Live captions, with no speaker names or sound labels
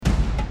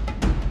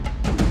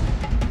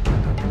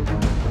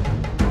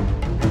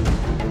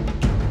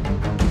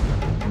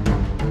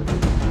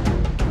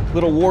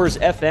Little Wars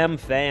FM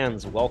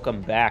fans,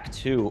 welcome back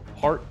to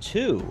part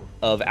two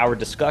of our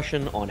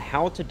discussion on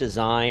how to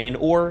design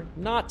or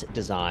not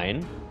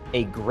design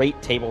a great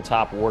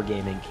tabletop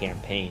wargaming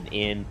campaign.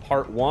 In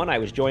part one, I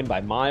was joined by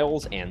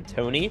Miles and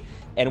Tony,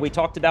 and we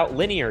talked about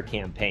linear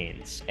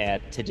campaigns.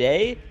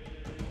 Today,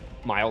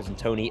 Miles and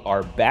Tony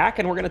are back,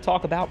 and we're going to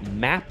talk about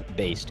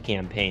map-based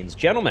campaigns.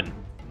 Gentlemen,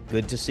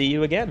 good to see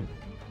you again.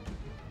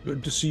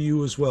 Good to see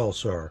you as well,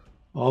 sir.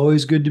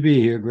 Always good to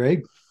be here,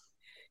 Greg.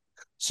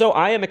 So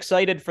I am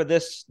excited for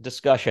this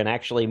discussion,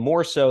 actually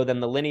more so than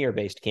the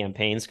linear-based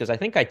campaigns, because I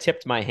think I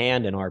tipped my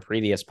hand in our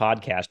previous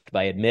podcast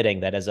by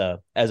admitting that as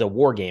a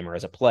wargamer,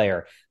 as a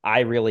player,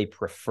 I really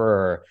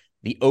prefer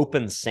the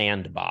open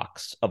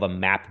sandbox of a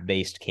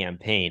map-based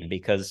campaign,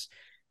 because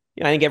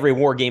I think every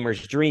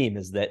wargamer's dream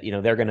is that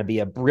they're going to be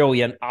a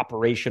brilliant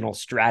operational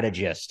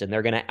strategist and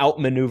they're going to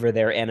outmaneuver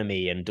their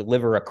enemy and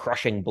deliver a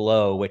crushing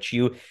blow, which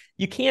you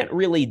can't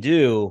really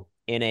do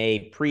in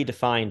a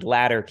predefined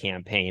ladder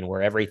campaign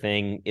where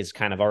everything is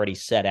kind of already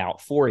set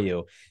out for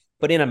you.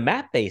 But in a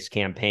map-based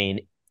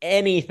campaign,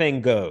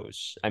 anything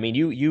goes. I mean,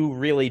 you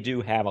really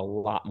do have a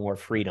lot more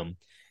freedom.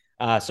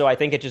 So I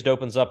think it just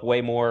opens up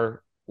way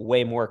more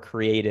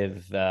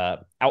creative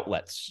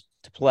outlets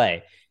to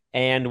play.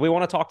 And we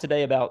want to talk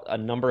today about a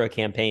number of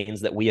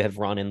campaigns that we have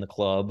run in the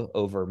club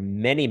over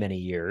many, many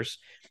years.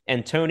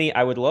 And Tony,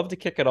 I would love to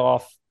kick it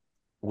off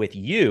with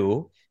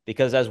you,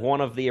 because as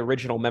one of the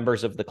original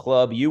members of the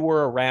club, you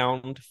were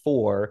around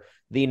for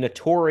the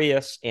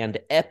notorious and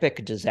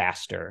epic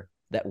disaster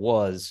that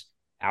was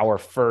our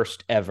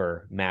first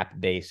ever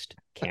map-based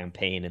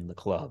campaign in the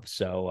club.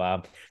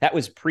 So that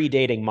was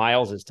predating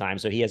Miles's time,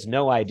 so he has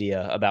no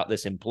idea about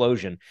this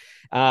implosion.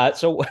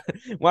 So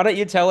why don't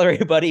you tell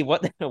everybody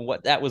what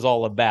that was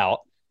all about,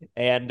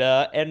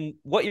 and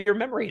what your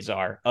memories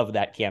are of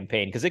that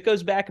campaign, because it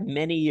goes back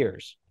many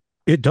years.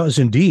 It does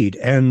indeed.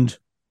 And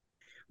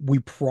we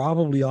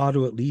probably ought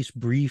to at least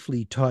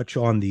briefly touch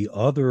on the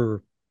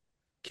other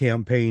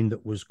campaign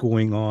that was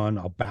going on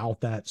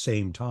about that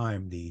same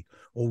time, the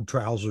Old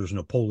Trousers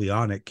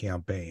Napoleonic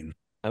campaign.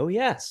 Oh,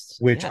 yes.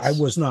 Which yes. I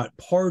was not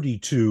party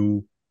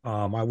to.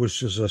 I was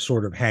just a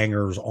sort of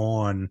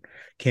hangers-on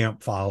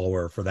camp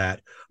follower for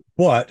that.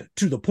 But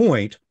to the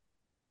point,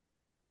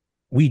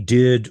 we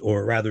did,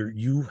 or rather,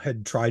 you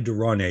had tried to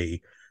run a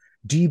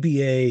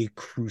DBA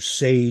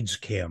Crusades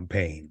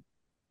campaign.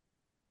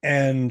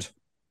 And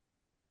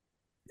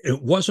it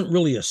wasn't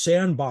really a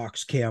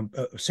sandbox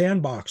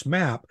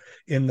map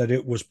in that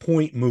it was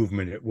point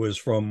movement. It was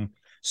from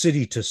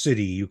city to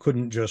city. You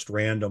couldn't just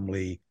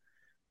randomly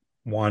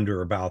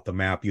wander about the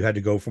map. You had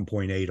to go from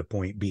point A to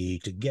point B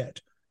to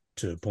get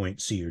to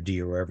point C or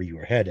D or wherever you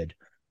were headed.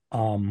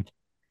 And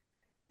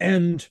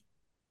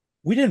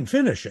we didn't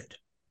finish it.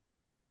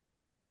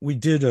 We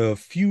did a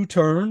few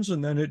turns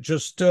and then it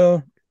just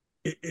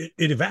it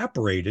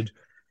evaporated.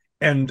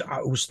 And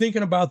I was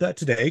thinking about that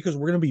today because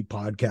we're going to be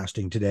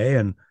podcasting today.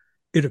 And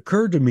it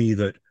occurred to me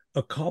that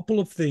a couple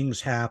of things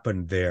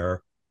happened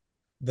there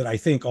that I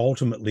think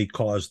ultimately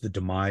caused the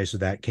demise of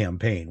that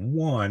campaign.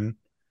 One,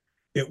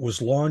 it was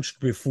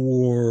launched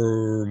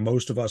before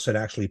most of us had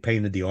actually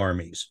painted the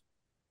armies.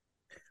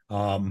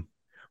 We're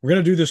going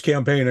to do this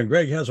campaign and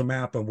Greg has a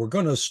map and we're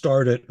going to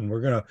start it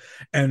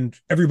and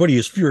everybody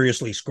is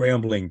furiously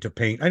scrambling to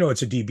paint. I know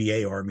it's a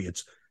DBA army.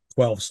 It's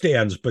 12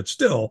 stands, but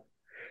still,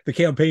 the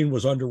campaign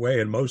was underway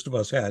and most of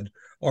us had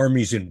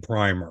armies in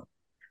primer.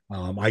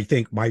 I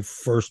think my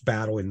first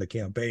battle in the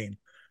campaign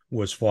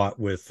was fought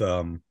with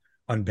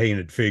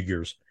unpainted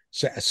figures.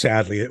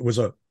 Sadly, it was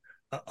a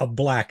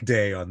black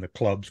day on the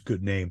club's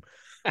good name.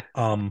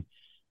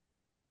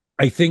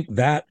 I think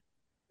that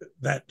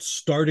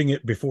starting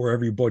it before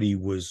everybody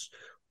was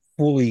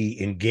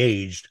fully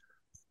engaged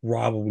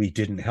probably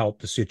didn't help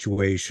the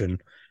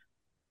situation.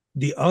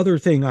 The other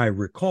thing I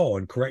recall,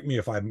 and correct me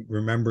if I'm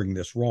remembering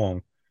this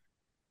wrong,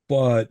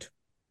 but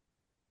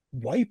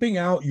wiping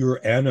out your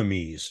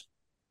enemies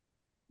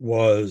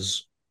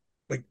was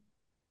like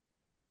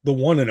the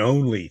one and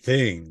only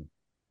thing.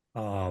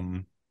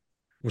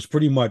 Was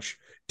pretty much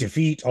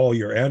defeat all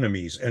your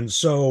enemies. And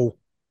so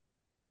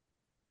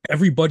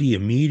everybody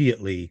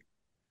immediately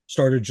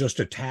started just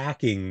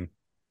attacking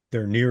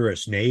their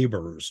nearest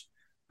neighbors.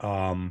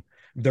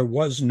 There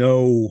was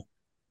no,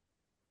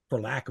 for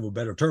lack of a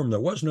better term,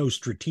 there was no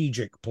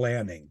strategic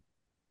planning.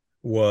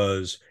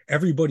 Was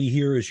everybody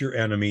here is your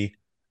enemy.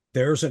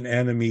 There's an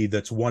enemy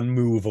that's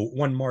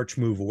one march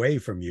move away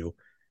from you,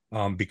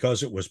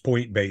 because it was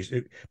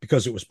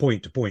because it was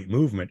point to point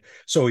movement.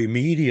 So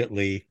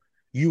immediately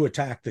you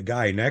attack the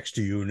guy next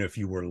to you, and if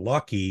you were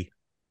lucky,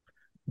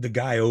 the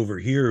guy over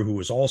here who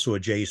was also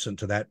adjacent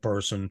to that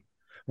person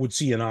would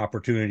see an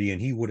opportunity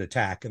and he would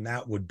attack, and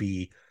that would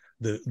be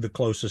the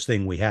closest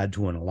thing we had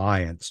to an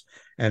alliance.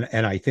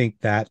 And I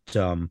think that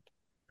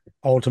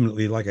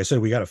ultimately, like I said,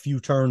 we got a few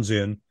turns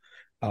in.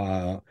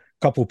 A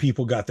couple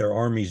people got their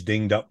armies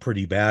dinged up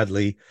pretty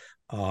badly,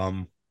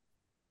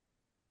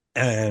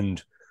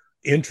 and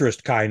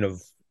interest kind of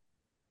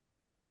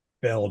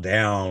fell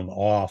down,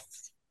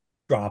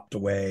 dropped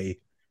away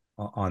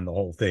on the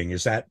whole thing.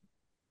 Is that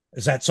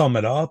Does that sum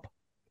it up?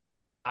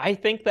 I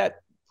think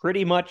that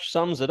pretty much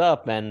sums it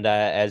up. And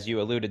as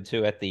you alluded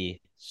to at the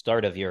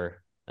start of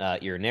your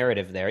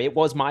narrative there, it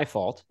was my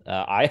fault.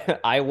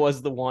 I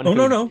was the one Oh,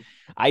 no, who no.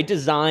 I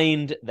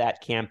designed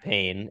that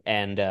campaign,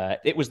 and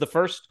it was the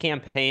first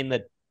campaign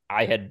that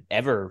I had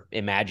ever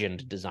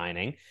imagined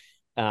designing.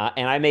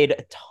 And I made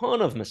a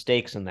ton of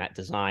mistakes in that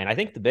design. I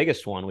think the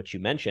biggest one, which you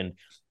mentioned,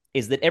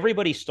 is that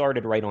everybody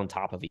started right on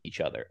top of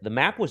each other. The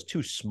map was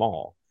too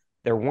small.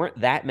 There weren't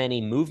that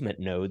many movement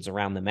nodes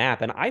around the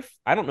map. And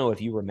I don't know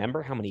if you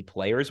remember how many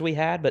players we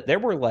had, but there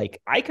were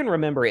like, I can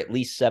remember at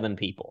least 7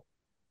 people.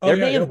 Oh, There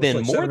yeah, may it have was been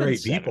like more 7 or than 8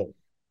 seven. people.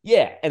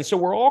 Yeah. And so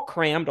we're all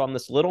crammed on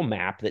this little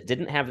map that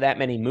didn't have that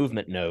many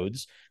movement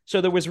nodes.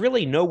 So there was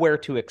really nowhere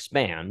to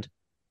expand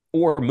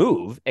or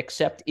move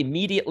except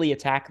immediately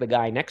attack the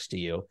guy next to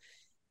you.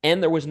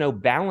 And there was no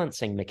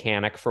balancing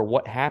mechanic for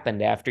what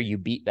happened after you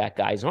beat that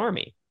guy's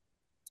army.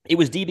 It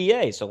was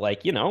DBA. So,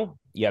 like,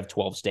 you have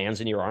 12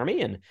 stands in your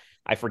army, and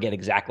I forget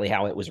exactly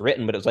how it was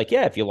written, but it was like,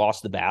 yeah, if you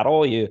lost the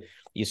battle, you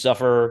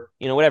suffer,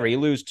 whatever, you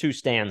lose 2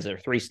 stands or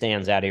 3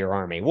 stands out of your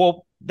army.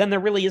 Well, then there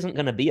really isn't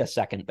going to be a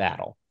second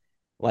battle.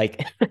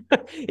 Like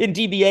in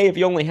DBA, if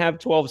you only have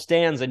 12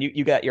 stands and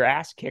you got your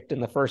ass kicked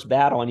in the first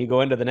battle and you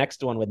go into the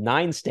next one with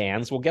 9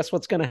 stands, well, guess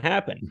what's going to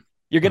happen?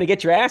 You're going to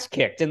get your ass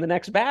kicked in the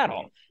next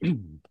battle.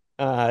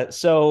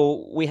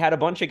 So we had a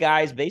bunch of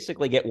guys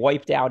basically get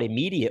wiped out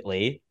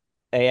immediately,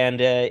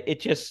 and it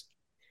just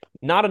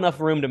not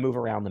enough room to move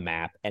around the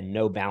map and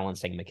no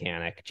balancing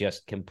mechanic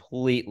just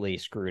completely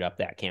screwed up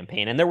that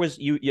campaign. And there was,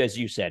 as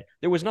you said,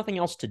 there was nothing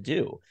else to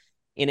do.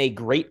 In a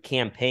great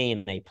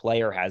campaign, a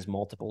player has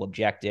multiple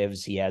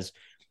objectives. He has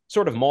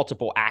sort of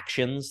multiple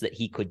actions that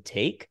he could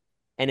take.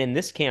 And in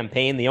this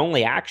campaign, the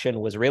only action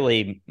was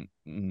really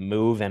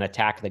move and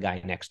attack the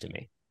guy next to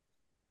me,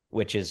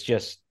 which is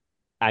just,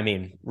 I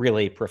mean,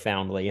 really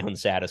profoundly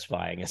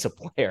unsatisfying as a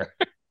player.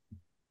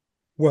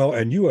 Well,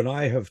 and you and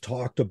I have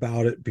talked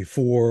about it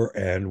before,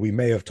 and we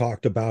may have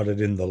talked about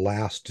it in the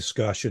last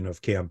discussion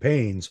of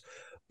campaigns.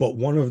 But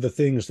one of the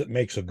things that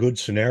makes a good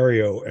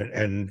scenario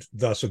and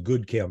thus a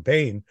good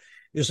campaign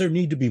is there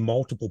need to be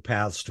multiple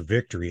paths to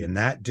victory, and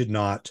that did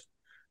not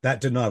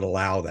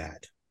allow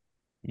that.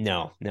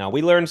 No,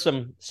 we learned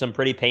some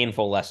pretty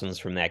painful lessons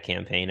from that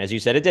campaign. As you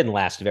said, it didn't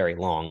last very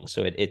long,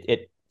 so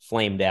it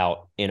flamed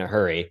out in a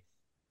hurry.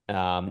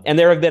 And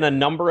there have been a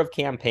number of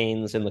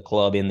campaigns in the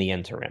club in the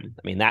interim.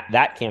 I mean,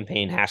 that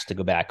campaign has to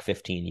go back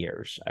 15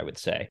 years, I would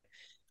say.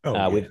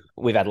 Oh, yeah.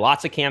 We've had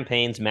lots of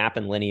campaigns, map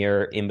and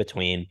linear in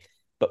between.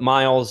 But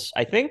Miles,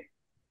 I think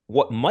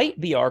what might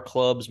be our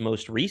club's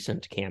most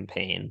recent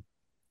campaign,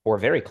 or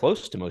very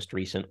close to most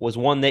recent, was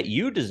one that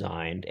you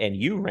designed and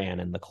you ran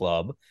in the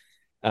club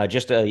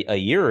just a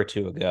year or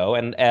two ago.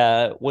 And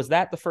was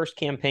that the first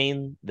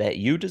campaign that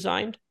you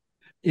designed?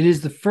 It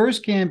is the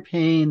first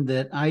campaign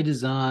that I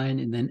designed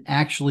and then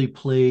actually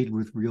played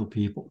with real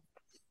people.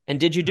 And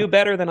did you do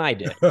better than I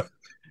did?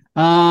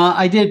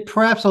 I did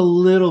perhaps a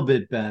little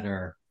bit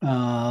better,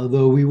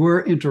 though we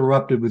were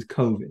interrupted with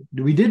COVID.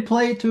 We did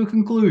play it to a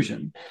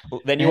conclusion.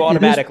 Then you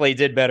automatically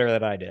did better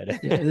than I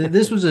did.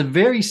 This was a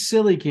very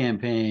silly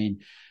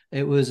campaign.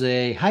 It was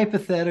a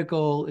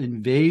hypothetical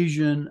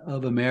invasion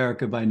of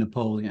America by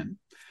Napoleon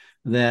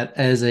that,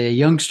 as a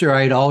youngster,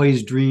 I'd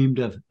always dreamed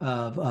of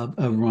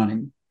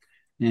running.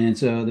 And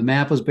so the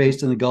map was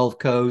based on the Gulf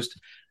Coast.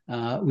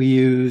 We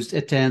used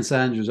Etan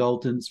Sans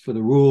Resultants for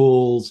the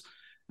rules.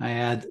 I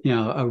had,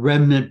 a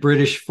remnant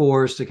British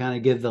force to kind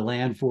of give the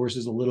land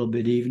forces a little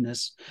bit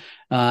evenness.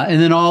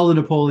 And then all the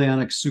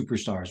Napoleonic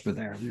superstars were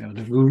there,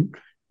 Davout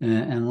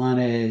and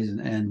Lannes.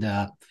 And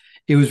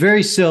it was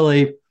very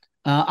silly.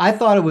 I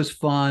thought it was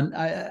fun.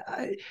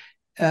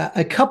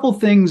 A couple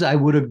things I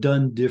would have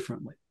done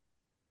differently.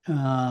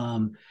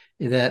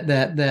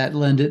 That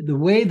lended the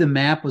way the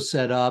map was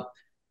set up.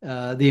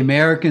 The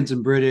Americans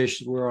and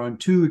British were on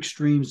two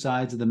extreme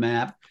sides of the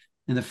map,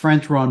 and the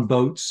French were on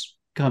boats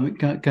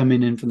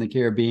coming in from the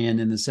Caribbean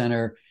in the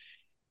center.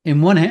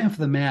 And one half of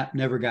the map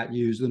never got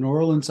used. The New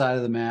Orleans side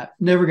of the map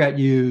never got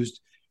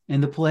used.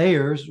 And the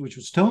players, which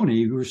was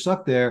Tony, who were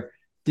stuck there,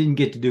 didn't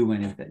get to do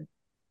anything.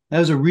 That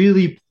was a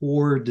really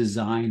poor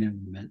design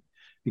element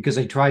because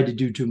I tried to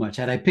do too much.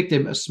 Had I picked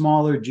a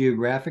smaller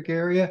geographic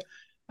area,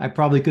 I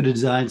probably could have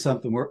designed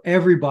something where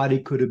everybody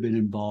could have been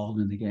involved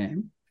in the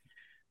game.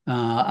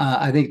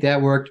 I think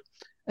that worked.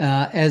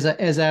 As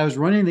I was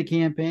running the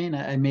campaign,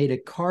 I made a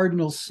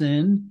cardinal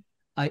sin.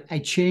 I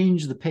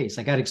changed the pace.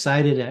 I got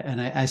excited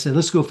and I said,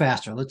 let's go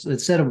faster. Let's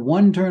instead of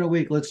 1 turn a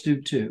week, let's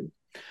do 2.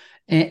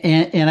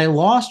 And I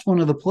lost one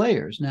of the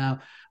players. Now,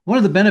 one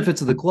of the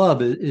benefits of the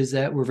club is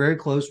that we're very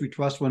close. We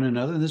trust one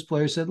another. And this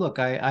player said, look,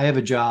 I have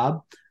a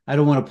job. I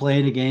don't want to play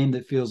in a game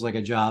that feels like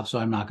a job, so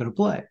I'm not going to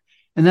play.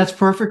 And that's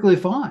perfectly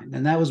fine.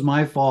 And that was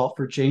my fault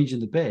for changing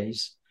the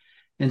pace.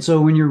 And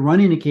so when you're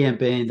running a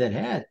campaign that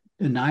had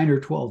 9 or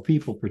 12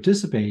 people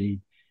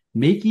participating,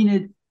 making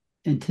it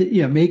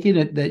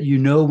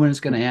that when it's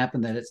going to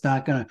happen, that it's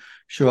not going to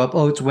show up.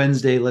 Oh, it's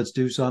Wednesday. Let's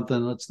do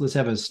something. Let's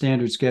have a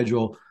standard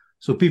schedule.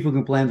 so people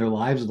can plan their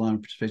lives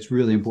along. It's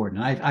really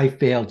important. I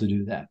failed to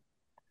do that.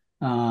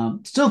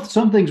 Still,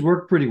 some things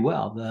worked pretty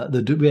well.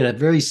 We had a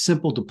very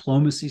simple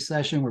diplomacy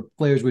session where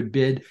players would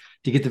bid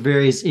to get the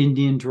various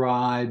Indian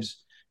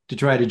tribes to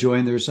try to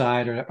join their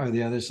side or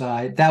the other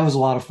side. That was a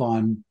lot of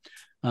fun.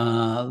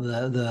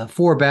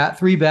 The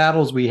three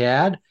battles we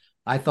had,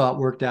 I thought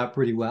worked out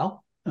pretty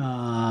well.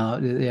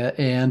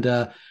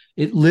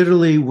 It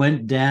literally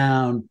went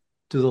down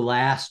to the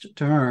last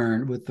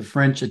turn with the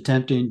French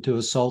attempting to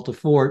assault a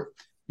fort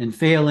and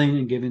failing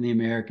and giving the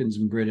Americans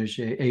and British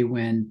a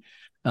win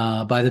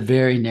by the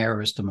very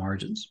narrowest of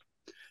margins.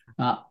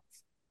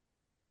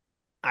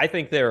 I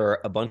think there are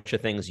a bunch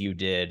of things you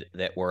did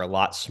that were a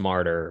lot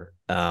smarter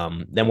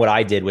than what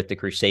I did with the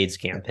Crusades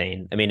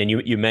campaign. I mean, and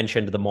you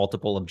mentioned the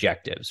multiple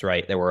objectives,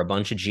 right? There were a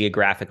bunch of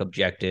geographic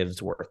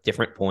objectives worth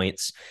different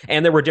points,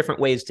 and there were different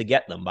ways to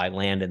get them by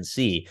land and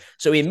sea.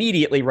 So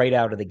immediately right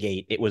out of the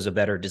gate, it was a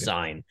better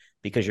design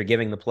because you're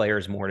giving the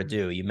players more to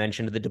do. You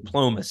mentioned the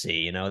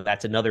diplomacy,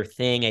 that's another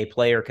thing a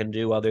player can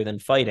do other than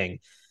fighting.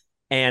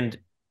 And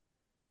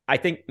I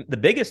think the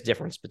biggest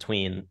difference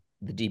between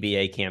the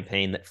DBA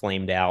campaign that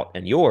flamed out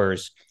and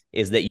yours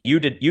is that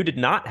you did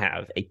not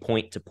have a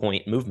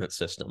point-to-point movement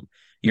system.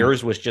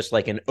 Yours was just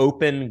like an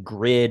open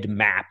grid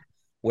map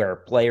where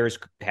players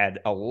had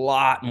a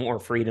lot more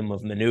freedom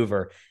of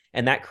maneuver,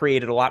 and that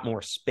created a lot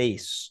more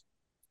space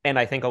and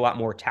I think a lot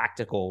more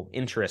tactical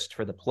interest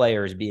for the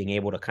players being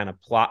able to kind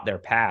of plot their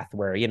path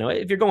where,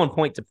 if you're going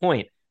point to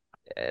point,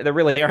 there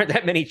really aren't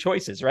that many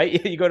choices,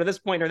 right? You go to this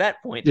point or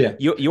that point. Yeah.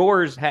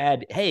 Yours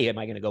had, hey, am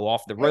I going to go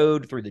off the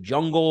road through the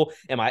jungle?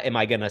 Am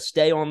I going to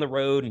stay on the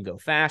road and go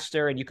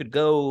faster? And you could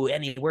go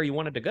anywhere you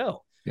wanted to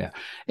go. Yeah.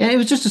 And it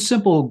was just a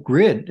simple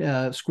grid,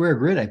 square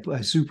grid I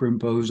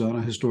superimposed on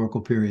a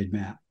historical period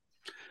map.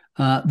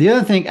 The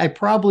other thing, I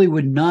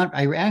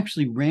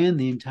actually ran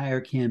the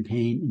entire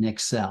campaign in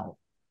Excel.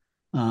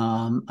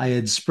 I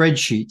had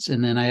spreadsheets,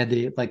 and then I had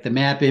the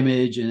map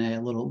image, and I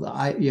had little,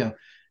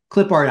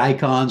 clip art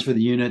icons for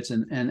the units,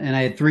 and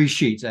I had 3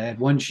 sheets. I had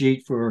one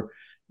sheet for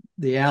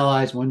the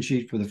Allies, one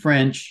sheet for the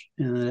French,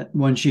 and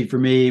one sheet for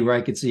me where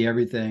I could see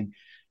everything.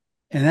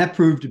 And that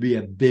proved to be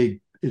a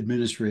big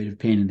administrative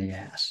pain in the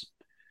ass.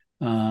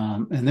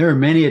 And there were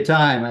many a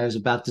time I was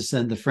about to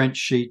send the French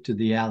sheet to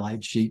the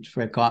Allied sheet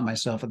before I caught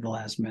myself at the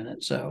last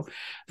minute. So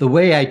the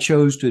way I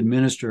chose to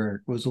administer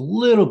it was a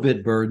little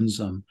bit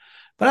burdensome.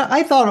 But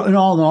I thought, in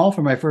all,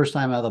 for my first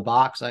time out of the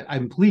box,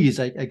 I'm pleased.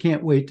 I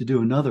can't wait to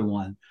do another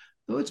one.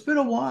 Though it's been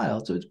a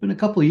while. So it's been a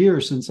couple of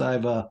years since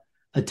I've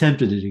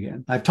attempted it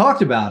again. I've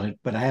talked about it,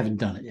 but I haven't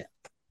done it yet.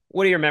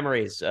 What are your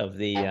memories of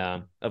the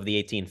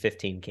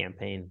 1815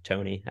 campaign,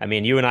 Tony? I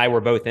mean, you and I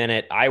were both in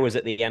it. I was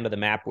at the end of the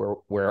map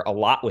where a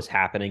lot was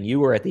happening. You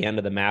were at the end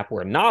of the map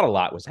where not a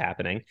lot was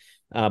happening.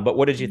 But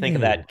what did you think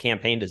of that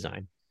campaign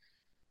design?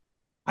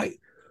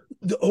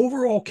 The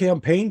overall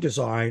campaign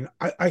design,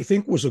 I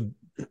think was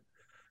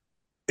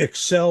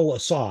Excel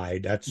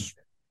aside.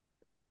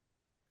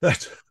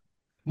 That's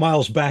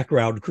Miles'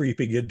 background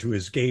creeping into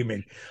his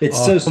gaming.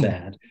 It's so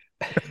sad.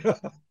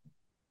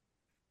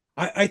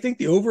 I think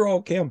the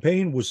overall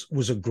campaign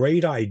was a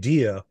great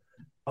idea.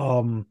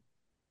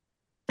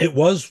 It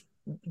was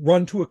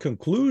run to a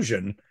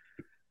conclusion.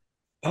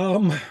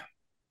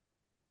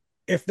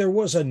 If there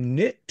was a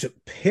nit to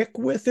pick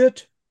with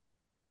it,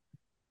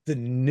 the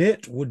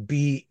nit would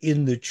be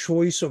in the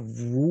choice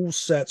of rule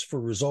sets for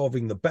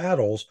resolving the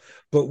battles.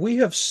 But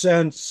we've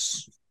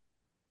since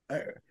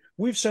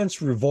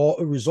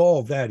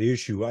resolved that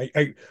issue.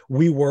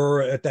 We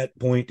were at that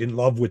point in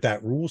love with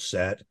that rule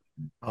set.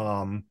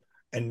 But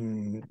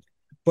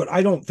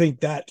I don't think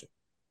that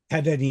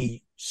had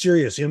any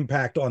serious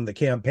impact on the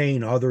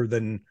campaign other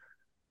than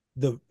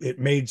it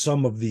made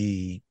some of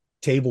the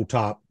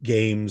tabletop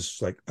games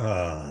like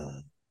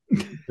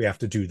we have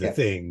to do the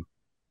thing.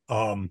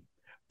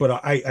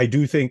 But I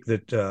do think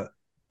that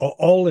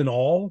all in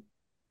all,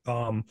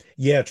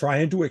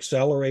 trying to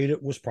accelerate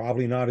it was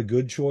probably not a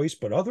good choice.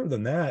 But other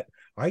than that,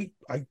 I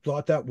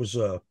thought that was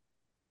a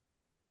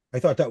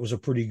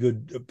pretty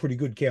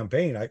good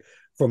campaign.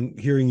 From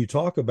hearing you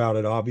talk about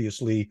it,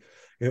 obviously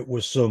it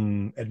was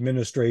some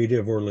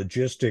administrative or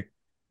logistic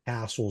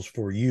hassles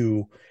for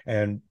you,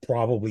 and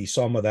probably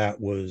some of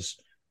that was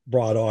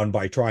brought on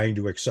by trying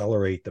to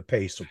accelerate the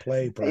pace of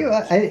play.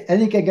 I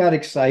think I got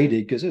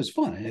excited because it was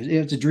fun.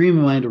 It's a dream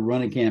of mine to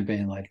run a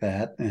campaign like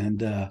that,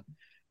 and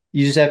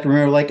you just have to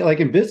remember,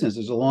 like in business,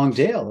 there's a long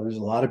tail. There's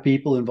a lot of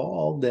people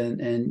involved,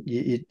 and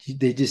you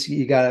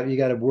got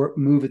to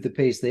move at the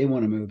pace they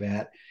want to move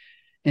at.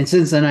 And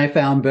since then, I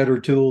found better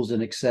tools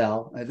in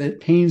Excel. It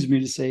pains me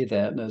to say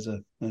that as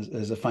a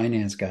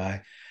finance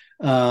guy,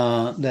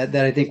 that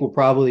I think will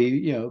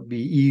probably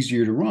be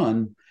easier to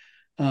run.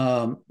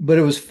 But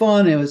it was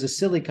fun. It was a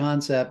silly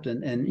concept,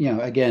 and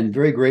again,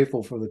 very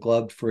grateful for the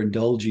club for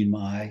indulging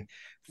my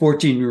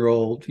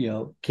 14-year-old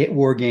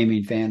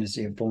wargaming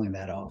fantasy of pulling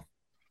that off.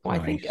 Well,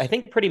 nice. I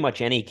think pretty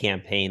much any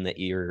campaign that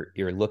you're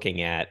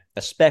looking at,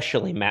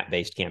 especially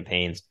map-based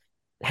campaigns,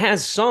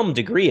 has some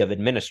degree of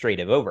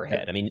administrative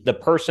overhead. I mean, the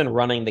person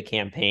running the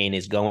campaign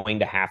is going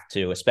to have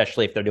to,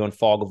 especially if they're doing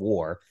fog of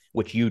war,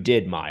 which you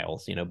did,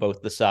 Miles.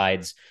 Both the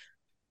sides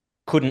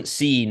couldn't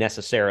see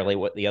necessarily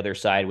what the other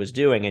side was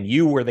doing, and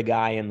you were the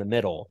guy in the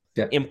middle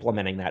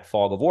implementing that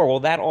fog of war. Well,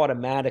 that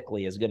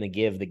automatically is going to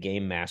give the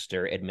game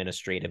master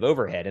administrative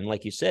overhead. And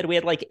like you said, we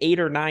had like 8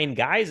 or 9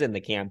 guys in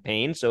the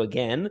campaign. So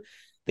again,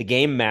 the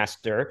game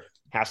master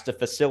has to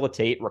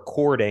facilitate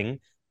recording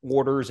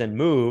orders and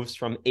moves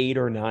from 8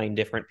 or 9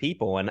 different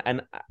people.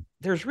 And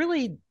there's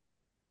really,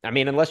 I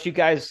mean, unless you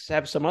guys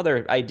have some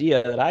other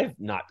idea that I've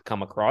not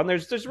come across,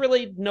 there's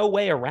really no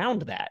way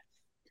around that.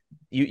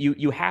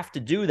 You have to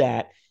do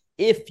that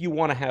if you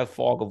want to have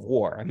fog of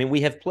war. I mean,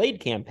 we have played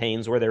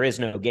campaigns where there is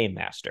no game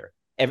master.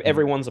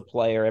 Everyone's a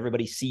player.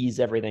 Everybody sees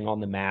everything on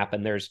the map,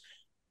 and there's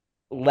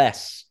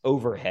less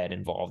overhead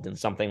involved in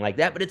something like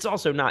that. But it's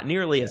also not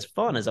nearly as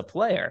fun as a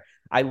player.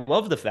 I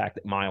love the fact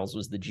that Miles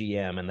was the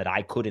GM and that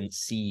I couldn't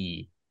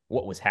see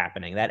what was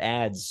happening. That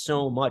adds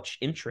so much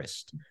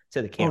interest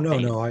to the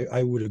campaign. Oh, no,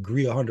 I would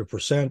agree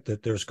 100%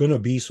 that there's going to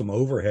be some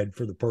overhead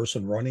for the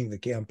person running the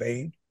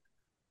campaign.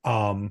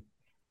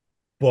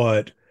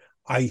 But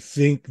I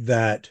think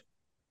that,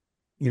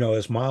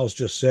 as Miles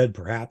just said,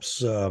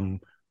 perhaps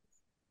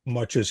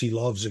much as he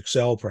loves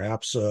Excel,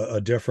 perhaps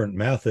a different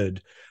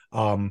method.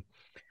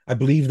 I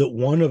believe that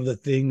one of the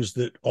things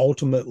that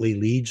ultimately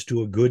leads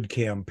to a good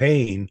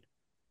campaign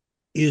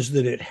is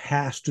that it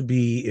has to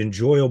be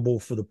enjoyable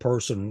for the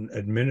person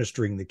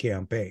administering the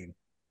campaign.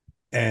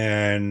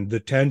 And the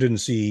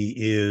tendency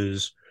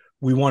is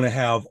we want to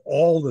have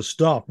all the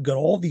stuff, got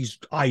all these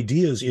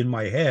ideas in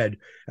my head,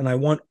 and I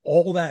want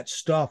all that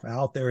stuff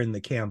out there in the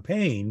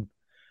campaign.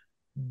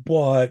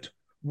 But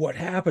what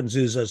happens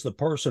is, as the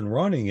person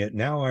running it,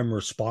 now I'm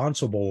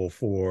responsible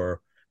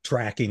for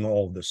tracking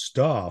all the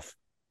stuff.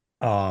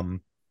 And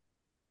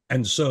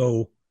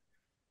so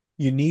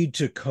you need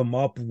to come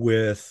up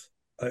with,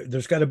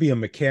 there's got to be a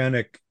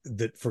mechanic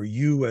that for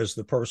you as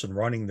the person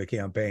running the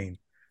campaign,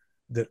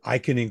 that I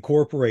can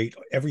incorporate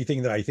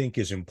everything that I think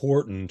is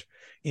important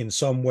in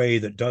some way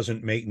that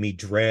doesn't make me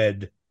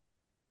dread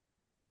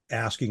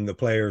asking the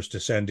players to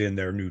send in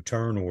their new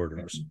turn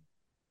orders.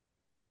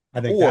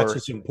 I think that's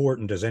as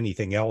important as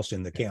anything else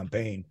in the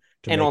campaign.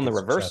 And on the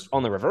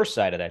reverse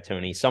side of that,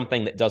 Tony,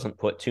 something that doesn't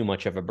put too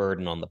much of a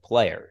burden on the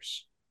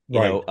players.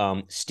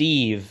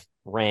 Steve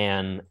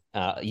ran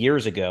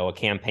years ago a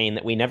campaign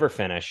that we never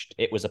finished.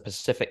 It was a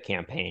Pacific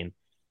campaign.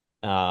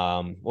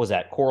 What was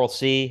that? Coral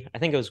Sea? I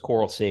think it was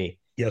Coral Sea.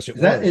 Yes, it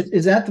was.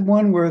 Is that the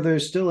one where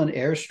there's still an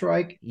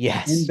airstrike?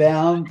 Yes.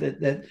 Inbound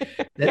that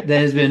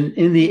has been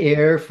in the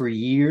air for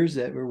years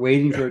that we're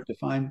waiting for it to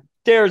find?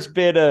 There's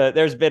been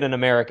an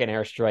American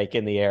airstrike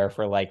in the air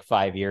for like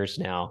 5 years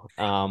now.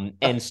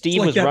 And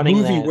Steve was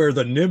running that movie where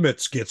the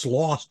Nimitz gets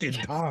lost in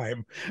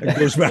time and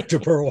goes back to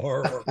Pearl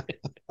Harbor.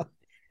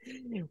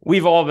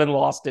 We've all been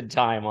lost in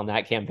time on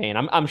that campaign.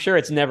 I'm sure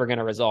it's never going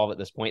to resolve at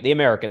this point. The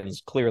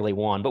Americans clearly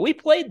won, but we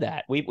played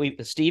that.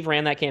 Steve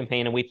ran that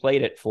campaign and we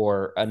played it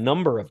for a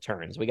number of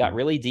turns. We got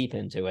really deep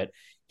into it.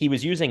 He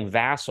was using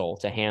Vassal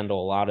to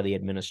handle a lot of the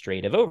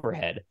administrative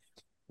overhead,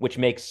 which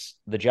makes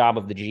the job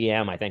of the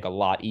GM, I think, a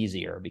lot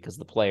easier because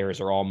the players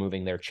are all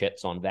moving their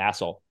chits on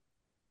Vassal.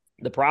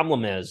 The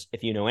problem is,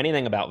 if you know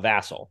anything about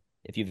Vassal,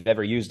 if you've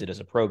ever used it as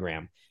a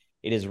program,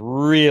 it is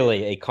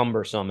really a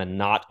cumbersome and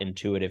not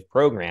intuitive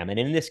program. And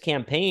in this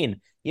campaign,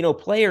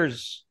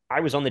 players, I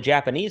was on the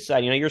Japanese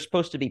side, you're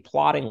supposed to be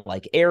plotting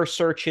like air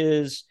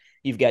searches.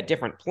 You've got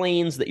different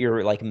planes that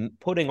you're like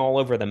putting all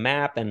over the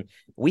map. And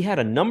we had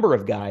a number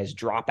of guys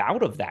drop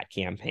out of that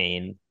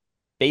campaign.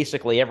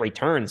 Basically every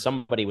turn,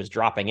 somebody was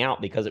dropping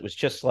out because it was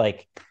just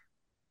like,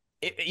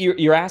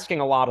 you're asking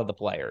a lot of the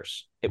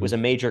players. It was a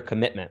major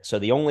commitment. So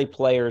the only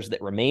players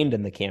that remained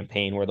in the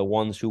campaign were the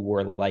ones who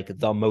were like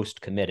the most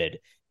committed.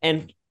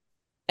 And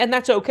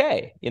that's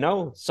okay.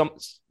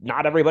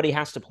 Not everybody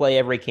has to play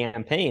every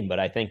campaign, but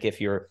I think if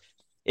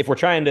we're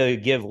trying to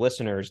give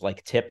listeners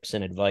like tips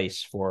and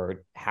advice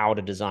for how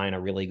to design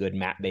a really good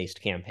map-based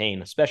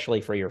campaign,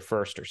 especially for your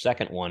first or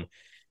second one,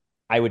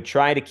 I would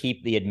try to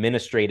keep the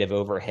administrative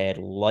overhead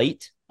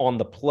light on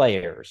the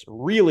players,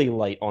 really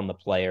light on the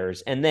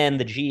players. And then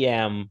the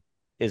GM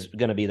is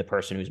going to be the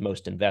person who's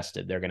most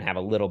invested. They're going to have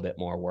a little bit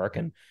more work,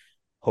 and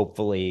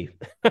hopefully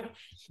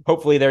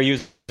they're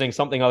using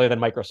something other than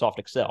Microsoft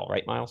Excel,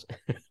 right, Miles?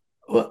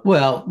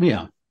 Well,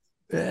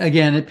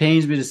 again, it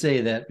pains me to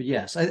say that, but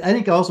yes, I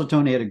think also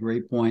Tony had a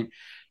great point.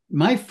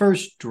 My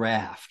first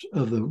draft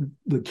of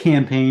the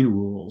campaign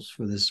rules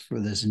for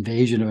this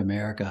invasion of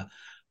America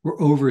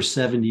were over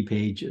 70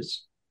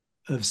 pages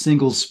of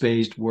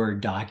single-spaced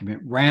Word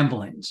document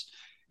ramblings.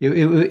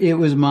 It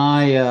was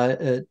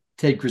my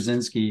Ted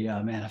Krasinski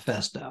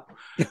manifesto.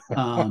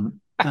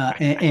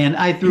 And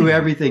I threw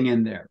everything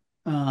in there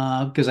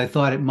because I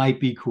thought it might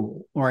be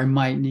cool or I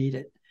might need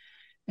it.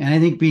 And I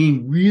think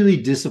being really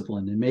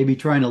disciplined and maybe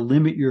trying to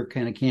limit your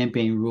kind of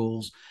campaign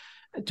rules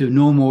to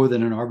no more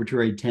than an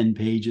arbitrary 10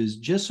 pages,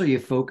 just so you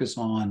focus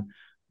on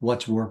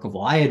what's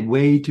workable. I had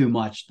way too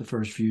much the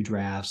first few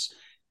drafts,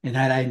 And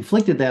had I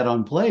inflicted that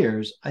on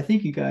players, I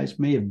think you guys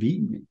may have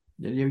beaten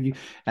me.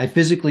 I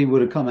physically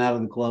would have come out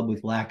of the club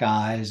with black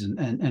eyes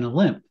and a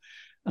limp.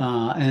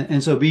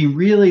 And so being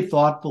really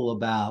thoughtful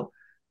about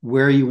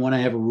where you want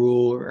to have a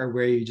rule or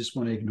where you just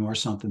want to ignore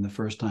something the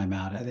first time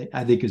out,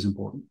 I think is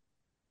important.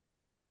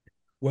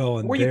 Well,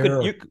 and Or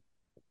you could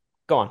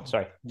go on.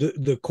 Sorry.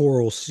 The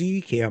Coral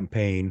Sea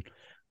campaign,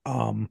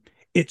 um,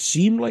 it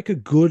seemed like a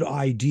good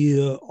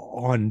idea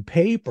on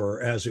paper,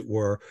 as it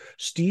were.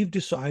 Steve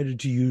decided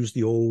to use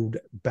the old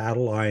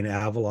Battle Line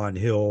Avalon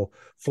Hill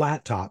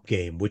flat top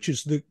game, which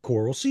is the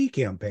Coral Sea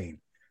campaign.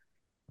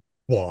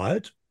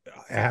 But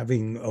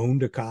having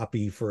owned a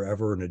copy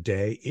forever and a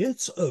day,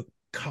 it's a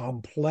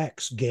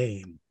complex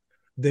game.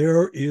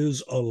 There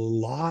is a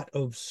lot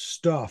of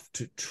stuff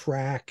to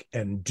track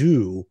and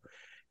do.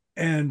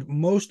 And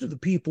most of the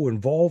people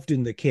involved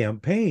in the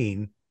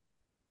campaign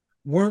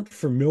weren't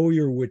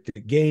familiar with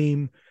the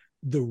game.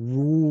 The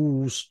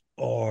rules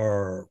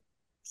are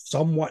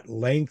somewhat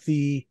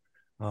lengthy.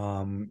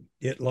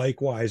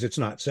 It's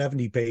not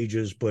 70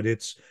 pages, but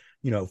it's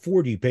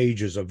 40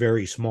 pages of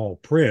very small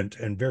print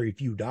and very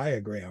few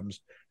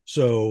diagrams.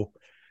 So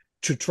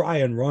to try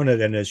and run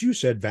it, and as you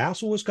said,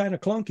 Vassal was kind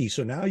of clunky.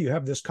 So now you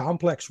have this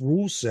complex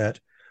rule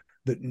set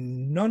that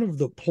none of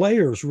the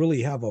players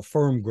really have a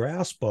firm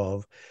grasp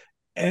of,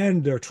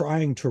 and they're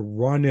trying to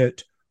run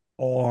it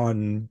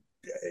on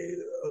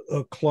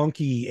a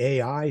clunky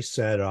AI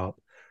setup.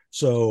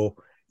 So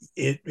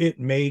it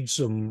made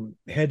some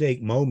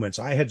headache moments.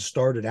 I had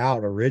started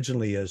out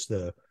originally as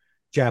the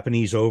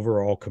Japanese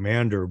overall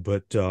commander,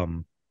 but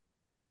a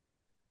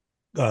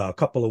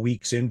couple of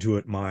weeks into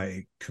it,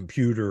 my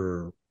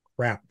computer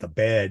crapped the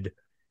bed,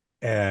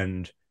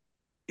 and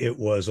it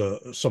was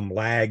some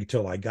lag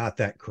till I got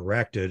that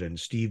corrected. And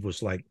Steve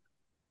was like,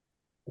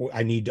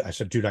 I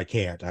said, dude, I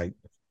can't. I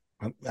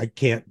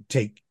can't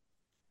take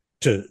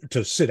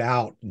to sit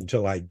out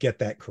until I get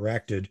that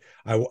corrected.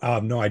 I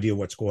have no idea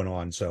what's going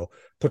on. So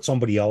put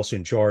somebody else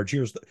in charge.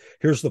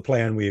 Here's the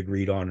plan we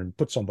agreed on, and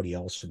put somebody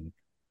else in.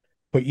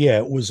 But yeah,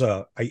 it was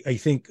I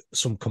think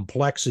some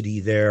complexity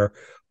there,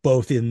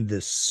 both in the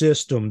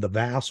system, the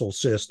Vassal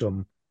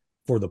system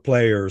for the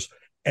players,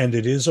 and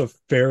it is a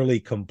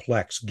fairly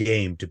complex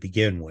game to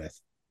begin with.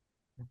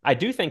 I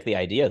do think the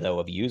idea, though,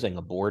 of using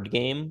a board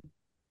game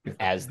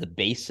as the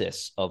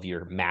basis of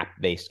your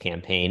map-based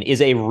campaign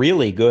is a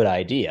really good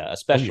idea,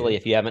 especially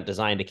if you haven't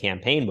designed a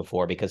campaign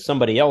before, because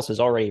somebody else has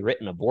already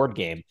written a board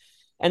game.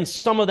 And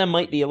some of them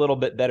might be a little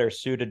bit better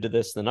suited to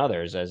this than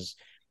others.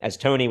 As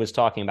Tony was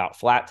talking about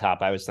Flat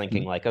Top, I was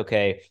thinking like,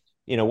 okay,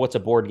 what's a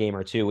board game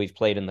or two we've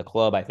played in the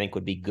club I think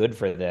would be good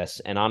for this?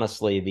 And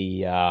honestly,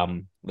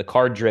 the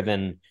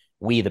card-driven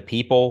We the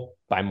People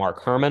by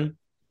Mark Herman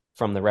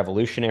from the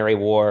Revolutionary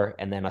War,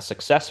 and then a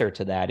successor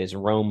to that is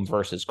Rome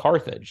versus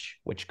Carthage,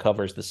 which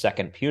covers the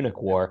Second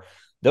Punic War.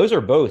 Those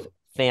are both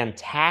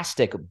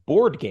fantastic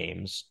board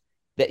games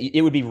that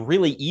it would be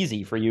really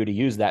easy for you to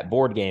use that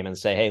board game and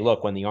say, hey,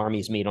 look, when the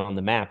armies meet on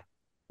the map,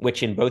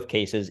 which in both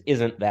cases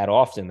isn't that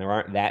often, there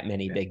aren't that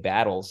many big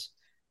battles.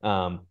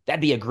 That'd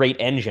be a great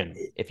engine.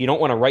 If you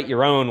don't want to write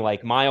your own,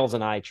 like Miles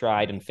and I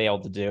tried and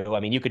failed to do,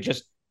 I mean, you could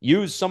just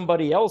use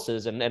somebody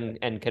else's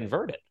and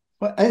convert it.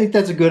 Well, I think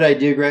that's a good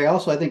idea, Greg.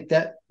 Also, I think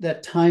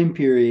that time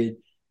period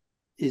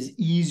is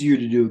easier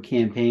to do a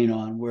campaign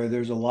on, where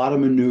there's a lot of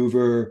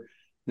maneuver,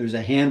 there's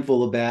a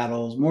handful of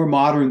battles, more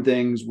modern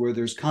things where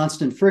there's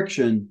constant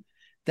friction.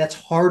 That's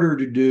harder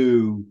to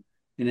do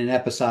in an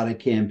episodic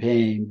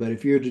campaign. But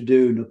if you're to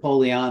do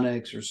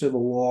Napoleonics or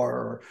Civil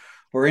War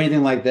or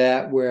anything like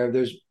that, where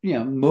there's,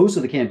 most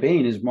of the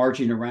campaign is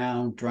marching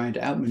around trying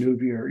to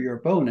outmaneuver your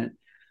opponent,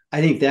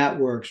 I think that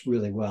works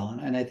really well.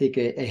 And I think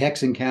a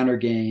hex and counter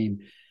game,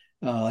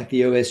 like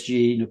the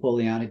OSG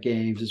Napoleonic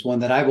games, is one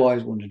that I've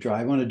always wanted to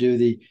try. I want to do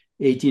the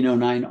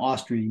 1809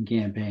 Austrian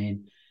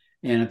campaign,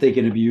 and I'm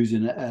thinking of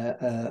using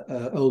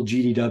a old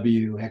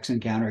GDW hex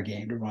and counter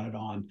game to run it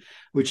on,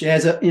 which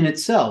has in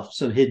itself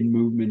some hidden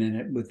movement in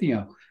it with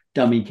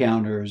dummy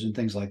counters and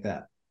things like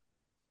that.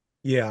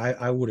 Yeah,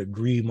 I would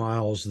agree,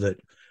 Miles, that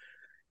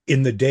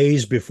in the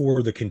days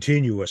before the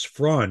continuous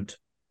front,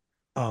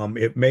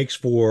 it makes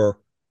for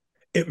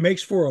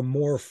a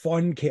more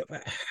fun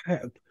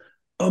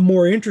a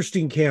more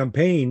interesting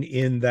campaign,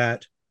 in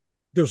that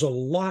there's a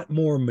lot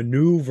more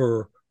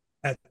maneuver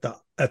at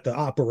the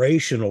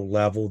operational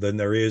level than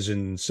there is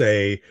in,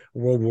 say,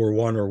 World War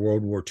I or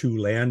World War II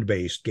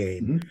land-based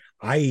game.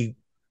 Mm-hmm.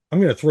 I'm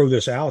going to throw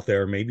this out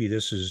there. Maybe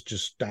this is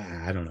just,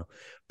 I don't know,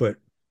 but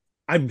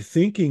I'm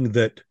thinking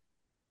that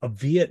a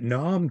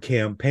Vietnam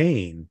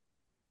campaign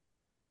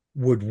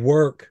would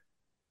work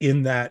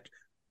in that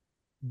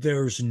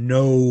there's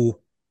no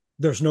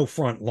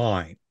front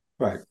line.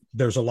 Right.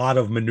 There's a lot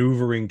of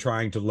maneuvering,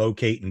 trying to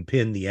locate and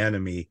pin the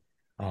enemy.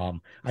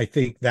 I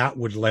think that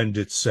would lend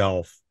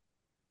itself,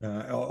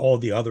 all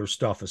the other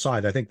stuff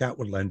aside, I think that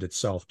would lend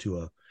itself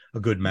to a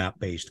good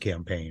map-based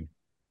campaign.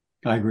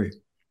 I agree.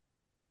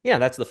 Yeah,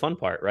 that's the fun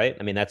part, right?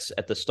 I mean, that's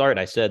at the start,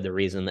 I said the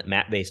reason that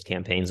map-based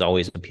campaigns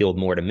always appealed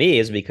more to me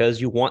is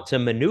because you want to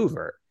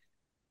maneuver.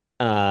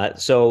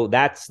 So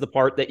that's the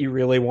part that you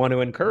really want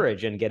to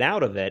encourage and get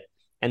out of it.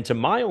 And to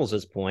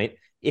Miles's point,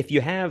 if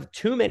you have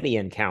too many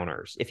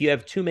encounters, if you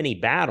have too many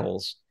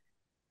battles,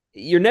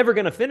 you're never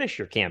going to finish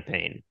your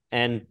campaign.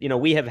 And,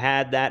 we have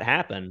had that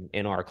happen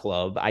in our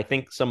club. I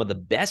think some of the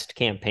best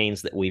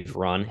campaigns that we've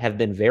run have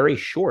been very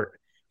short.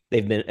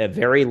 They've been a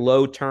very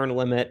low turn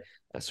limit,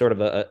 sort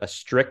of a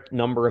strict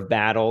number of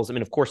battles. I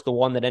mean, of course, the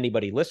one that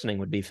anybody listening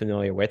would be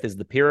familiar with is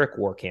the Pyrrhic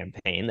War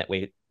campaign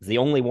the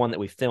only one that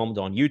we filmed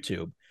on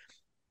YouTube.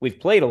 We've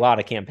played a lot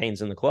of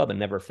campaigns in the club and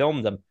never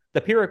filmed them.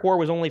 The Pyrrhic War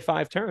was only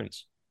 5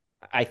 turns.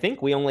 I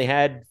think we only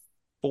had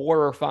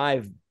 4 or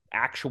 5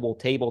 actual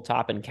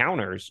tabletop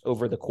encounters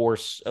over the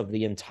course of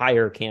the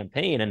entire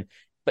campaign.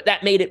 But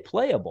that made it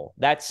playable.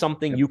 That's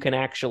something you can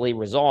actually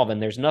resolve.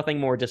 And there's nothing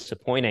more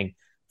disappointing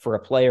for a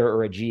player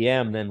or a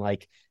GM than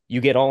like you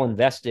get all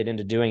invested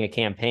into doing a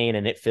campaign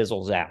and it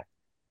fizzles out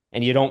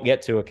and you don't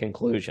get to a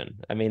conclusion.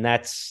 I mean,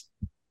 that's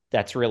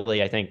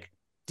really, I think,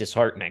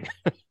 disheartening.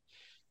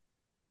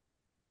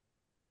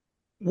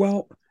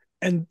 Well,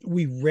 and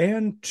we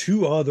ran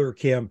 2 other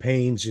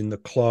campaigns in the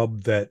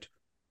club that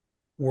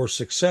were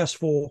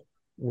successful,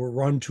 were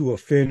run to a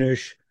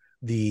finish.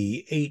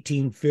 The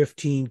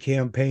 1815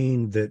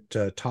 campaign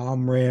that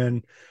Tom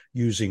ran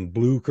using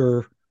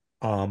Blucher,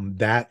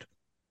 that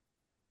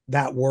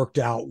worked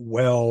out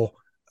well.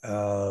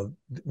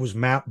 It was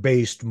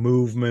map-based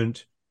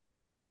movement.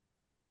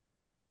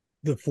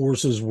 The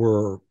forces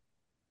were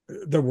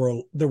there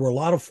were a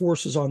lot of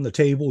forces on the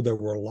table. There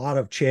were a lot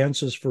of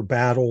chances for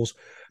battles.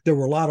 There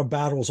were a lot of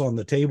battles on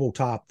the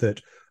tabletop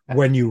that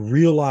when you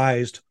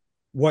realized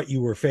what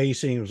you were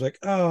facing, it was like,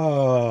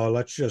 oh,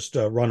 let's just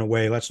run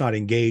away. Let's not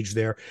engage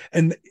there.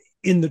 And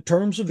in the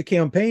terms of the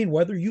campaign,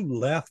 whether you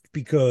left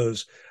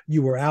because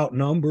you were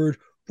outnumbered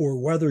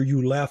or whether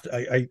you left,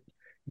 I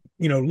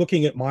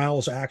looking at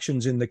Miles'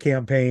 actions in the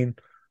campaign,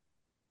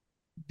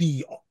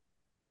 the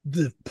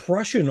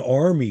Prussian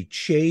army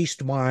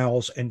chased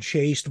Miles and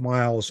chased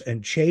Miles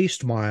and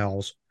chased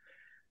Miles,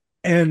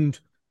 and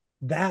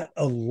that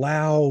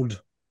allowed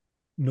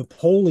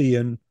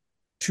Napoleon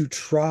to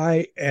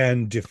try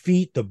and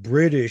defeat the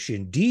British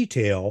in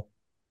detail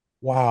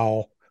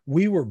while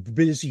we were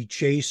busy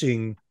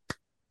chasing,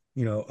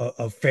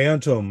 a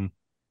phantom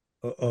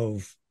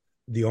of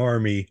the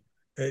army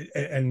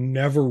and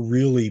never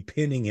really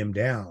pinning him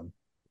down.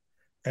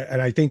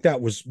 And I think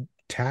that was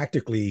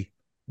tactically,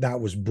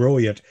 that was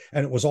brilliant.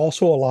 And it was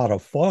also a lot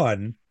of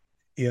fun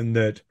in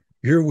that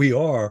here we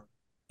are.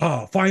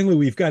 Finally,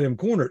 we've got him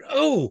cornered.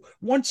 Oh,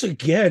 once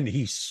again,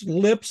 he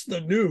slips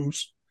the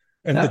noose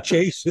and the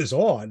chase is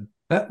on.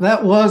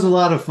 That was a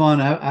lot of fun.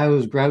 I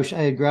was Grouchy.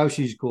 I had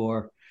Grouchy's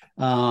Corps.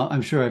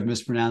 I'm sure I've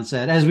mispronounced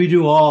that, as we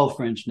do all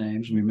French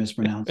names. We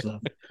mispronounce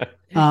them.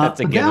 But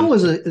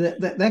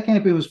that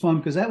campaign was fun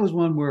because that was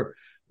one where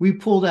we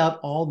pulled out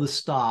all the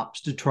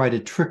stops to try to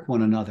trick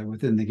one another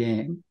within the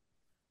game.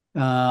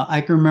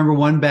 I can remember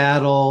one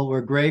battle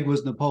where Greg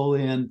was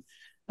Napoleon,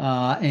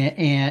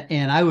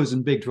 and I was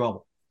in big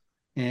trouble.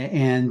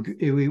 And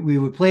we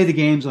would play the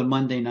games on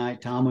Monday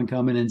night. Tom would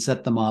come in and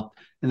set them up,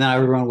 and then I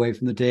would run away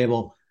from the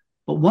table.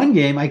 But one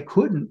game I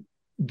couldn't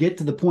get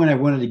to the point I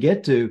wanted to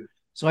get to,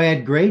 so I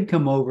had Greg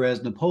come over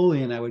as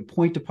Napoleon. I would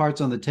point to parts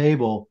on the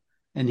table,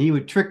 and he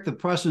would trick the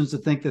Prussians to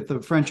think that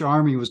the French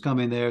army was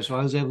coming there, so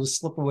I was able to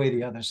slip away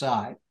the other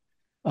side.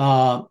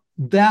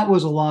 That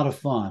was a lot of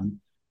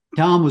fun.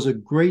 Tom was a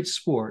great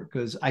sport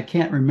because I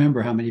can't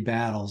remember how many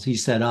battles he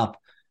set up.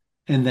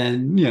 And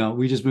then,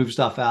 we just moved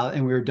stuff out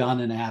and we were done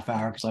in a half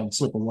hour because I would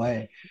slip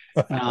away.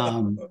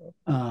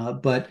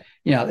 But,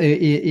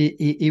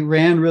 it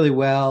ran really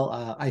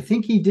well. I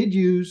think he did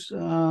use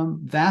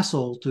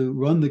Vassal to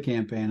run the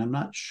campaign. I'm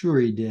not sure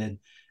he did,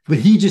 but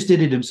he just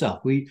did it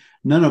himself.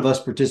 None of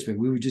us participated.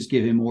 We would just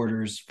give him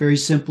orders, very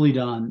simply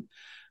done.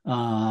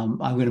 I'm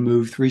going to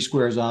move 3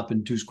 squares up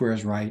and 2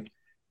 squares right.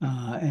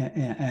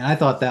 And I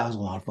thought that was a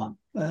lot of fun.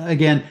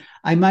 Again,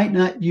 I might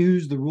not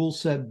use the rule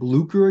set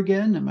Blucher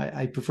again.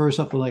 I prefer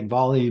something like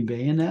Volley and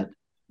Bayonet,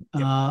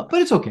 but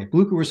it's okay.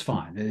 Blucher was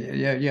fine.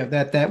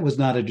 That was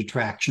not a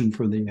detraction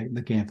for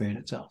the campaign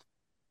itself.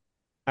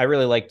 I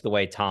really liked the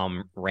way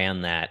Tom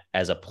ran that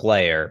as a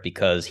player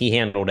because he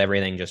handled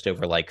everything just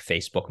over like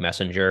Facebook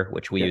Messenger,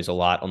 which we use a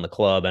lot on the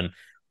club. And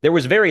there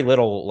was very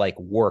little like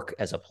work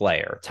as a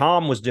player.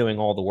 Tom was doing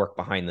all the work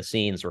behind the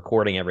scenes,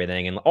 recording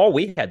everything. And all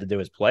we had to do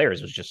as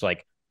players was just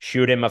like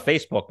shoot him a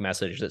Facebook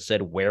message that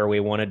said where we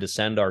wanted to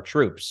send our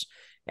troops.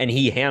 And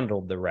he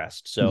handled the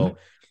rest. So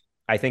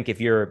I think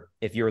if you're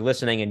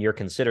listening and you're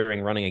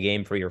considering running a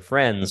game for your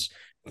friends,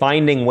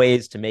 finding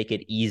ways to make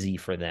it easy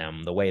for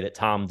them, the way that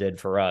Tom did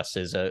for us,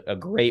 is a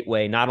great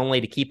way, not only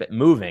to keep it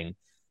moving,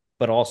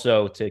 but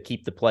also to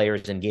keep the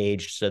players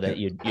engaged so that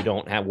you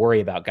don't have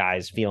worry about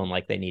guys feeling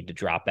like they need to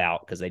drop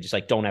out because they just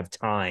like don't have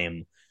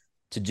time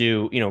to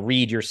do,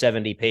 read your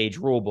 70-page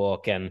rule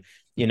book and,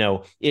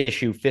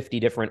 issue 50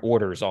 different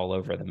orders all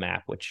over the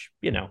map, which,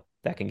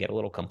 that can get a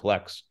little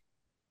complex.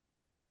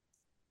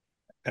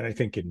 And I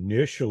think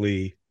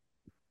initially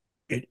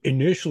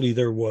initially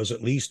there was,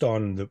 at least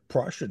on the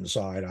Prussian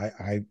side,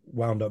 I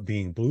wound up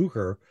being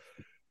Blucher.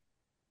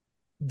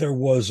 There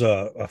was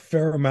a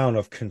fair amount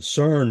of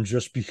concern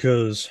just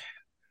because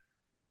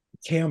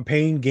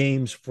campaign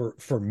games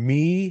for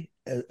me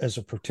as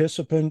a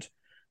participant,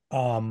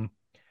 um,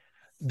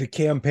 the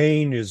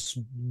campaign is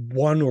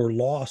won or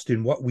lost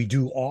in what we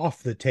do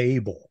off the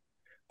table.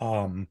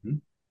 Um,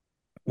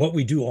 what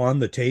we do on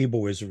the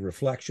table is a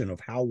reflection of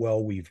how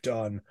well we've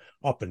done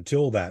up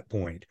until that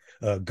point.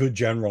 A good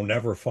general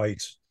never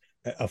fights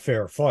a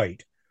fair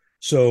fight.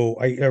 So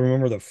I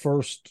remember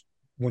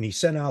when he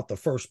sent out the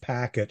first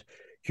packet,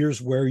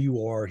 here's where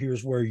you are,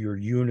 here's where your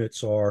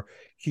units are,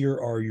 here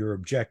are your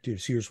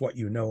objectives, here's what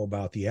you know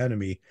about the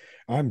enemy.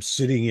 I'm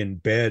sitting in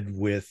bed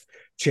with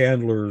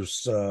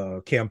Chandler's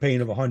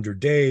campaign of 100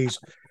 days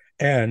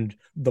and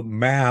the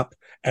map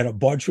and a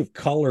bunch of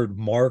colored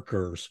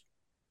markers,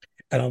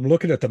 and I'm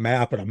looking at the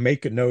map and I'm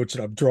making notes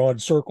and I'm drawing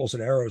circles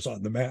and arrows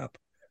on the map.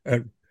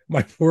 And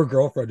my poor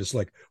girlfriend is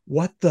like,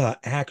 what the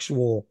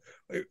actual,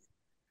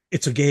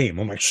 it's a game.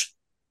 I'm like,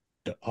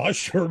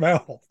 hush your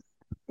mouth.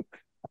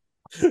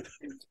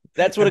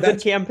 That's what a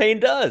good campaign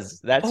does.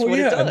 That's what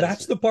it does. And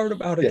that's the part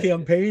about a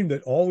campaign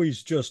that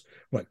always just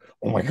like,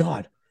 oh my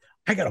God,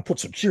 I got to put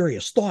some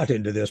serious thought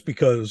into this,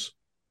 because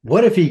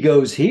what if he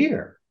goes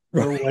here?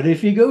 Right. Or what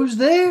if he goes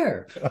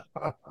there?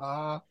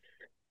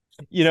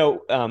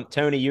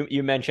 Tony,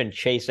 you mentioned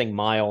chasing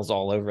Miles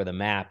all over the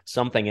map.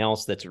 Something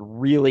else that's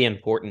really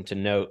important to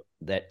note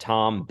that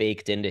Tom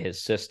baked into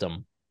his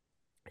system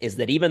is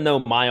that even though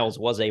Miles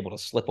was able to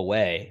slip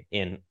away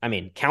in,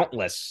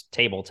 countless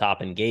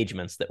tabletop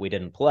engagements that we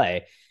didn't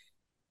play,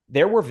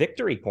 there were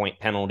victory point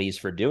penalties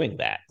for doing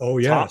that. Oh,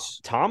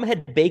 yes. Tom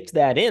had baked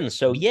that in.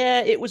 So,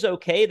 yeah, it was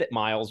okay that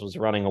Miles was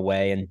running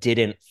away and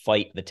didn't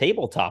fight the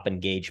tabletop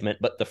engagement,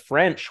 but the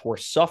French were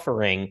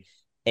suffering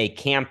a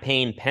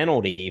campaign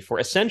penalty for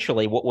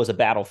essentially what was a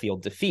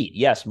battlefield defeat.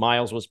 Yes,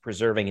 Miles was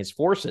preserving his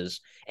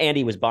forces and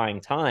he was buying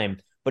time,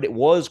 but it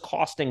was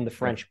costing the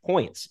French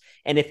points.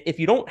 And if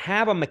you don't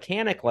have a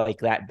mechanic like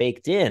that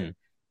baked in,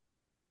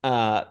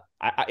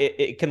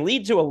 it can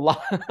lead to a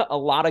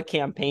lot of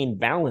campaign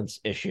balance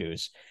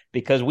issues,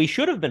 because we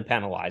should have been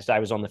penalized. I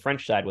was on the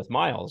French side with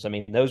Miles.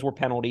 Those were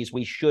penalties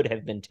we should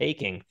have been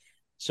taking.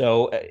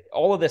 So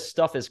all of this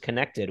stuff is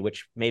connected,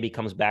 which maybe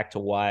comes back to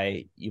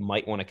why you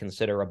might want to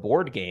consider a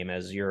board game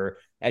as your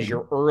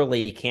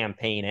early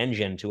campaign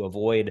engine to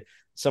avoid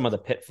some of the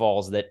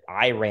pitfalls that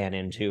I ran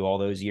into all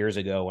those years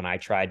ago when I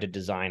tried to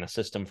design a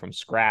system from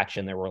scratch,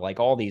 and there were like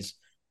all these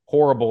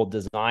horrible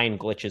design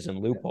glitches and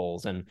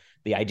loopholes. And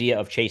the idea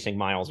of chasing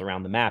Miles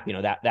around the map,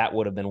 that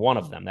would have been one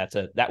of them.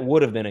 That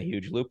would have been a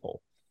huge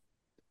loophole.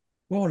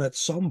 Well, and at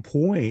some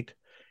point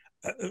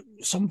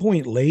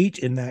late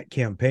in that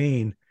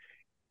campaign,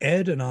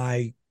 Ed and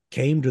I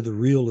came to the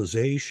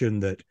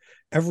realization that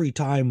every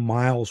time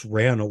Miles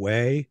ran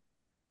away,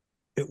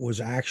 it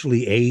was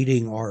actually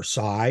aiding our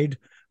side.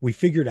 We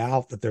figured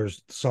out that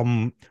there's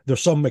some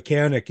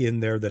mechanic in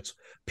there that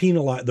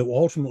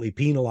ultimately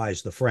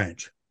penalized the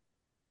French.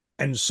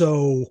 And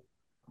so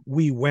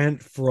we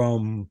went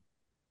from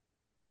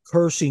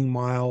cursing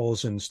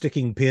Miles and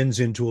sticking pins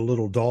into a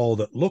little doll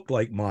that looked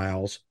like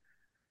Miles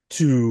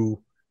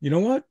to, you know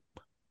what?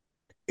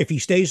 If he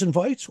stays and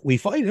fights, we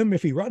fight him.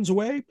 If he runs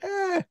away,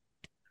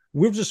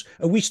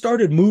 we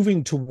started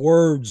moving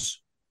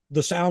towards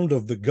the sound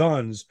of the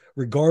guns,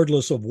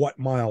 regardless of what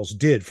Miles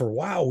did. For a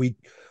while,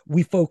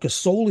 we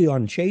focused solely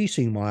on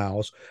chasing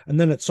Miles. And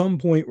then at some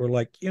point, we're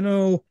like,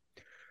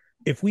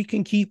 if we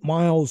can keep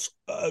Miles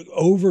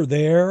over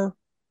there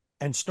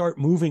and start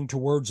moving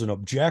towards an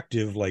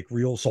objective like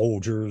real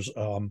soldiers,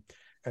 and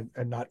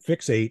not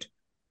fixate,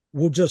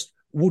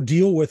 we'll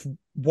deal with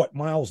what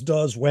Miles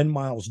does when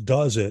Miles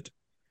does it.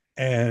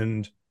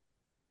 And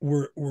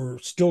we're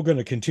still going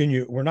to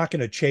continue. We're not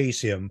going to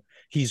chase him.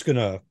 He's going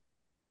to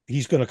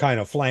kind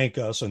of flank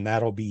us, and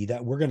that'll be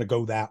that. We're going to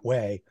go that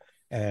way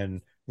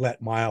and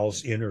let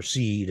Miles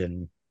intercede.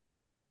 And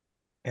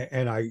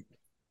I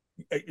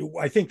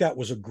think that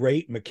was a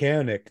great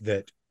mechanic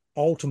that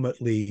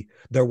ultimately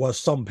there was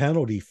some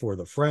penalty for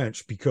the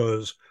French,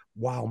 because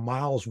while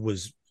Miles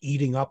was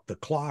eating up the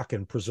clock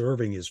and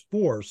preserving his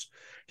force,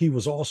 he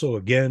was also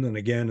again and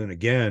again and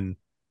again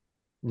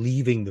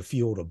leaving the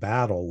field of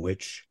battle,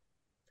 which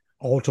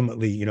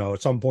ultimately,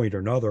 at some point or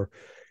another,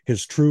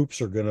 his troops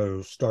are going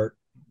to start,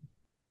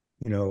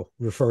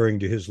 referring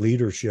to his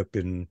leadership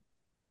in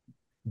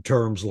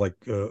terms like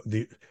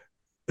the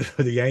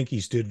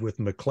Yankees did with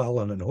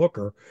McClellan and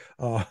Hooker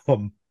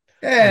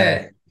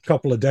a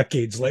couple of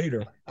decades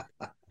later.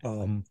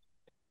 And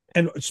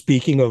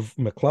speaking of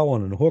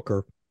McClellan and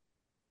Hooker,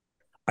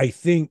 I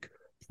think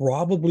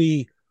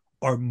probably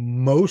our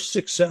most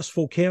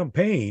successful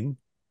campaign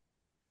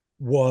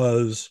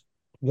was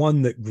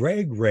one that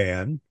Greg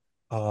ran.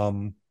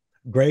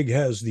 Greg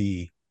has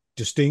the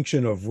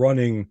distinction of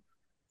running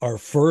our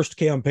first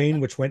campaign,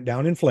 which went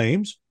down in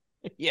flames.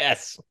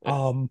 Yes.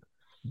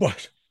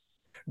 But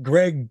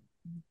Greg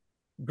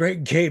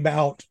came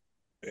out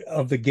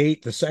of the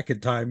gate the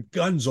second time,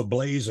 guns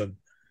a-blazing,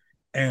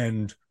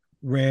 and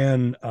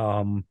ran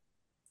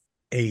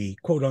a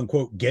quote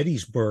unquote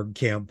Gettysburg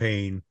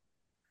campaign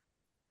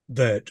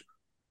that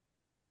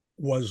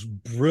was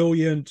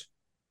brilliant,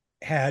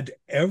 had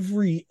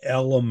every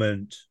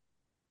element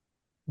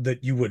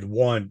that you would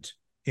want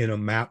in a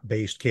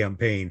map-based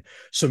campaign.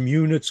 Some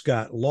units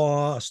got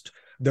lost.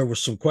 There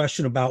was some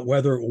question about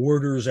whether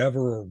orders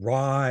ever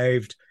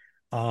arrived.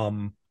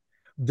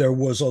 There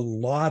was a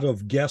lot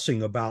of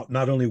guessing about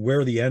not only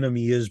where the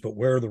enemy is, but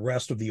where the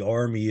rest of the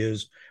army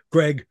is.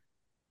 Greg,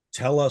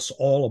 tell us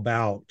all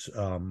about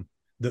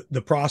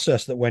the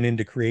process that went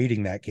into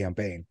creating that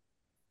campaign.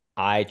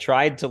 I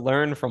tried to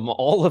learn from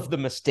all of the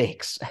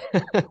mistakes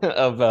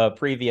of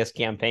previous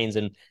campaigns,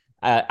 and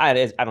I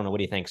don't know. What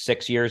do you think?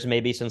 6 years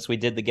maybe since we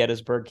did the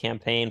Gettysburg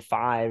campaign.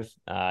 5.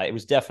 It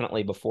was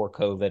definitely before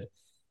COVID,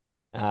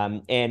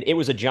 and it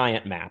was a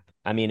giant map.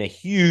 I mean, a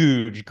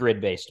huge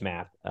grid-based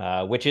map,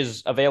 which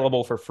is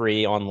available for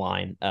free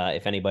online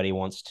if anybody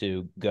wants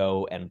to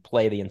go and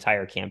play the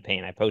entire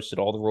campaign. I posted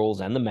all the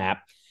rules and the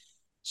map.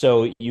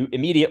 So you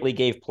immediately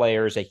gave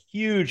players a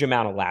huge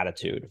amount of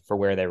latitude for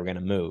where they were going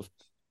to move.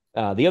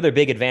 The other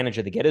big advantage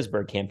of the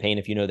Gettysburg campaign,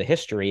 if you know the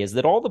history, is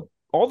that all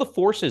the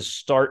forces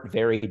start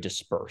very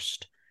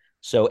dispersed.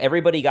 So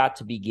everybody got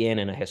to begin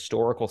in a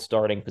historical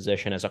starting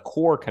position as a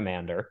corps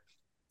commander.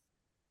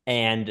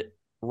 And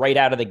right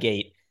out of the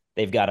gate,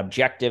 they've got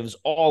objectives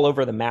all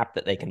over the map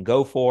that they can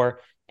go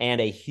for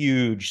and a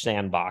huge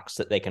sandbox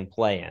that they can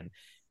play in.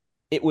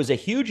 It was a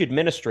huge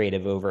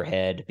administrative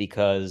overhead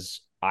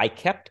because I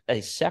kept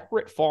a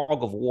separate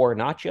fog of war,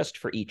 not just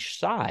for each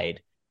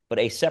side, but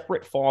a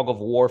separate fog of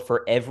war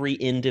for every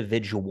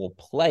individual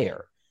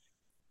player.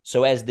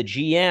 So as the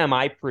GM,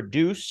 I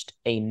produced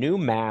a new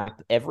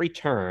map every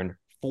turn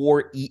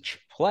for each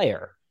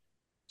player.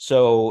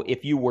 So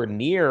if you were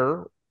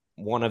near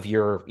one of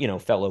your,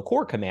 fellow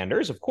corps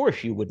commanders, of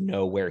course you would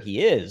know where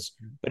he is.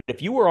 But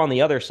if you were on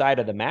the other side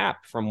of the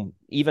map from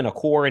even a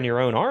corps in your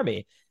own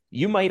army,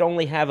 you might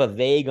only have a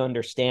vague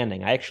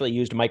understanding. I actually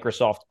used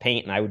Microsoft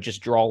Paint, and I would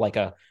just draw like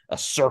a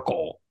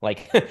circle.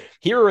 Like,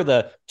 here are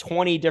the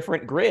 20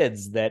 different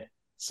grids that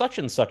such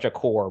and such a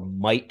corps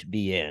might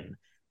be in.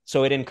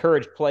 So it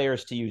encouraged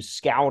players to use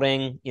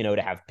scouting,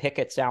 to have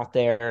pickets out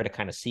there to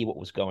kind of see what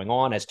was going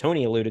on. As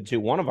Tony alluded to,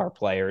 one of our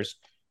players,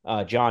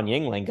 John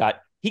Yingling,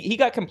 got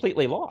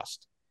completely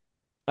lost.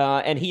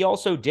 And he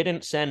also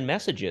didn't send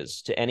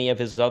messages to any of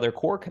his other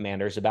corps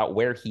commanders about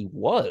where he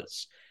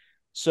was.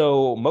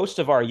 So most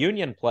of our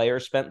Union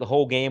players spent the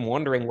whole game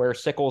wondering where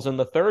Sickles in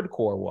the Third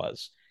Corps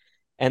was.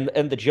 And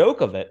the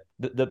joke of it,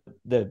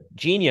 the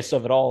genius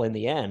of it all in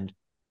the end,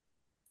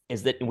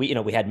 is that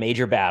we had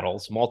major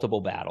battles,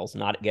 multiple battles,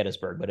 not at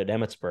Gettysburg, but at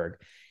Emmetsburg.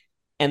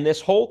 And this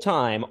whole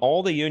time,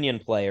 all the Union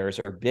players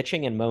are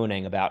bitching and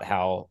moaning about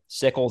how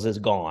Sickles is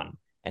gone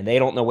and they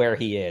don't know where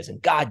he is.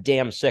 And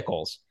goddamn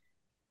Sickles.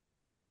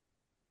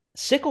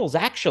 Sickles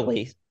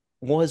actually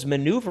was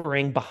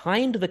maneuvering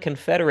behind the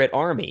Confederate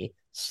army,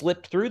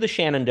 slipped through the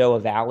Shenandoah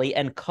Valley,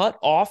 and cut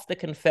off the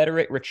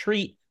Confederate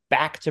retreat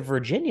back to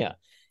Virginia.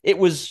 It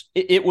was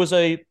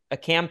a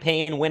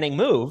campaign winning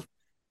move,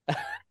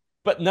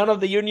 but none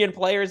of the Union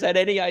players had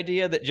any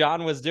idea that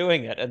John was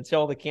doing it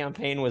until the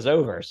campaign was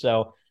over.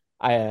 So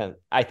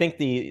I think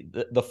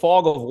the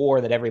fog of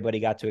war that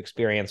everybody got to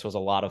experience was a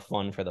lot of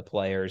fun for the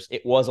players.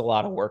 It was a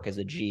lot of work as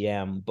a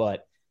GM,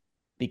 but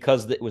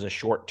because it was a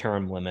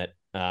short-term limit,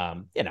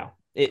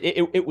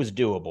 it was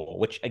doable,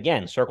 which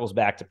again circles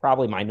back to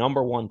probably my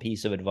number one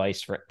piece of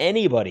advice for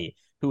anybody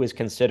who is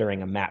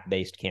considering a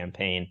map-based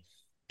campaign.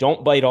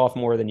 Don't bite off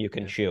more than you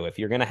can chew. If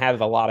you're going to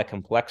have a lot of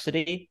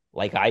complexity,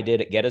 like I did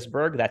at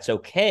Gettysburg, that's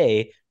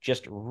okay.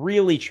 Just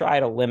really try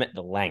to limit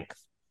the length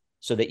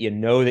so that you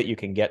know that you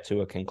can get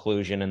to a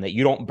conclusion and that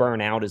you don't burn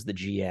out as the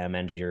GM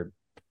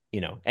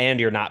and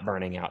you're not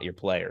burning out your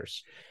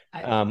players.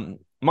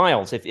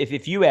 Miles,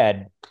 if you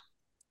had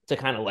to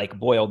kind of like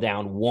boil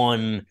down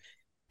one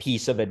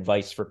piece of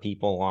advice for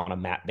people on a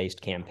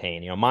map-based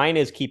campaign, mine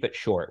is keep it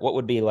short. What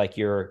would be like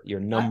your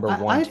number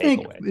one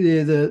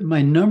takeaway? I think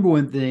my number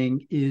one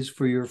thing is,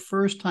 for your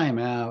first time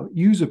out,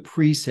 use a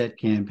preset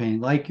campaign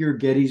like your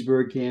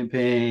Gettysburg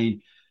campaign.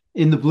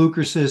 In the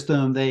Blucher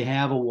system, they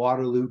have a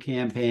Waterloo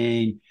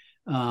campaign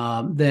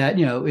that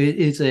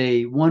it's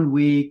a 1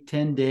 week,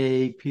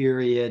 10-day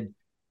period,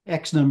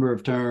 X number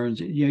of turns.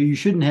 You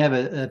shouldn't have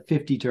a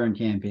 50-turn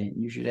campaign.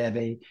 You should have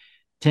a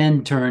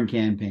 10-turn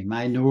campaign.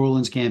 My New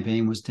Orleans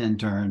campaign was 10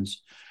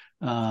 turns,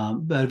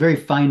 but a very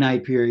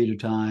finite period of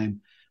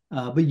time.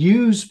 But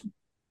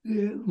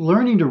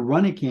learning to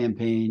run a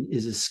campaign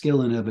is a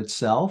skill in of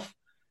itself.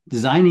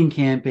 Designing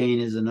campaign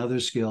is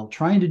another skill.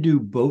 Trying to do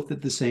both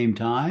at the same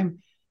time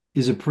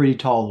is a pretty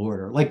tall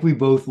order. Like we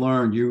both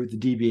learned, you with the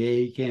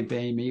DBA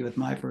campaign, me with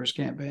my first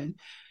campaign.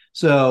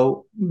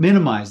 So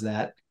minimize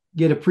that.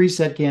 Get a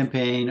preset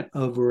campaign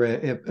over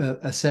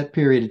a set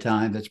period of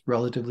time that's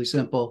relatively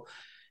simple,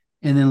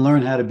 and then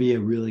learn how to be a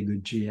really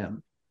good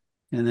GM.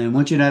 And then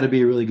once you know how to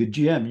be a really good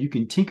GM, you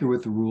can tinker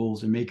with the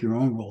rules and make your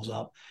own rules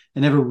up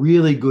and have a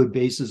really good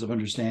basis of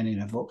understanding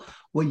of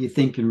what you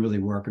think can really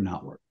work or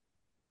not work.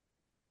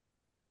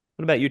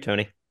 What about you,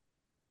 Tony?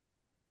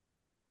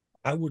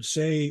 I would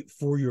say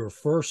for your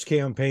first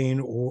campaign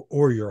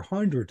or your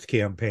 100th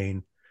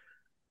campaign,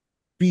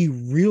 be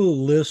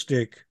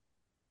realistic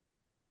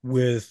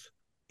with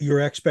your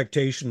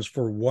expectations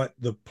for what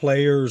the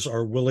players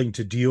are willing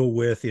to deal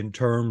with in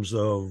terms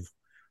of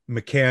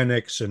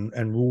mechanics and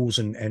rules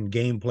and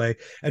gameplay,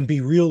 and be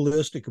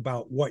realistic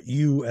about what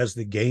you as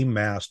the game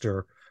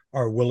master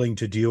are willing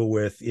to deal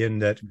with, in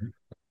that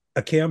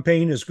a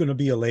campaign is going to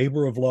be a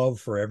labor of love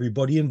for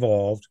everybody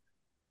involved,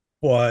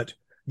 but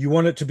you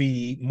want it to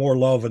be more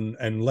love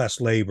and less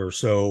labor.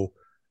 So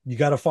you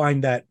got to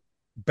find that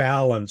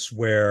balance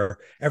where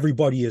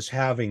everybody is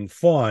having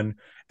fun,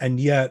 and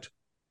yet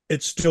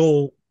it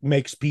still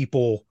makes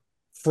people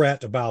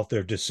fret about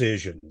their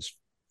decisions.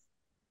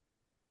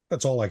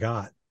 That's all I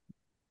got.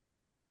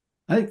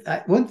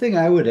 One thing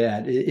I would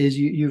add is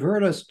you've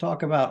heard us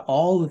talk about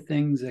all the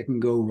things that can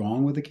go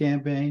wrong with a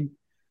campaign.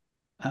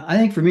 I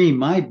think for me,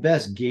 my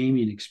best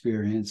gaming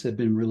experience have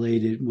been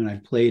related when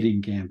I've played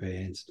in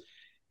campaigns.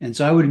 And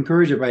so I would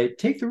encourage everybody,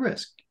 take the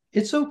risk.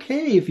 It's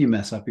okay if you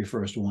mess up your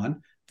first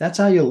one. That's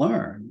how you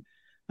learn.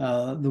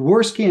 The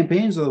worst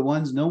campaigns are the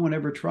ones no one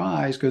ever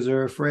tries because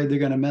they're afraid they're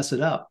going to mess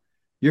it up.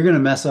 You're going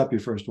to mess up your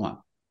first one.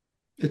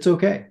 It's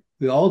okay.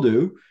 We all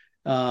do.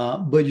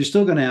 But you're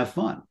still going to have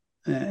fun.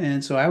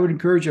 And so I would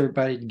encourage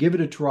everybody to give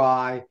it a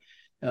try.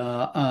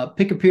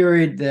 Pick a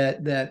period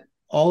that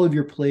all of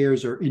your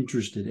players are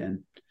interested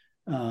in,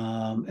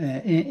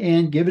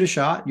 and give it a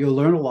shot. You'll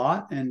learn a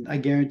lot, and I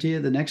guarantee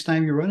you, the next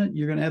time you run it,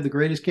 you're going to have the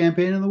greatest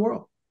campaign in the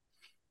world.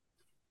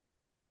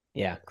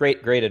 Yeah,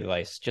 great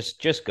advice.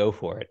 Just go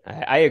for it.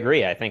 I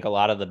agree. I think a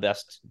lot of the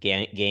best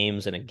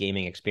games and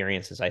gaming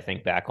experiences I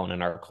think back on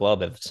in our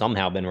club have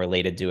somehow been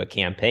related to a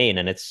campaign,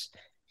 and it's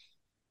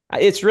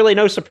really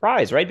no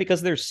surprise, right?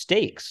 Because there's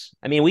stakes.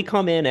 I mean, we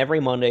come in every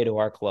Monday to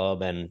our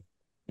club, and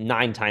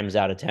 9 times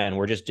out of 10,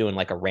 we're just doing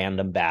like a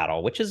random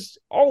battle, which is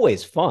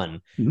always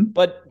fun. Mm-hmm.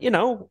 But, 9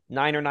 or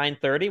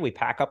 9:30, we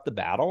pack up the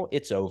battle,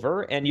 it's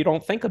over, and you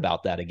don't think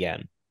about that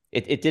again.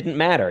 It didn't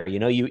matter.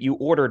 You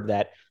ordered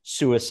that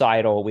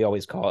suicidal, we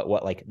always call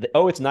it,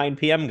 it's 9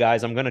 p.m.,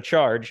 guys, I'm going to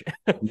charge.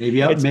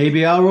 Maybe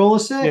I'll roll a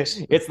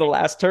 6. It's the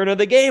last turn of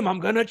the game, I'm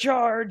going to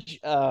charge.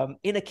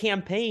 In a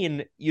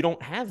campaign, you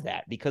don't have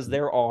that because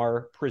there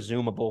are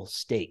presumable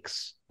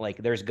stakes. Like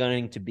there's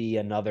going to be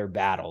another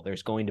battle.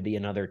 There's going to be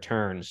another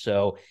turn.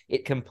 So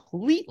it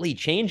completely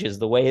changes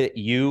the way that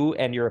you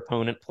and your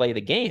opponent play the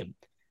game.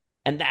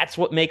 And that's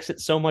what makes it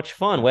so much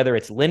fun, whether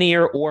it's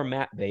linear or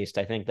map-based.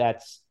 I think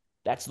that's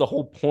the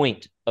whole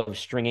point of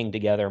stringing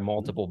together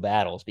multiple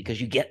battles,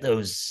 because you get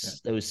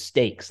those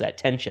stakes, that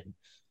tension.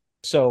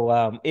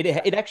 So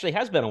it actually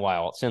has been a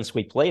while since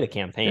we played a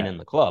campaign in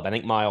the club. I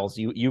think, Miles,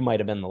 you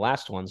might have been the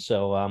last one.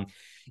 So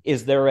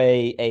is there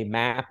a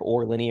map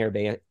or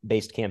linear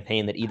based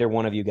campaign that either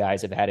one of you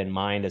guys have had in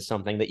mind as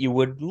something that you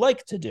would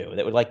like to do,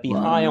 that would be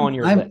high on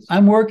your list?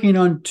 I'm working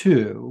on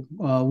 2.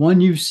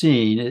 One you've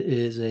seen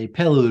is a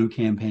Peleliu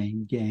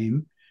campaign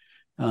game,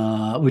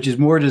 which is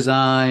more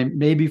designed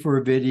maybe for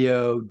a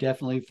video,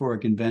 definitely for a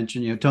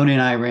convention. Tony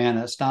and I ran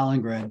a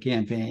Stalingrad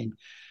campaign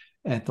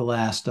at the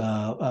last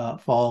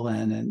fall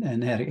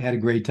and had a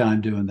great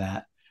time doing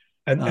that.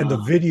 And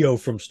the video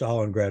from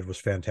Stalingrad was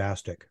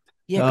fantastic.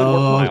 Yeah, good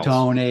work, Miles.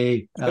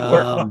 Tony.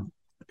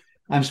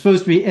 I'm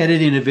supposed to be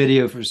editing a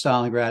video for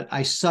Stalingrad.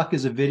 I suck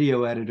as a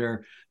video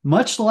editor.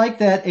 Much like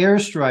that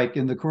airstrike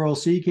in the Coral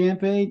Sea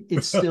campaign,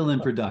 it's still in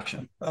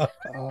production.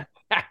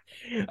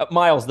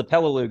 Miles, the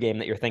Peleliu game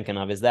that you're thinking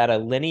of, is that a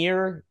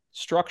linear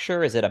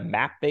structure? Is it a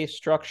map-based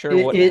structure?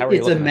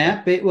 It's a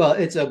map-based. Well,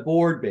 it's a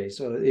board-based.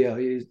 So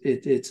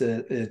it's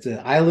an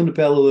island of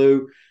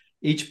Peleliu.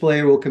 Each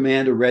player will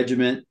command a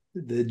regiment.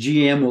 The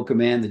GM will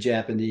command the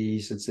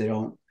Japanese, since they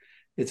don't.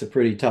 It's a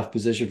pretty tough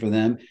position for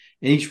them.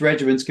 And each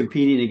regiment's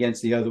competing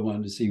against the other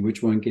one to see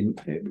which one can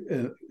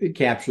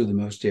capture the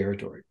most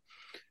territory.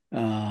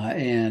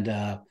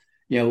 We'll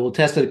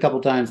test it a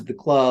couple times at the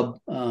club.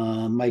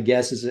 My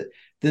guess is that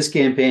this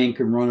campaign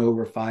can run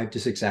over 5 to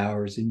 6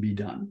 hours and be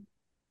done.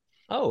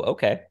 Oh,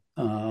 okay.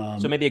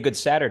 So maybe a good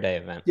Saturday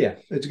event. Yeah,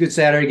 it's a good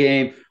Saturday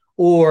game.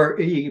 Or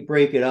you can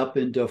break it up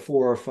into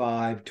 4 or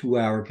 5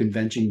 2-hour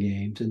convention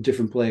games, and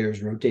different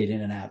players rotate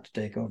in and out to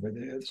take over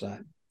the other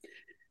side.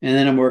 And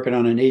then I'm working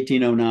on an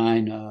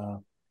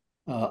 1809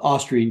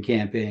 Austrian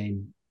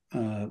campaign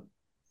game,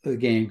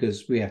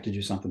 because we have to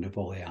do something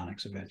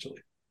Napoleonics eventually.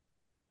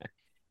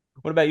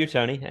 What about you,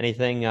 Tony?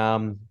 Anything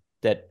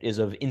that is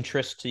of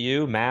interest to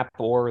you, map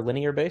or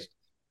linear based?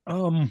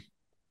 Couple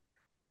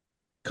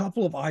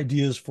of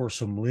ideas for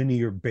some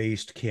linear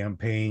based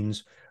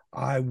campaigns.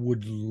 I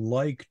would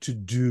like to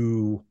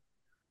do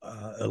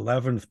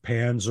 11th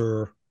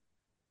Panzer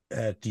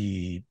at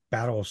the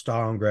Battle of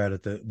Stalingrad,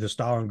 at the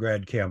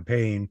Stalingrad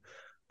campaign.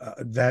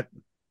 That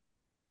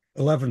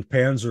 11th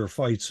Panzer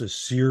fights a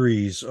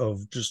series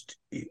of just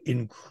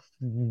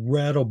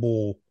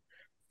incredible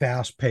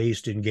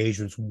fast-paced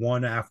engagements,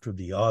 one after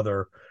the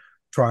other,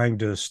 trying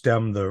to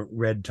stem the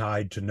red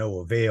tide to no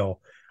avail.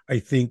 I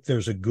think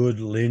there's a good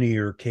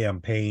linear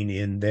campaign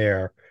in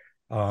there.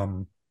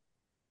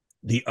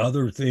 The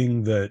other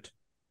thing that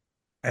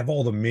I have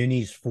all the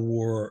minis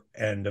for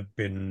and have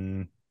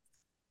been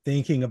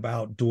thinking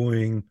about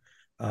doing,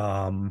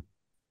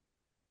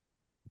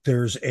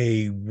 there's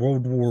a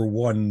World War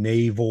One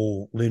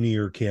naval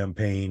linear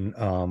campaign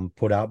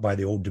put out by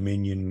the Old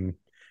Dominion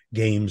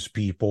Games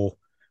people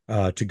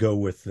to go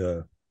with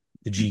the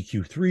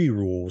GQ3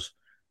 rules.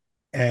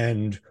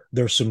 And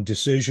there's some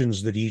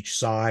decisions that each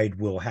side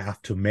will have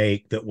to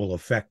make that will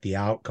affect the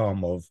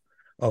outcome of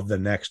the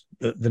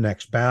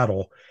next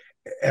battle,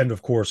 and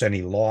of course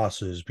any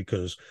losses,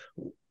 because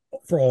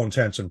for all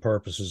intents and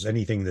purposes,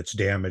 anything that's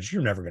damaged,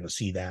 you're never going to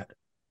see that.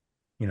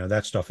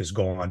 That stuff is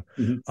gone.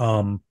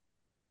 Mm-hmm.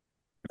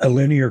 A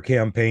linear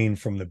campaign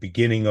from the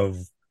beginning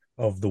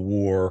of the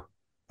war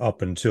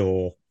up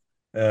until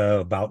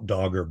about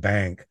Dogger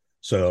Bank.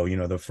 So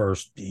the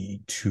first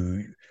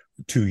two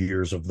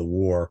years of the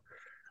war.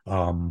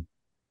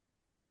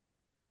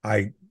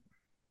 I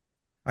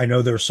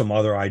know there's some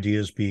other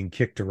ideas being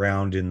kicked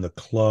around in the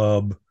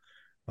club.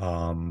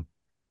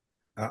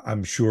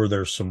 I'm sure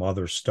there's some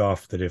other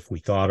stuff that if we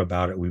thought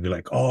about it, we'd be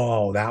like,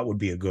 oh, that would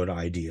be a good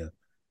idea.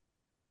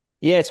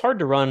 Yeah, it's hard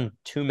to run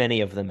too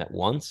many of them at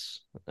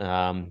once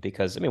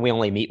because, we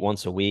only meet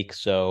once a week.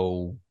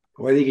 So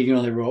I think you can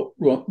only roll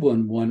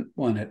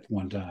one at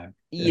one time.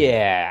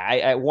 Yeah,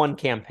 I one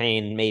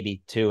campaign,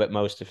 maybe two at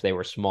most, if they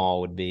were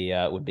small, would be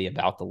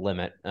about the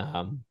limit.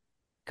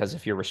 Because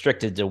if you're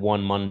restricted to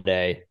one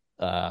Monday,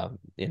 a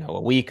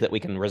week that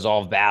we can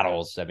resolve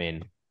battles,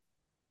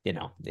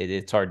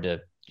 it's hard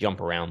to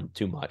jump around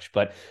too much.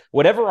 But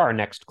whatever our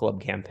next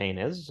club campaign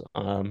is,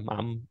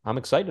 I'm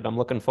excited. I'm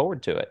looking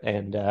forward to it.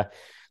 And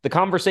the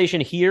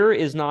conversation here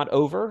is not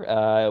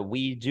over.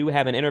 We do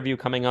have an interview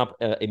coming up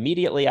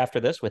immediately after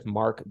this with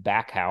Mark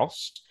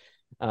Backhouse.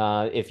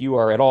 If you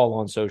are at all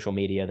on social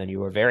media, then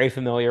you are very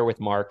familiar with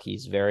Mark.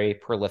 He's very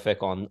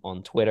prolific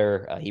on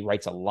Twitter. He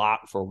writes a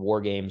lot for War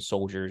Games,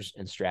 Soldiers,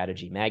 and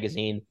Strategy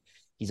magazine.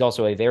 He's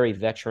also a very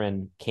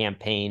veteran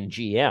campaign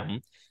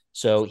GM.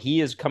 So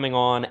he is coming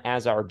on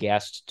as our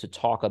guest to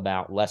talk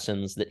about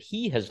lessons that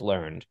he has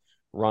learned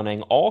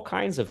running all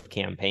kinds of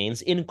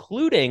campaigns,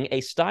 including a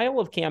style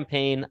of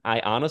campaign I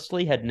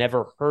honestly had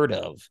never heard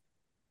of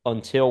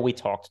until we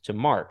talked to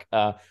Mark.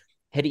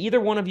 Had either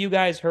one of you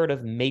guys heard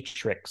of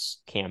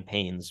Matrix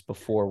campaigns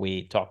before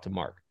we talked to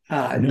Mark?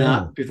 No.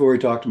 Not before we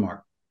talked to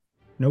Mark.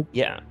 Nope.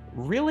 Yeah,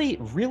 really,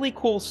 really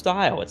cool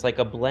style. It's like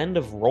a blend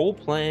of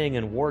role-playing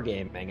and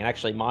wargaming. And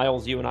actually,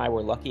 Miles, you and I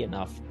were lucky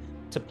enough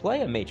to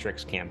play a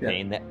Matrix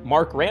campaign that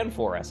Mark ran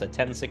for us, a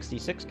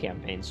 1066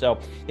 campaign. So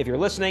if you're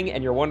listening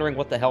and you're wondering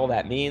what the hell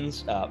that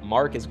means,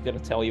 Mark is going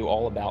to tell you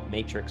all about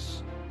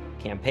Matrix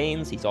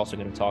campaigns. He's also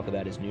going to talk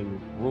about his new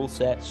rule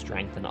set,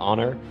 Strength and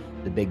Honor,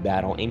 the Big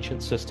Battle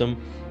Ancient system,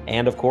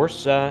 and of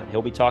course,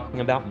 he'll be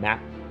talking about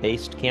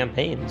map-based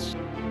campaigns.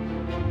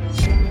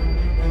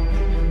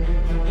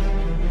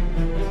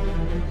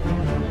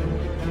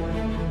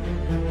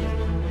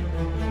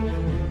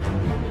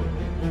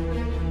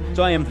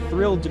 So I am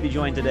thrilled to be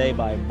joined today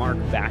by Mark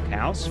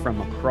Backhouse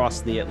from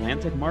across the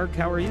Atlantic. Mark,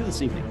 how are you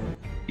this evening?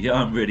 Yeah,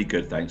 I'm really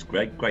good. Thanks,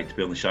 Greg. Great to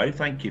be on the show.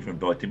 Thank you for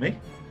inviting me.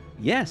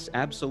 Yes,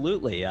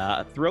 absolutely.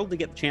 Thrilled to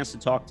get the chance to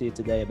talk to you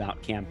today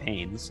about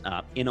campaigns.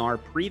 In our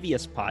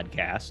previous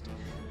podcast,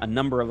 a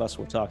number of us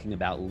were talking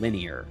about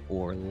linear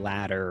or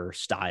ladder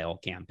style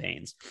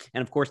campaigns.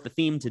 And of course, the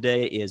theme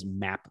today is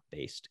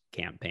map-based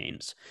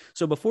campaigns.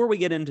 So before we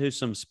get into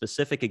some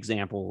specific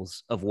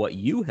examples of what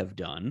you have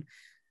done,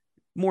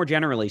 more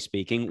generally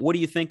speaking, what do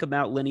you think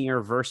about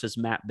linear versus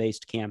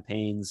map-based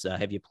campaigns?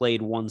 Have you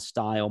played one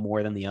style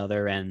more than the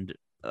other? And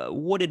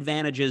what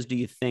advantages do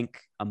you think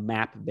a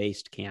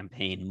map-based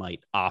campaign might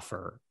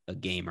offer a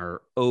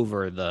gamer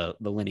over the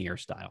linear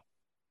style?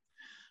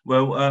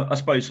 Well, I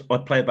suppose I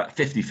play about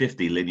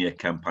 50-50 linear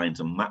campaigns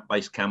and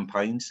map-based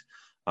campaigns.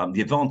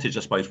 The advantage, I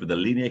suppose, with a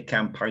linear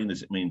campaign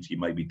is it means you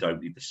maybe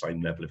don't need the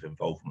same level of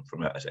involvement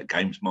from a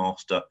games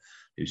master,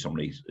 who's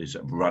somebody who's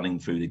running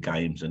through the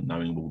games and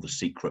knowing all the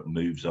secret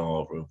moves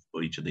are of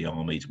each of the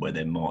armies, where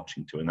they're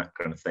marching to and that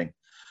kind of thing.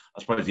 I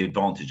suppose the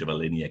advantage of a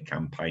linear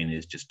campaign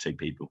is just two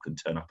people can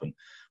turn up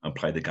and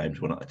play the games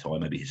one at a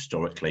time, maybe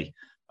historically,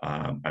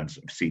 and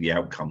see the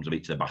outcomes of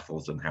each of the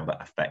battles and how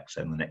that affects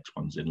then the next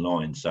ones in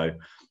line. So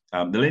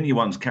the linear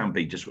ones can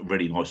be just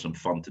really nice and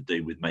fun to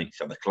do with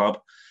mates at the club.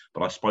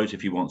 But I suppose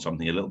if you want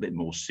something a little bit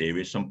more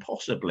serious and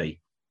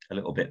possibly a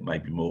little bit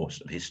maybe more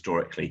sort of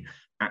historically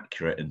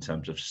accurate in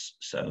terms of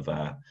sort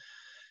of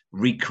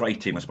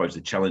recreating, I suppose,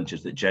 the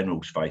challenges that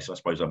generals face, I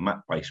suppose a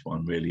map-based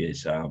one really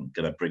is going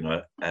to bring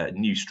a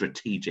new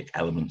strategic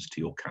elements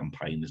to your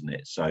campaign, isn't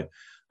it? So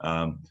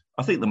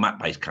I think the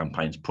map-based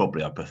campaigns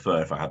probably I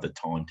prefer if I have the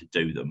time to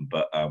do them,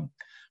 but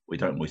we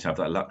don't always have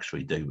that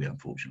luxury, do we,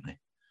 unfortunately?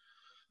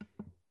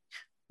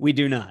 We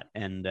do not,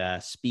 and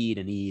speed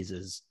and ease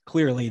is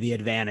clearly the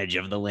advantage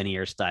of the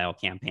linear style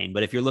campaign.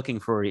 But if you're looking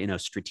for,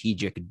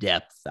 strategic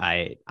depth,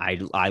 I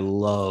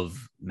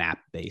love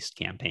map-based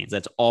campaigns.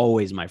 That's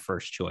always my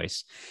first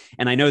choice.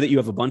 And I know that you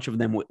have a bunch of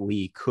them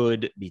we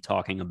could be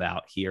talking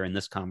about here in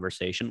this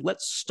conversation.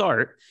 Let's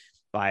start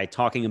by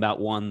talking about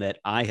one that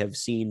I have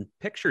seen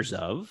pictures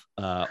of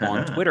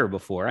on Twitter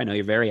before. I know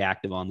you're very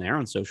active on there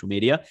on social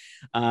media.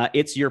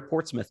 It's your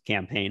Portsmouth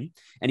campaign.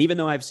 And even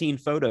though I've seen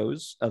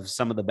photos of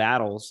some of the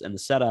battles and the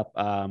setup,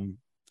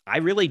 I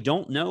really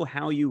don't know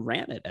how you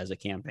ran it as a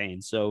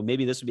campaign. So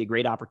maybe this would be a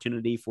great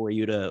opportunity for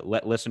you to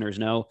let listeners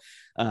know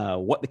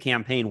what the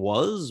campaign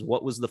was,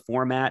 what was the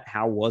format,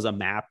 how was a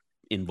map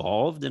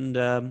involved, and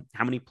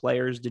how many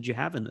players did you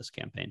have in this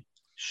campaign?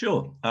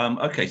 Sure.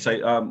 Okay,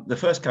 so the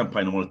first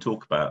campaign I want to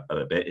talk about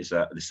a bit is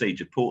the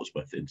Siege of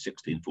Portsmouth in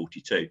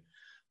 1642,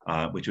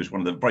 which was one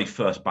of the very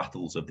first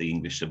battles of the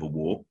English Civil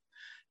War.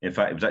 In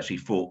fact, it was actually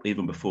fought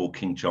even before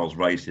King Charles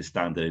raised his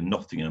standard in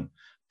Nottingham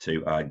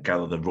to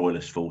gather the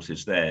royalist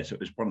forces there. So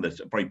it was one of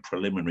the very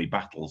preliminary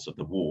battles of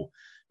the war,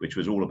 which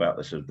was all about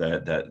the sort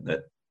of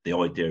the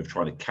idea of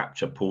trying to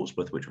capture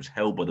Portsmouth, which was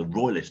held by the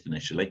royalists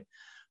initially.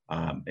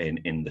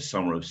 In the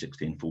summer of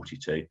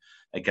 1642,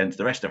 against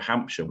the rest of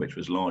Hampshire, which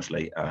was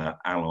largely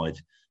allied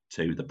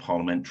to the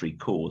parliamentary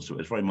cause. So it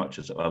was very much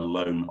as a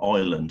lone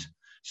island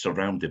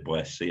surrounded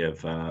by a sea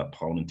of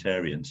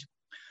parliamentarians.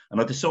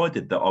 And I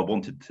decided that I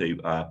wanted to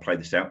play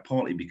this out,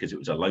 partly because it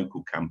was a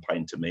local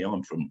campaign to me.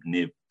 I'm from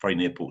very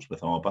near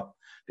Portsmouth Harbour,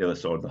 the other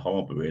side of the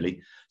harbour,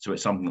 really. So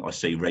it's something that I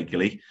see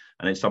regularly,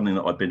 and it's something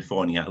that I've been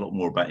finding out a lot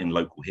more about in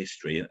local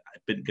history.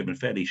 I've been given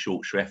fairly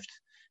short shrift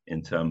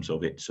in terms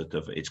of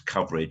its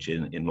coverage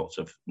in lots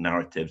of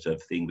narratives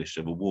of the English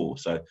Civil War.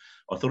 So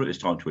I thought it was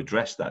time to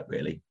address that,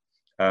 really.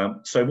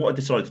 So what I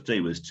decided to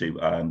do was to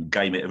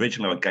game it.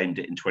 Originally, I gamed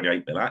it in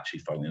 28-bit, actually,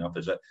 funnily enough,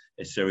 as a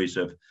series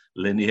of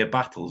linear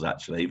battles,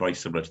 actually, very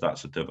similar to that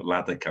sort of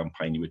ladder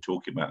campaign you were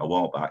talking about a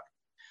while back.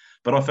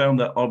 But I found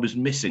that I was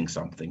missing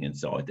something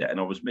inside it, and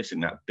I was missing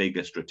that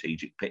bigger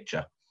strategic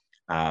picture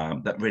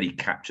that really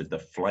captured the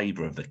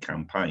flavour of the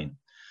campaign.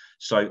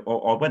 So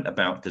I went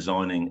about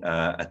designing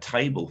a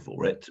table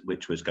for it,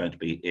 which was going to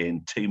be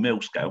in 2 mil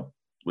scale,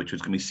 which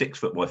was going to be 6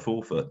 foot by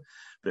 4 foot,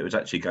 but it was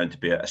actually going to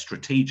be a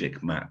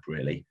strategic map,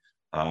 really,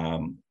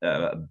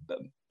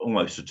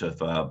 almost sort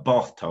of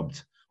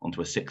bathtubed onto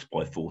a 6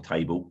 by 4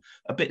 table,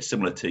 a bit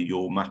similar to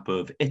your map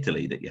of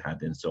Italy that you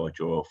had inside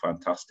your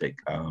fantastic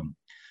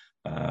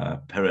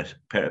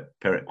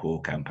Pyrrhic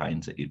War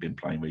campaigns that you've been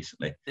playing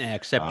recently. Yeah,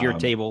 except your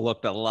table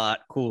looked a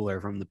lot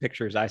cooler from the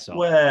pictures I saw.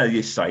 Well,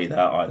 you say that.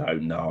 I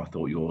don't know. I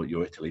thought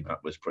your Italy map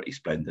was pretty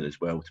splendid as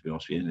well, to be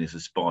honest with you. And it's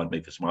inspired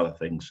me for some other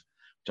things,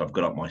 which I've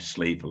got up my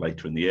sleeve for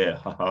later in the year.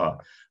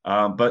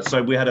 But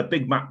so we had a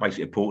big map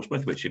basically of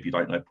Portsmouth, which, if you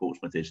don't know,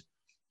 Portsmouth is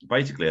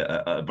basically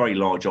a very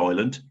large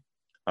island.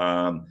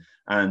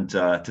 And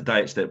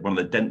today it's one of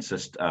the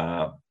densest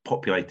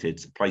populated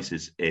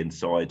places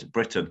inside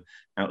Britain,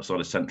 outside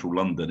of central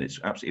London. It's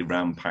absolutely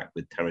ram-packed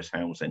with terrace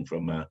housing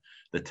from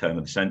the turn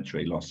of the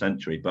century, last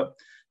century. But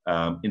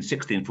in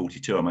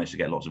 1642, I managed to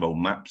get lots of old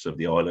maps of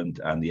the island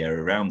and the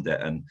area around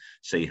it and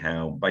see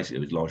how basically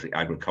it was largely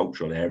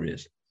agricultural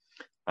areas.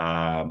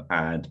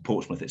 And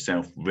Portsmouth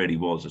itself really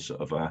was a sort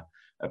of a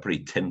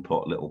pretty tin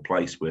pot little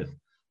place with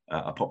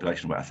a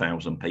population of about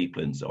 1,000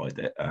 people inside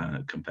it,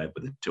 compared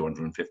with the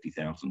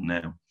 250,000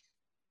 now.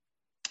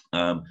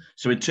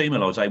 So in 2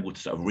 mil, I was able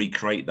to sort of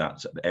recreate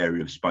that sort of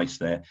area of space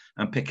there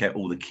and pick out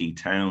all the key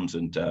towns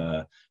and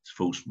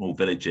small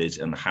villages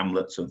and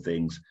hamlets and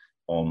things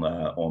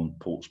on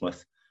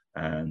Portsmouth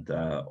and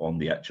on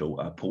the actual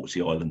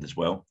Portsea Island as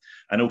well.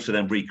 And also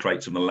then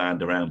recreate some of the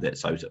land around it.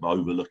 So sort of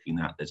overlooking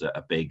that, there's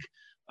a big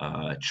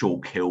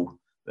chalk hill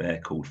there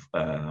called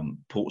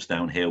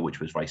Portsdown Hill, which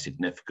was very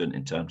significant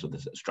in terms of the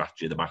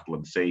strategy of the battle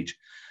and the siege.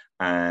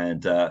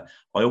 And I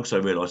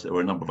also realised there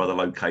were a number of other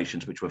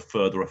locations which were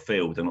further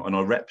afield, and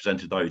I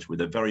represented those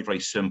with a very, very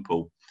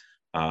simple,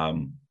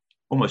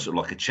 almost sort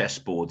of like a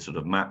chessboard sort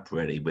of map,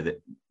 really, with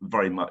it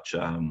very much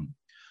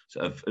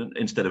sort of,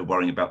 instead of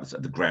worrying about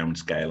the ground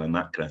scale and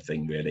that kind of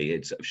thing, really,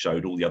 it sort of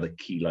showed all the other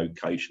key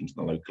locations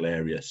in the local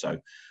area. So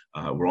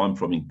where I'm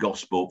from in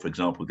Gosport, for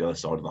example, the other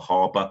side of the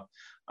harbour,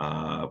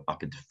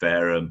 up into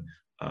Fareham,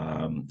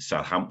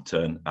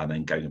 Southampton, and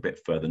then going a bit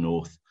further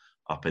north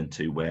up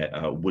into where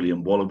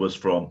William Waller was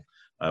from,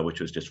 which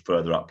was just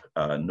further up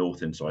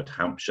north inside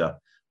Hampshire.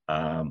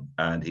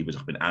 And he was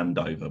up in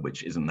Andover,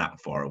 which isn't that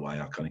far away.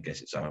 I kind of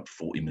guess it's a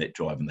 40-minute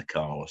drive in the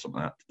car or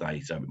something like that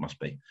today. So it must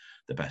be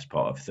the best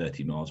part of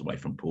 30 miles away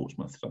from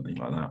Portsmouth, something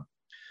like that.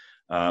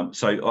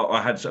 So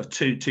I had sort of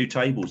two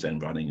tables then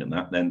running, and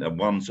that then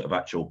one sort of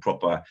actual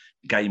proper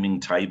gaming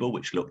table,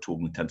 which looked to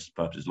all intents and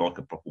purposes like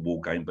a proper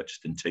war game, but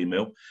just in 2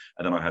 mil.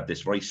 And then I had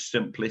this very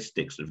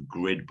simplistic sort of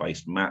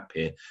grid-based map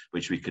here,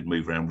 which we could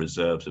move around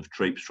reserves of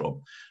troops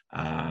from.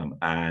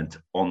 And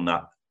on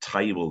that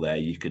table there,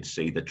 you could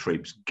see the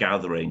troops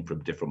gathering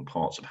from different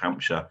parts of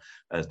Hampshire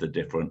as the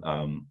different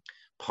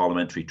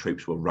parliamentary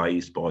troops were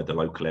raised by the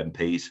local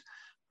MPs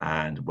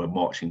and were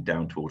marching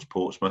down towards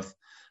Portsmouth.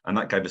 And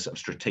that gave us a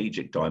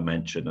strategic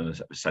dimension and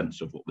a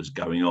sense of what was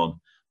going on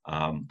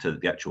to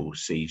the actual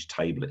siege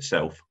table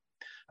itself.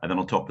 And then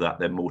on top of that,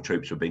 then more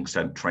troops were being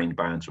sent, trained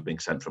bands were being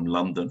sent from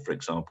London, for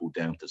example,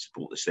 down to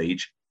support the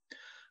siege.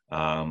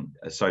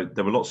 So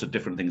there were lots of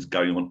different things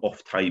going on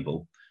off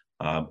table.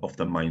 off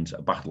the main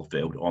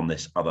battlefield on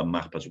this other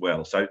map as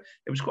well. So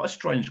it was quite a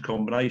strange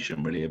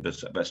combination, really, of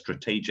a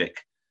strategic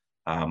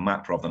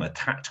map rather than a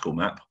tactical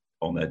map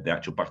on the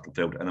actual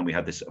battlefield. And then we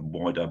had this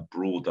wider,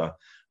 broader,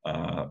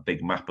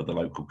 big map of the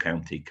local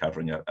county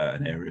covering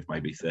an area of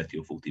maybe 30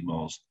 or 40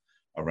 miles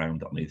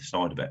around on either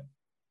side of it.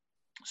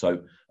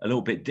 So a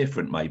little bit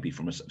different maybe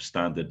from a sort of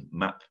standard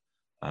map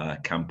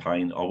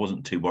campaign. I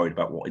wasn't too worried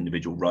about what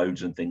individual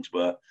roads and things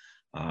were,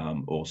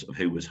 or sort of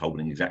who was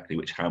holding exactly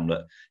which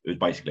hamlet. It was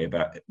basically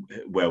about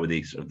where were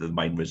these sort of the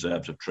main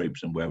reserves of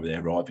troops and where were they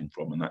arriving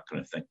from and that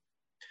kind of thing.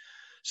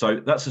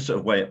 So that's the sort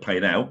of way it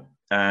played out.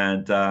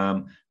 And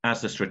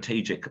as the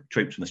strategic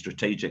troops from the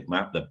strategic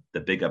map,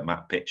 the bigger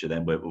map picture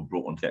then were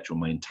brought onto the actual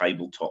main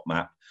tabletop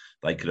map,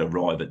 they could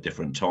arrive at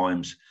different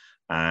times.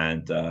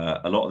 And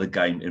a lot of the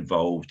game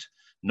involved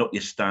not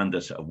your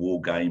standard sort of war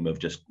game of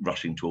just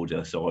rushing towards the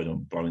other side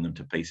and blowing them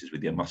to pieces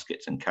with your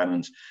muskets and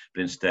cannons,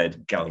 but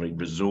instead gathering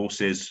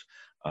resources.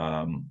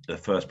 The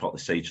first part of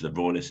the siege of the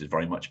Royalists is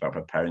very much about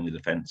preparing the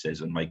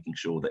defences and making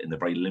sure that in the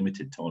very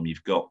limited time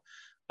you've got,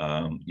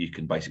 you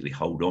can basically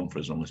hold on for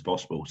as long as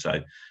possible. So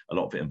a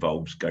lot of it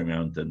involves going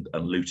around and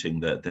looting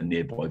the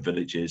nearby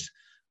villages,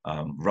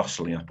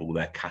 rustling up all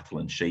their cattle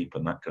and sheep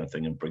and that kind of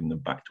thing and bringing them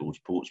back towards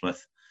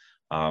Portsmouth.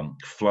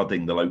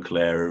 Flooding the local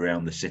area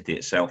around the city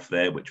itself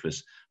there, which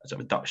was a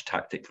sort of a Dutch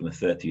tactic from the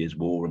 30 Years'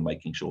 War, and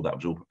making sure that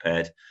was all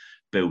prepared,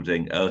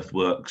 building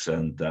earthworks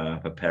and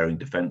preparing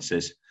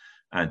defences,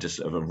 and just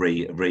sort of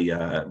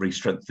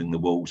re-strengthening the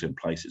walls in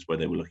places where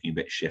they were looking a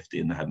bit shifty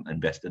and they hadn't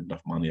invested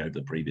enough money over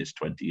the previous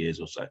 20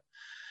 years or so.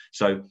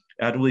 So it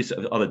had all these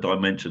sort of other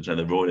dimensions that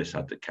the Royalists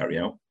had to carry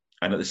out.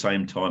 And at the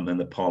same time, then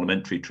the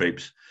parliamentary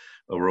troops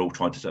were all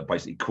trying to sort of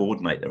basically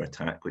coordinate their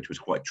attack, which was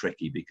quite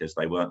tricky because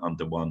they weren't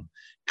under one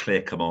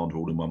clear command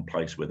all in one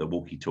place with a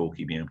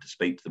walkie-talkie being able to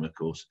speak to them, of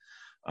course.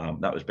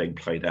 That was being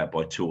played out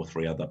by 2 or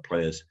 3 other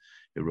players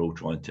who were all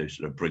trying to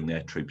sort of bring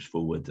their troops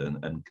forward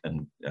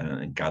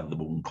and gather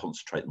them all and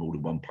concentrate them all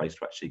in one place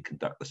to actually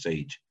conduct the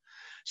siege.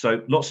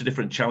 So lots of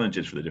different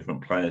challenges for the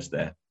different players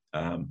there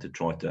to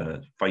try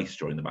to face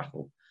during the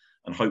battle.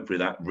 And hopefully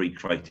that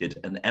recreated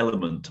an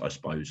element, I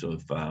suppose,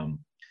 of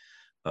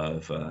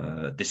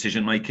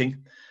decision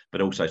making,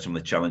 but also some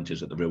of the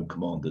challenges that the real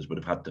commanders would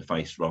have had to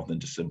face rather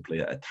than just simply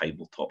a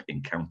tabletop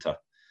encounter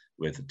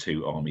with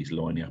 2 armies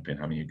lining up and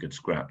having a good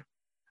scrap.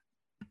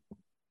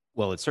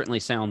 Well, it certainly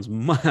sounds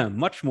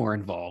much more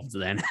involved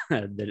than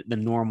the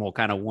normal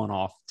kind of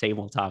one-off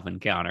tabletop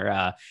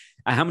encounter.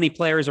 How many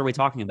players are we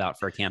talking about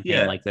for a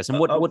campaign like this? And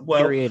what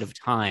period of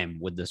time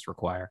would this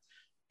require?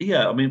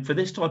 Yeah, I mean, for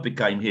this type of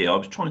game here, I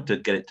was trying to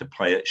get it to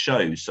play at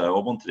shows. So I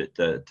wanted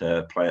it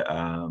to play at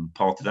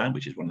Partisan,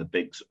 which is one of the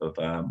big sort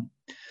of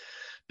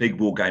big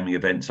wargaming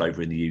events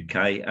over in the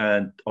UK.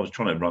 And I was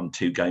trying to run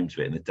 2 games of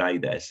it in a day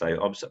there. So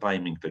I was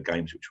aiming for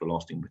games which were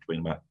lasting between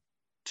about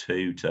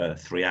 2 to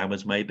 3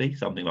 hours, maybe,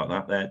 something like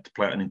that there, to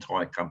play out an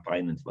entire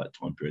campaign into that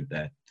time period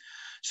there.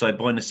 So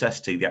by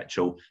necessity, the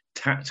actual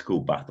tactical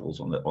battles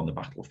on the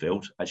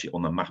battlefield, actually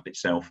on the map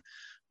itself,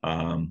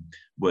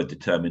 were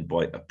determined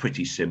by a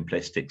pretty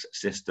simplistic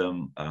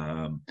system.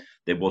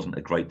 There wasn't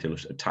a great deal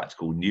of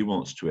tactical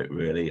nuance to it,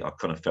 really. I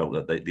kind of felt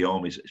that the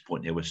armies at this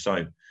point here were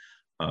so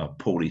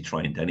poorly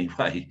trained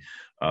anyway.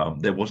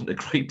 There wasn't a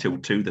great deal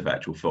to the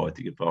actual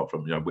fighting, apart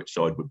from which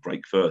side would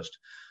break first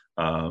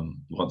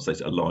once they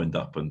sort of lined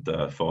up and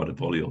fired a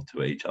volley or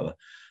 2 at each other.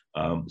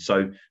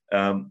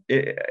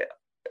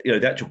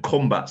 The actual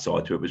combat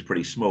side to it was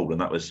pretty small, and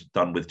that was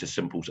done with just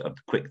simple sort of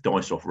quick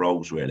dice off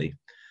rolls, really.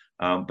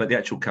 But the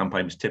actual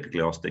campaign was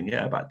typically lasting,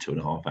 about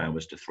 2.5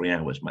 hours to 3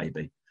 hours,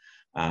 maybe.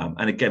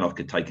 And again, I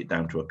could take it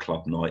down to a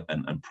club night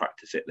and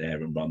practice it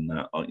there and run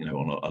that, on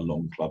a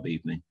long club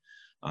evening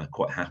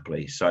quite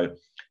happily. So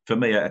for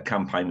me, a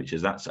campaign which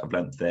is that sort of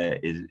length there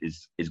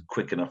is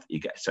quick enough that you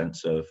get a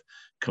sense of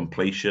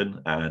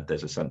completion and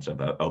there's a sense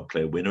of a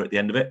clear winner at the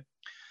end of it.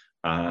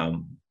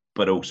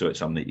 But also it's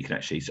something that you can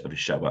actually sort of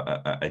show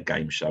a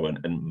game show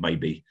and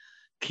maybe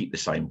keep the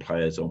same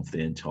players on for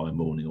the entire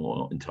morning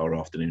or entire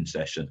afternoon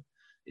session.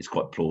 It's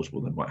quite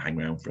plausible they might hang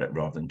around for it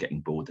rather than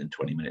getting bored in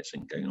 20 minutes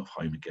and going off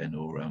home again,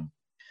 or one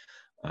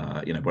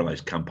of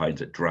those campaigns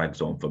that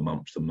drags on for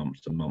months and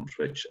months and months,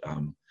 which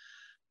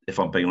if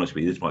I'm being honest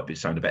with you, this might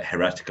sound a bit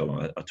heretical.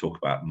 I talk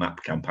about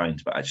map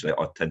campaigns, but actually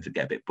I tend to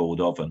get a bit bored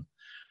of, and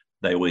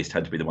they always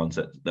tend to be the ones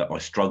that I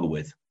struggle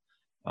with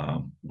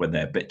when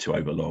they're a bit too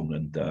overlong.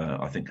 And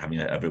I think having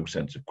a real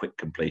sense of quick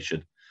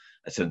completion,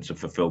 a sense of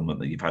fulfillment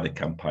that you've had a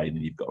campaign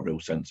and you've got a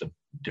real sense of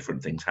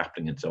different things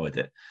happening inside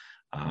it,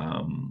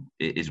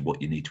 it is what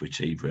you need to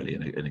achieve really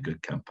in a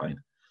good campaign.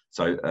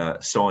 So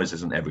size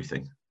isn't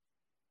everything.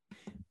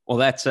 Well,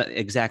 that's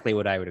exactly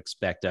what I would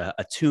expect a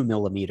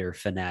 2mm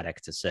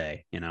fanatic to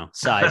say.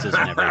 Size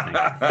isn't everything.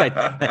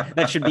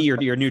 that should be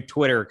your new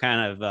Twitter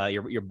kind of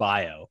your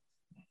bio.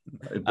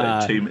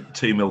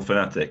 2mm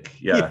fanatic,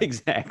 yeah,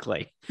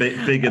 exactly.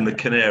 Big in the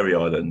Canary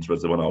Islands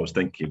was the one I was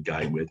thinking of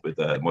going with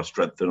my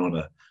strength and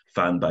honour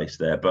fan base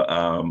there. But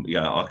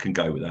yeah, I can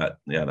go with that.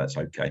 Yeah, that's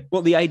okay.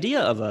 Well, the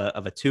idea of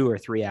a 2 or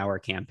 3 hour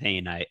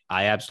campaign, I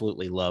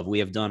absolutely love. We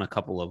have done a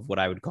couple of what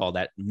I would call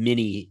that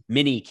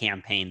mini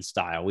campaign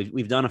style.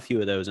 We've done a few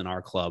of those in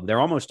our club.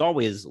 They're almost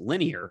always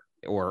linear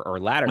or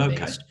ladder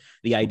based.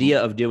 The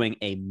idea of doing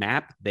a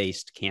map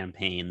based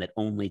campaign that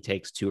only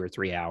takes 2 or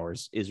 3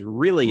 hours is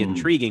really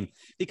intriguing,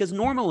 because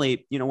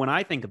normally, when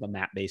I think of a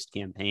map based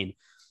campaign,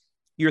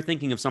 you're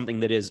thinking of something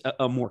that is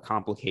a more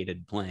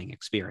complicated playing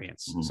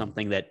experience,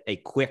 something that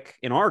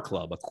in our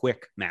club, a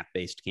quick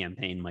map-based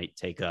campaign might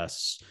take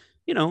us,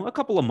 a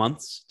couple of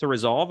months to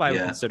resolve. I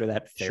would consider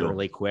that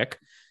fairly quick.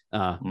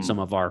 Some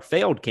of our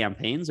failed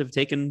campaigns have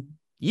taken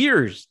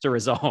years to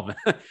resolve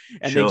and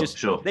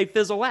they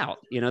fizzle out,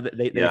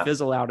 they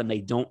fizzle out and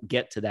they don't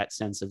get to that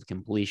sense of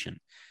completion.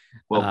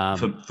 Well,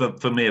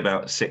 for me,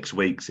 about 6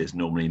 weeks is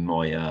normally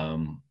my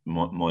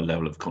my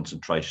level of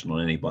concentration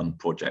on any one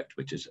project,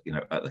 which is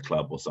at the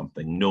club or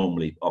something.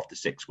 Normally, after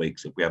 6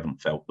 weeks, if we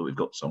haven't felt that we've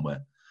got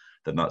somewhere,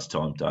 then that's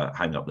time to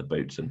hang up the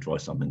boots and try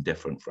something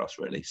different for us,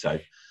 really. So,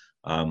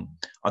 I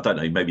don't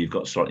know. Maybe you've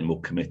got slightly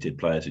more committed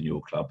players in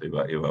your club who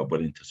are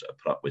willing to sort of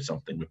put up with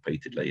something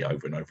repeatedly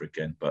over and over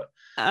again. But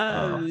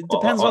it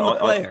depends on the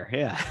player.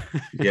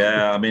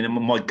 Yeah. I mean,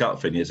 my gut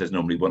feeling is there's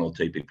normally 1 or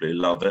 2 people who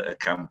love a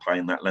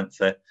campaign that length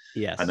there.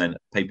 Yes. And then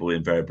people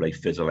invariably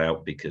fizzle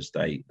out because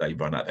they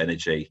run out of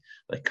energy.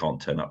 They can't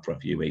turn up for a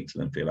few weeks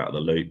and then feel out of the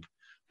loop.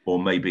 Or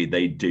maybe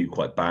they do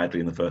quite badly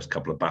in the first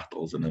couple of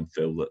battles and then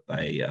feel that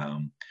they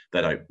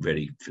don't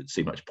really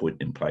see much point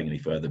in playing any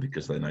further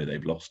because they know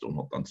they've lost or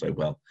not done so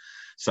well.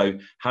 So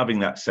having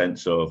that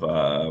sense of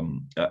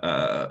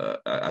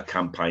a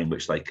campaign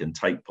which they can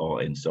take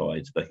part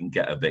inside, they can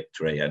get a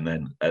victory, and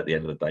then at the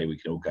end of the day we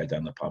can all go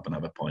down the pub and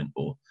have a pint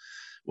or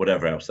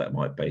whatever else that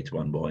might be to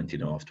unwind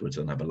afterwards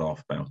and have a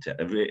laugh about it.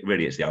 And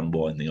really, it's the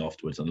unwinding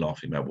afterwards and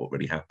laughing about what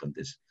really happened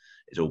is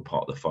all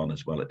part of the fun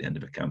as well at the end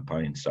of a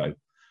campaign. So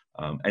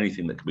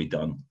anything that can be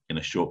done in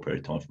a short period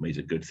of time for me is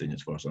a good thing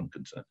as far as I'm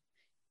concerned.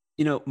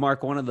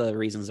 Mark, one of the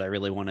reasons I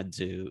really wanted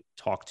to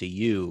talk to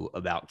you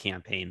about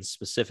campaigns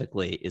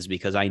specifically is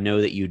because I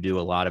know that you do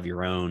a lot of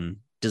your own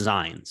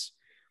designs.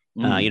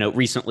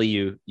 Recently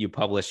you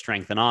published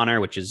Strength and Honor,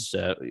 which is,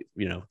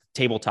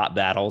 tabletop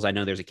battles. I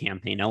know there's a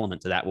campaign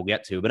element to that we'll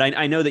get to, but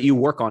I know that you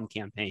work on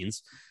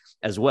campaigns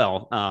as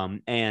well.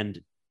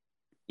 And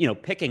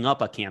picking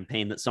up a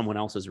campaign that someone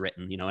else has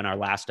written, in our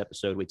last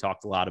episode, we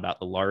talked a lot about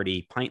the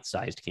Lardy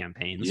pint-sized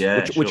campaigns,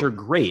 which are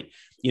great.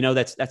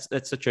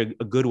 That's such a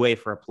good way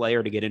for a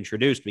player to get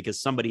introduced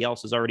because somebody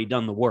else has already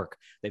done the work.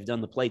 They've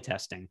done the play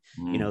testing,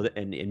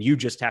 and you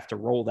just have to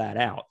roll that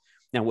out.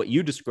 Now, what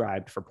you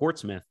described for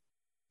Portsmouth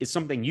is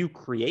something you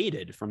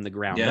created from the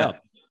ground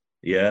up.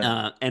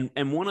 Yeah.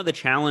 And one of the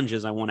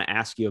challenges I want to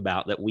ask you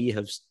about that we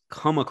have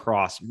come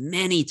across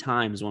many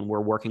times when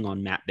we're working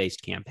on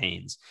map-based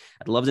campaigns,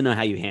 I'd love to know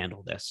how you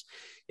handle this,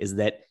 is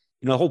that,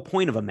 the whole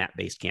point of a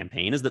map-based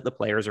campaign is that the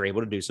players are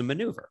able to do some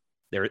maneuver.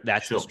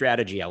 That's the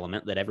strategy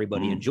element that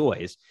everybody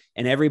enjoys.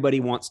 And everybody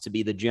wants to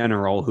be the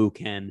general who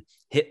can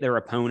hit their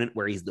opponent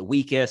where he's the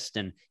weakest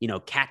and,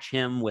 catch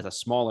him with a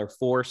smaller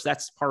force.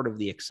 That's part of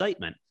the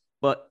excitement.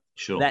 But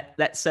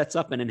that sets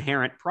up an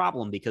inherent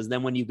problem, because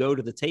then when you go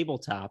to the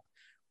tabletop,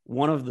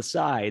 one of the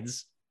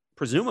sides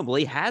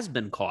presumably has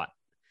been caught.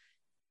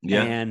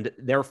 And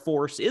their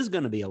force is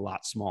going to be a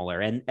lot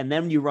smaller. And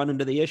then you run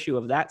into the issue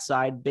of that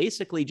side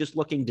basically just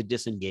looking to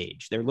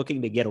disengage. They're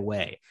looking to get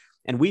away.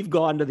 And we've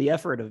gone to the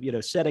effort of,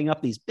 setting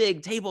up these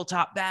big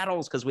tabletop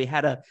battles because we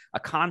had a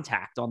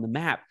contact on the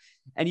map.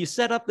 And you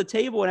set up the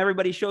table and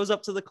everybody shows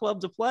up to the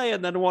club to play.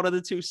 And then one of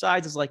the two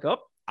sides is like, oh,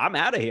 I'm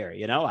out of here.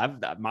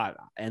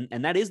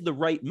 And that is the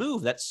right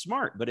move. That's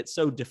smart, but it's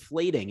so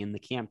deflating in the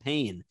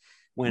campaign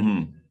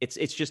when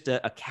it's just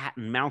a cat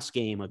and mouse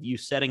game of you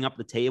setting up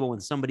the table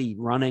and somebody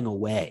running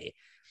away.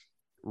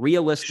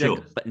 Realistic,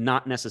 but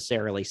not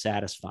necessarily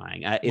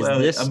satisfying.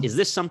 Is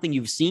this something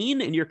you've seen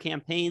in your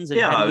campaigns?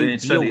 And I've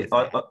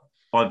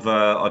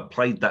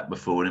played that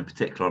before, and in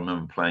particular, I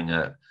remember playing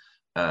a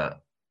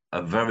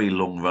very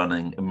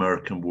long-running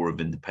American War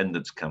of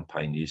Independence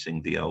campaign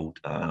using the old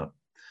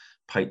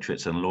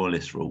Patriots and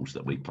Loyalists rules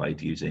that we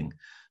played using.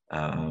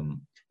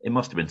 It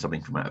must have been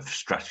something from out of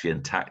Strategy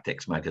and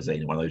Tactics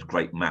magazine, one of those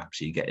great maps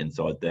you get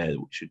inside there,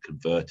 which had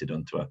converted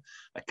onto a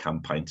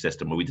campaign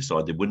system, where we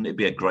decided, wouldn't it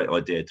be a great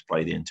idea to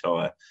play the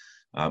entire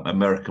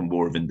American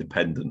War of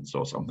Independence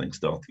or something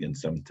starting in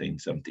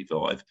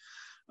 1775?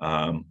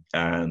 I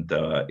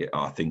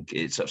think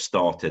it sort of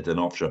started, and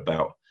after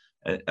about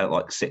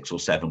like 6 or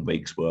 7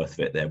 weeks worth of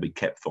it there, we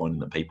kept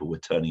finding that people were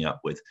turning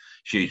up with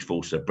huge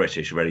forces of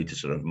British ready to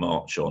sort of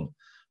march on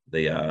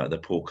the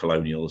poor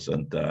colonials,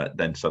 and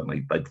then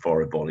suddenly they'd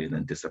fire a volley and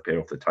then disappear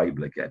off the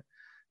table again,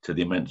 to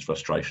the immense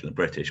frustration of the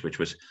British, which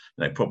was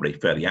probably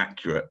fairly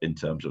accurate in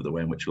terms of the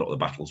way in which a lot of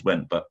the battles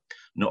went, but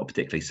not a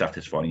particularly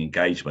satisfying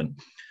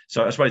engagement.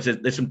 So I suppose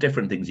there's some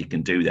different things you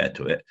can do there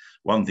to it.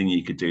 One thing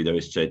you could do, though,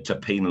 is to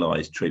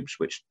penalise troops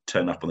which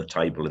turn up on the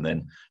table and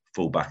then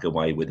fall back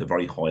away with a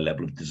very high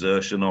level of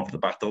desertion after the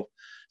battle,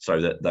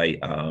 so that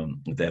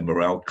their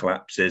morale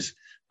collapses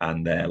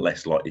and they're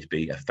less likely to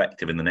be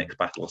effective in the next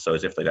battle. So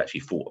as if they've actually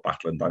fought a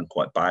battle and done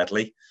quite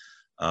badly.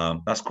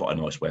 That's quite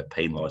a nice way of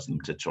penalising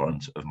them, to try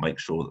and sort of make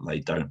sure that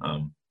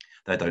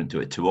they don't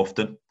do it too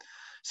often.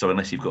 So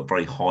unless you've got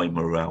very high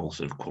morale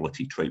sort of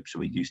quality troops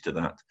who are used to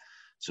that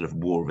sort of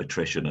war of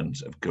attrition and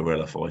sort of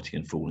guerrilla fighting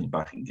and falling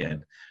back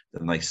again,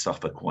 then they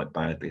suffer quite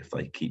badly if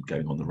they keep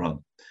going on the run.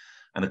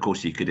 And of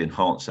course, you could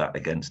enhance that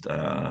against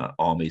enemy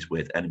armies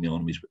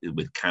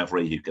with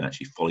cavalry who can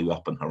actually follow you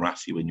up and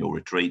harass you in your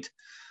retreat,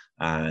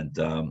 and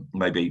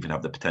maybe even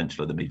have the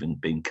potential of them even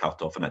being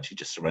cut off and actually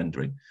just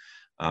surrendering.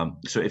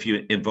 So if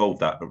you involve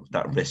that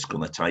risk on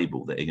the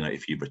table, that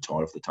if you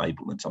retire off the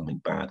table and something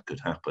bad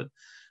could happen,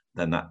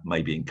 then that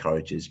maybe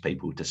encourages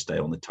people to stay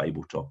on the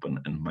tabletop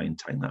and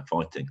maintain that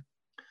fighting.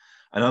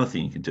 Another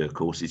thing you can do, of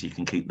course, is you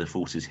can keep the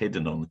forces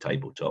hidden on the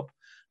tabletop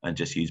and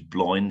just use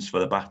blinds for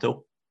the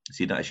battle.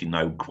 So you don't actually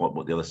know quite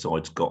what the other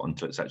side's got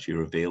until it's actually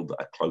revealed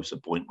at a closer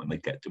point when they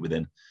get to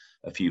within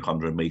a few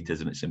hundred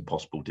meters, and it's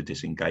impossible to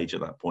disengage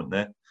at that point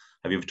there.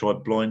 Have you ever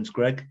tried blinds,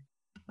 Greg?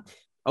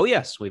 Oh,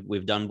 yes.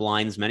 We've done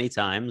blinds many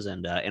times.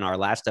 And in our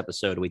last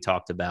episode, we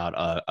talked about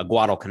a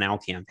Guadalcanal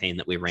campaign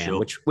that we ran,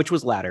 sure, which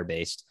was ladder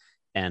based.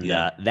 And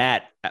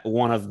that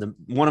one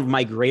of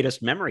my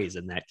greatest memories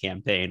in that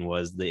campaign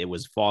was it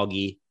was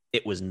foggy,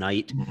 it was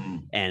night, mm-hmm,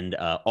 and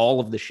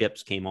all of the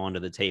ships came onto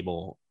the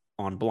table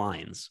on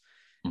blinds.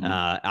 Mm-hmm.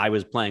 I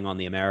was playing on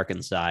the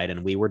American side,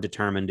 and we were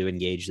determined to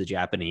engage the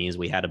Japanese.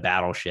 We had a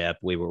battleship.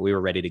 We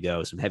were ready to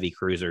go, some heavy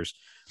cruisers.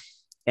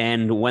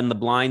 And when the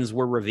blinds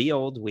were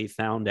revealed, we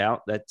found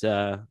out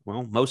that,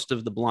 most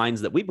of the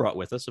blinds that we brought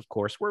with us, of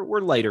course,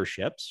 were lighter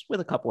ships with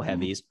a couple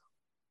heavies. Mm-hmm.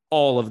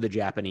 All of the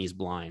Japanese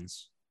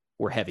blinds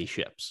were heavy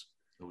ships.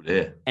 Oh,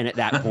 dear. And at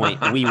that point,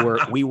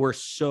 we were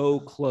so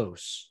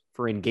close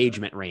for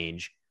engagement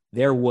range.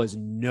 There was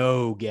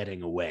no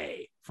getting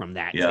away from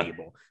that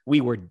table.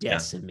 We were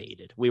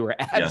decimated. We were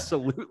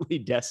absolutely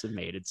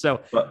decimated.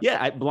 So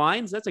at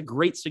blinds, that's a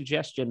great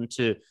suggestion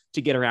to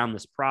get around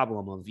this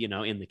problem of,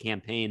 in the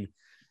campaign,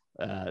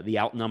 the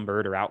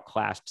outnumbered or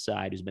outclassed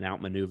side who's been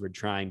outmaneuvered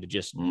trying to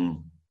just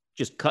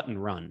cut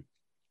and run.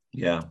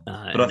 Yeah,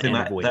 but I think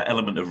that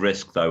element of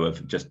risk, though,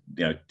 of just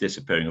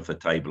disappearing off the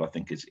table, I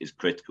think is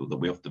critical, that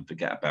we often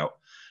forget about.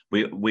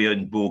 We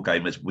in war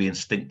gamers, we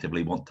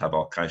instinctively want to have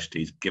our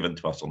casualties given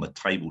to us on the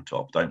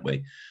tabletop, don't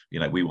we?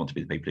 We want to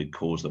be the people who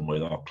cause them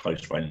with our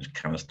close range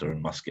canister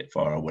and musket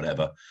fire or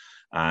whatever.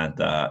 And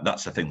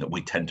that's the thing that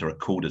we tend to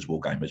record as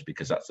war gamers,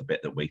 because that's the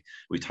bit that we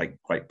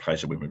take great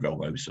pleasure when we roll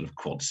those sort of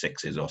quad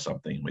sixes or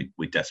something.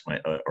 We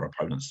decimate our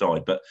opponent's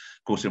side. But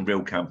of course, in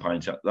real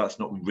campaigns, that's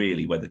not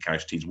really where the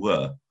casualties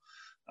were.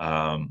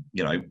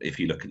 If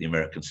you look at the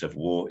American Civil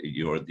War,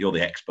 you're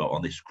the expert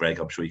on this, Greg.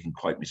 I'm sure you can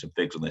quote me some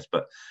figures on this,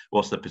 but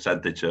what's the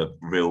percentage of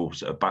real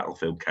sort of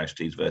battlefield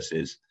casualties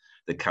versus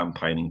the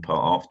campaigning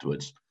part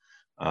afterwards?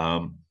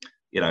 And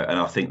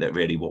I think that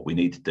really what we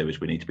need to do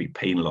is we need to be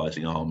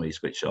penalising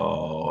armies which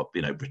are,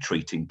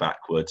 retreating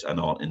backwards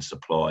and aren't in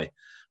supply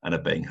and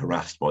are being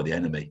harassed by the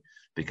enemy,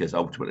 because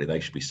ultimately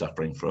they should be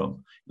suffering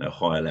from,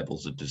 higher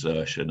levels of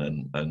desertion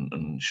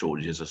and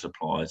shortages of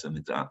supplies and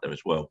things out there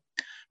as well,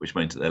 which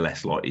means that they're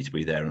less likely to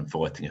be there and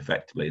fighting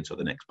effectively until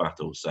the next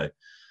battle. So,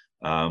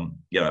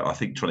 I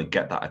think trying to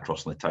get that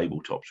across on the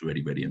tabletop is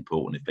really, really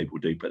important. If people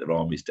do put their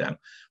armies down,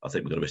 I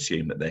think we've got to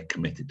assume that they're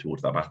committed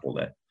towards that battle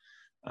there.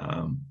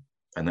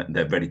 And that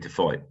they're ready to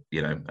fight,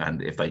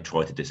 and if they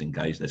try to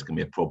disengage, there's going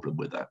to be a problem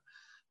with that.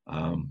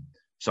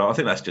 So I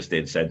think that's just the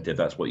incentive.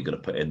 That's what you're going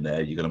to put in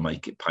there. You're going to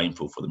make it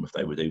painful for them if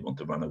they do want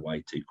to run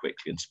away too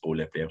quickly and spoil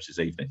everybody else's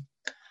evening.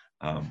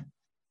 That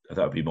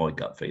would be my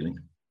gut feeling.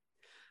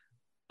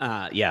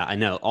 I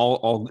know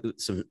all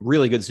some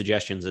really good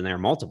suggestions in there,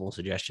 multiple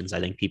suggestions I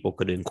think people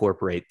could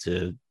incorporate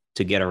to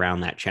get around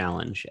that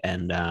challenge.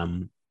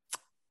 And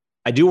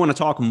I do want to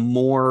talk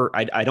more.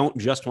 I don't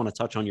just want to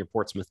touch on your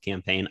Portsmouth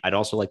campaign. I'd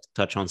also like to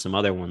touch on some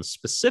other ones.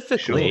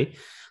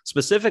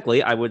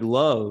 Specifically, I would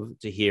love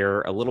to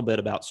hear a little bit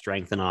about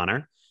Strength and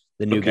Honor,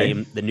 the new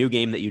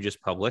game that you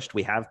just published.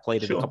 We have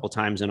played it a couple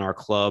times in our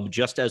club,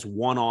 just as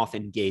one-off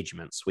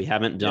engagements. We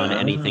haven't done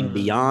anything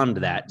beyond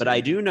that, but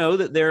I do know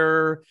that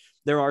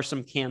there are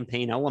some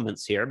campaign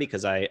elements here,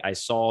 because I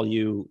saw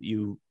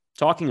you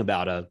talking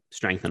about a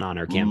Strength and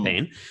Honor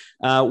campaign.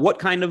 What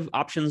kind of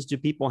options do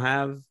people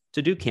have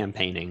to do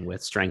campaigning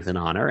with Strength and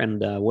Honor,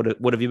 and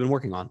what have you been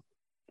working on?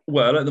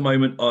 Well, at the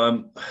moment,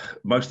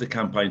 most of the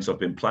campaigns I've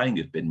been playing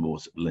have been more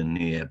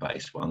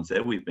linear-based ones.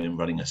 There, we've been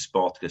running a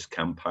Spartacus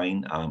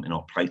campaign in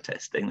our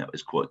playtesting. That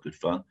was quite good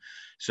fun.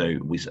 So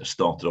we sort of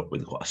started off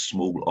with quite a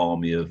small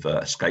army of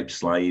escaped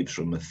slaves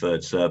from the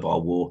Third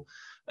Servile War,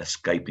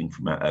 escaping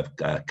from out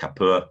of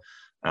Capua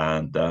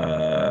and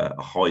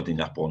hiding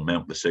up on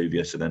Mount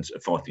Vesuvius, and then sort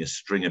of fighting a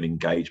string of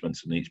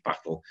engagements in each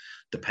battle.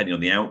 Depending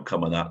on the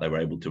outcome of that, they were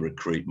able to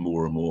recruit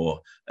more and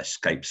more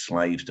escaped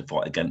slaves to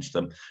fight against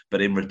them.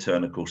 But in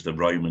return, of course, the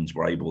Romans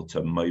were able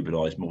to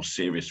mobilize more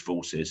serious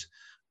forces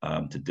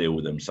to deal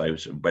with them. So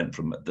it went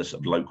from the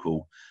sort of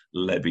local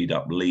levied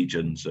up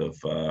legions of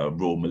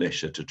raw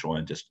militia to try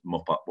and just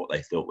mop up what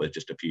they thought were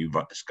just a few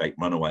escaped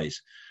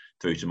runaways,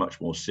 through to much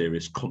more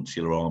serious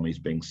consular armies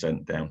being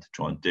sent down to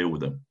try and deal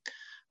with them.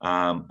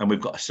 And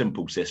we've got a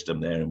simple system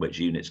there in which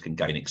units can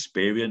gain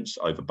experience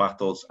over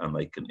battles, and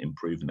they can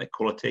improve in their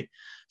quality.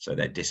 So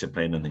their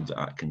discipline and things like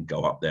that can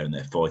go up there, and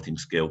their fighting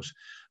skills.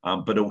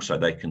 But also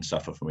they can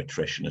suffer from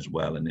attrition as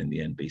well, and in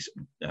the end be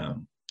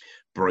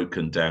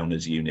broken down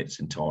as units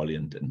entirely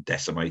and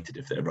decimated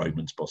if they're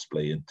Romans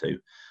possibly, into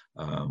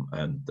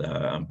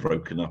and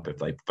broken up if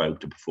they fail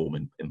to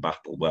perform in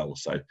battle well.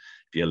 So if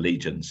your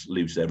legions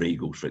lose their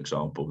eagles, for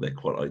example, they're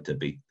quite likely to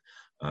be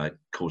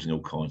causing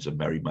all kinds of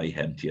merry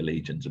mayhem to your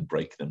legions and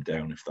breaking them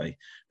down if they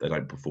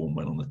don't perform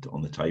well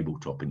on the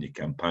tabletop in your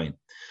campaign.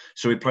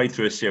 So we played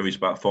through a series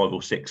about 5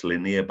 or 6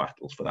 linear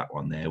battles for that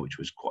one there, which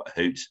was quite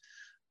a hoot.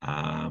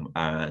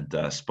 And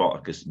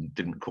Spartacus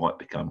didn't quite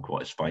become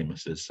quite as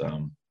famous as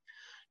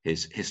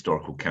his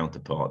historical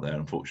counterpart there.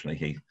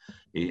 Unfortunately,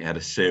 he had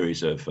a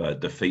series of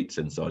defeats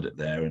inside it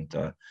there, and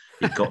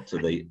he got to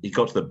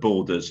the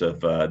borders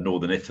of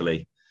northern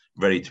Italy,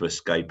 ready to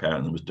escape out,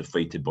 and then was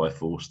defeated by a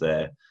force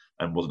there,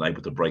 and wasn't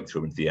able to break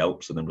through into the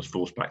Alps, and then was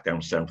forced back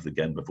down south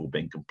again before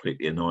being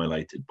completely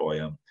annihilated by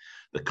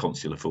the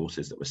consular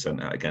forces that were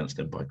sent out against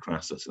him by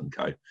Crassus and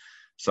co.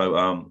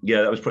 So,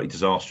 yeah, that was pretty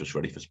disastrous,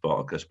 really, for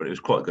Spartacus, but it was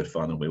quite good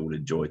fun, and we all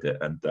enjoyed it.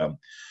 And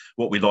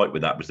what we liked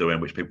with that was the way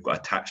in which people got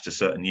attached to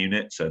certain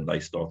units, and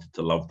they started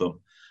to love them.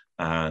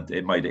 And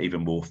it made it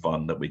even more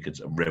fun that we could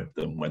sort of rib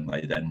them when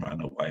they then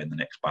ran away in the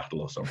next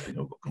battle or something,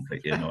 or got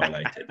completely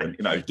annihilated. And,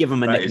 you know, give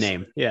them a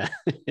nickname. Yeah.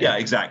 Yeah,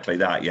 exactly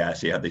that. Yeah.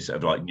 So you had these sort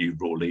of like new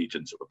raw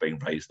legions that were being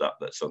raised up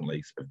that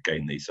suddenly sort of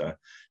gained these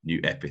new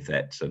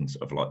epithets and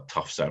sort of like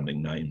tough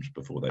sounding names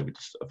before they were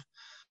just sort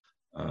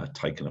of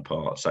taken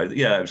apart. So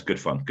yeah, it was good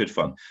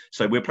fun.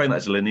 So we're playing that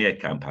as a linear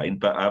campaign,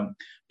 but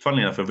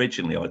funnily enough,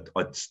 originally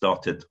I'd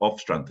started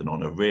off Strength and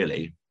Honor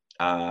really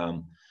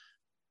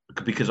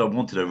because I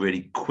wanted a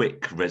really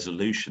quick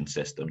resolution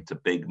system to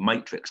big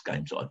matrix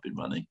games that I'd been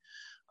running.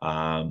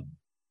 And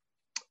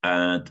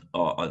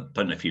I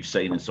don't know if you've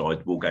seen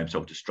inside War Games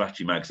Soldier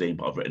Strategy magazine,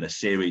 but I've written a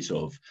series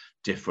of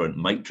different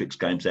matrix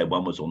games there.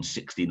 One was on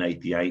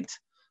 1688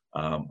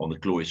 on the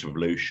Glorious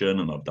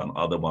Revolution, and I've done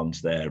other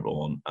ones there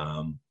on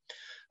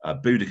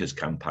Boudicca's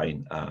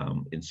campaign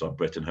inside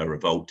Britain, her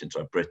revolt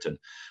inside Britain.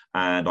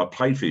 And I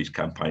played through these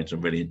campaigns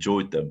and really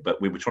enjoyed them, but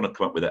we were trying to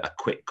come up with a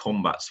quick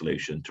combat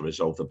solution to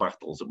resolve the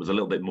battles. It was a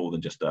little bit more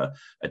than just a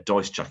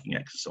dice chucking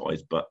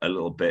exercise, but a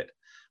little bit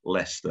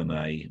less than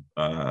a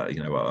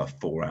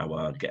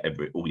 4-hour get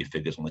all your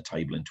figures on the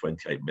table in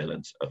 28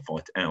 millions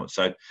fight it out.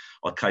 So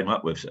I came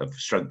up with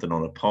Strength and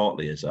Honor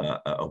partly as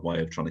a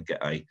way of trying to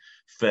get a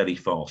fairly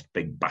fast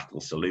big battle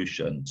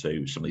solution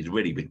to some of these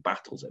really big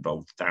battles that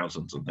involve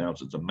thousands and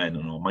thousands of men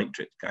in our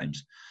matrix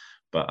games.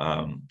 But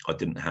I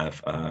didn't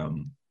have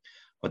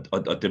I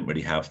didn't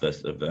really have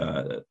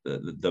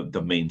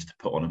the means to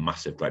put on a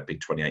massive, great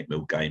big 28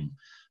 mil game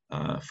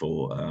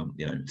for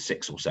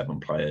 6 or 7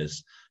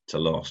 players to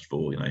last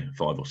for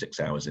 5 or 6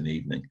 hours in the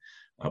evening.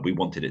 We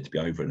wanted it to be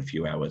over in a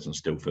few hours and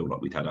still feel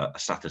like we'd had a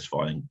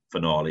satisfying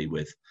finale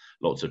with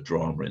lots of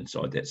drama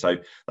inside it. So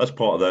that's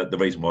part of the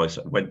reason why I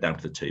sort of went down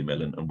to the 2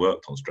 mil and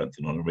worked on Strength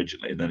and Honor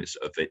originally, and then it's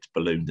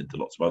ballooned into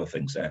lots of other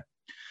things there.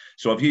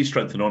 So I've used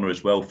Strength and Honor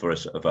as well for a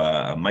sort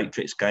of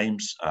Matrix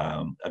games.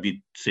 Have you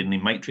seen any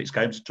Matrix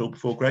games at all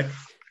before, Greg?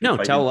 No,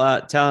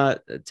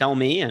 tell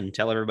me and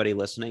tell everybody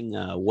listening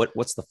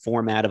what's the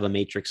format of a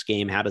Matrix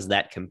game? How does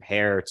that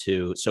compare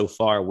to, so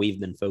far we've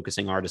been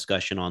focusing our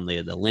discussion on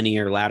the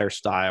linear ladder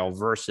style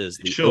versus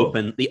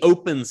the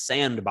open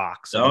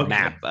sandbox of a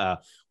map.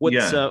 Where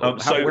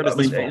does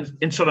this fall?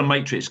 Inside a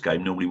Matrix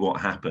game, normally what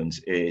happens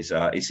is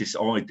it's this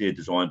idea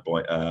designed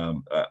by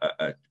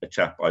a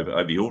chap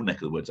over your neck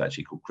of the woods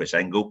actually called Chris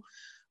Engel.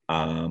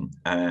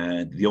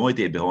 And the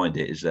idea behind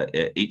it is that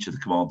each of the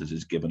commanders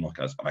is given like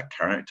a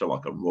character,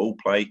 like a role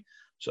play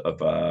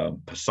sort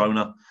of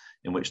persona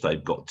in which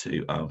they've got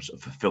to sort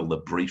of fulfill the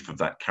brief of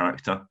that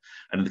character.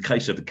 And in the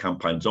case of the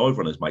campaigns I've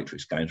run as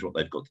Matrix games, what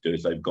they've got to do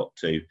is they've got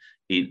to,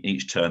 in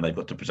each turn, they've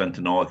got to present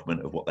an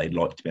argument of what they'd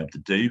like to be able to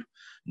do,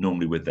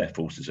 normally with their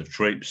forces of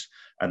troops.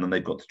 And then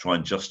they've got to try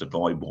and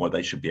justify why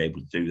they should be able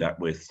to do that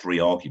with 3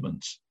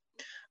 arguments.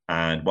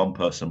 And one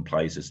person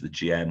plays as the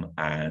GM,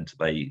 and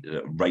they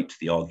rate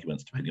the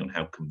arguments depending on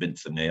how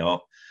convincing they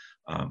are,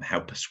 how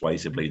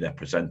persuasively they're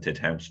presented,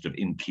 how sort of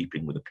in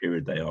keeping with the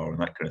period they are, and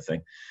that kind of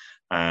thing.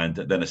 And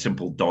then a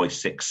simple die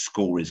 6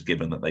 score is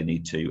given that they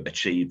need to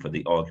achieve for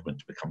the argument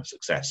to become a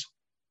success.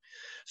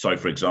 So,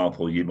 for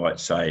example, you might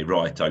say,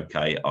 right,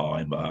 okay,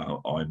 I'm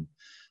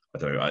I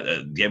don't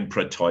know, the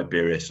Emperor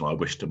Tiberius, and I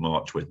wish to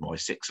march with my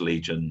 6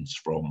 legions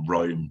from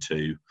Rome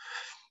to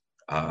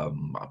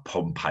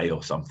Pompeii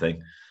or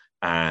something.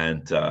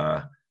 And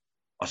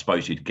I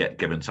suppose you'd get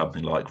given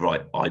something like,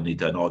 right, I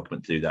need an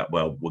argument to do that.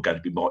 Well, we're going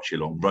to be marching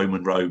along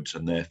Roman roads,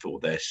 and therefore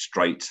they're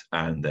straight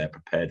and they're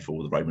prepared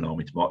for the Roman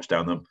army to march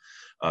down them.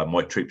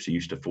 My troops are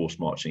used to force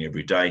marching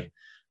every day.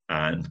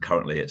 And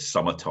currently it's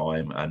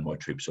summertime and my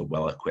troops are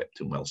well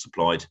equipped and well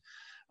supplied.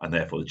 And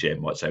therefore the GM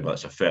might say, well,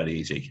 it's a fairly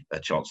easy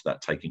chance of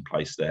that taking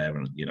place there.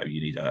 And, you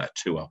need a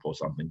 2-up or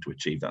something to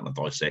achieve that on a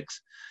die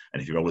 6.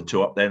 And if you roll a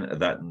 2-up, then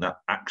that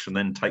action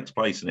then takes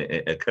place and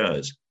it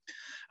occurs.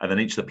 And then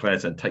each of the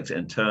players then takes it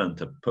in turn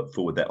to put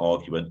forward their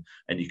argument,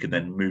 and you can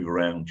then move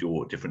around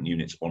your different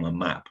units on a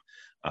map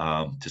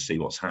to see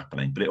what's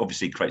happening. But it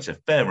obviously creates a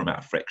fair amount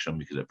of friction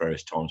because at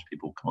various times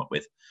people come up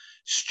with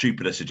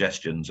stupider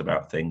suggestions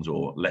about things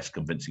or less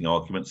convincing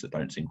arguments that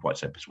don't seem quite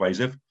so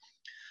persuasive.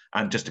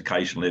 And just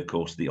occasionally, of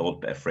course, the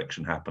odd bit of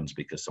friction happens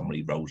because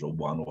somebody rolls a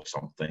 1 or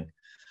something,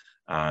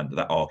 and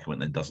that argument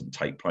then doesn't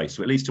take place.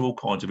 So it leads to all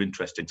kinds of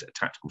interesting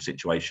tactical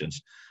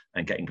situations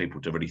and getting people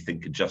to really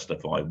think and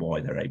justify why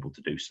they're able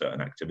to do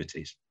certain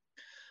activities.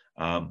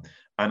 And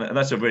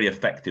that's a really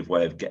effective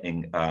way of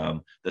getting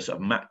the sort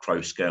of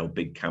macro scale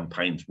big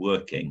campaigns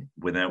working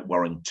without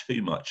worrying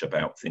too much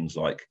about things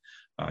like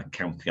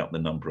counting up the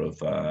number of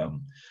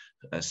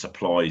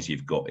supplies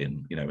you've got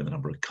in the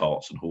number of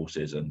carts and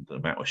horses and the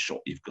amount of shot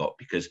you've got,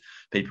 because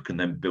people can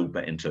then build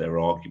that into their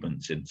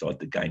arguments inside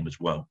the game as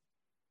well,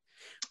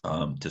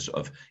 to sort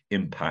of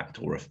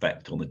impact or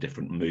affect on the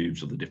different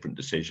moves or the different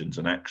decisions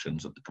and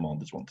actions that the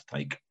commanders want to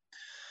take.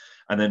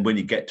 And then when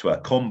you get to a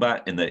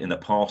combat in the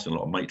past, in a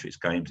lot of Matrix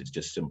games, it's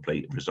just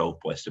simply resolved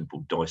by a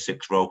simple die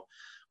 6 roll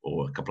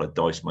or a couple of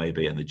dice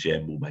maybe, and the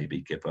GM will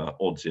maybe give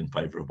odds in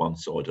favour of one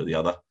side or the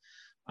other,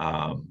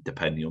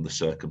 depending on the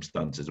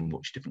circumstances and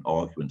which different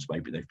arguments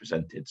maybe they've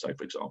presented. So,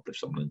 for example, if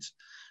someone's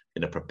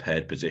in a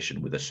prepared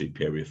position with a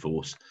superior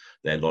force,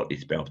 they're likely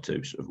to be able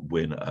to sort of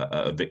win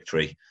a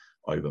victory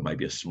over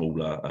maybe a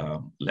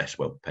smaller, less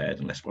well prepared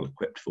and less well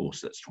equipped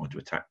force that's trying to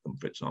attack them,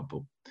 for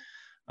example.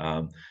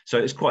 So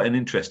it's quite an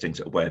interesting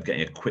sort of way of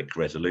getting a quick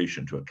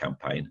resolution to a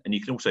campaign. And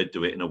you can also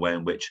do it in a way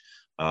in which,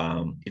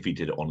 if you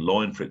did it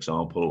online, for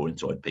example, or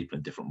inside people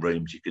in different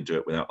rooms, you could do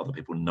it without other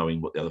people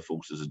knowing what the other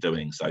forces are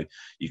doing. So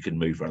you can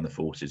move around the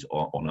forces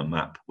on a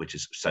map, which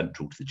is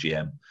central to the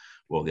GM,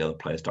 while the other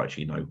players don't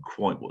actually know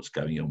quite what's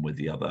going on with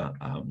the other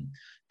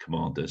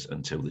commanders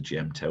until the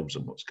GM tells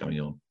them what's going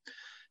on.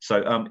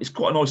 So it's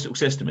quite a nice little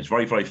system. It's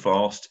very, very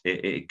fast.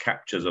 It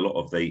captures a lot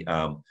of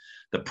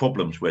the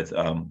problems with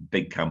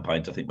big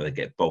campaigns, I think, where they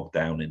get bogged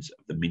down in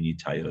the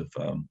minutiae of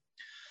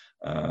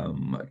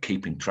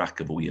keeping track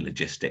of all your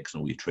logistics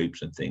and all your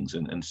troops and things,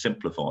 and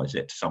simplifies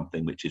it to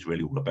something which is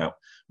really all about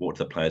what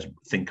the players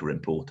think are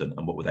important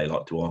and what would they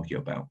like to argue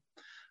about.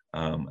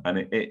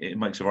 And it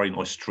makes a very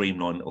nice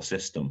streamlined little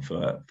system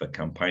for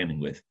campaigning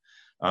with.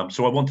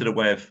 So I wanted a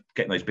way of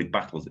getting those big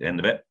battles at the end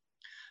of it.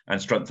 And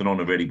Strength and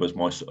Honor really was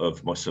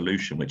my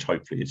solution, which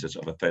hopefully is a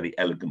sort of a fairly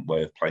elegant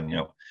way of playing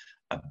out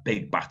a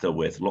big battle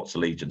with lots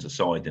of legions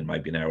aside in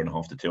maybe an hour and a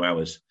half to 2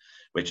 hours,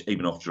 which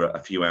even after a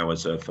few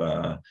hours of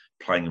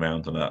playing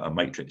around on a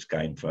Matrix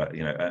game for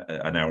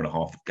an hour and a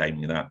half of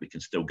gaming that, we can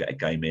still get a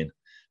game in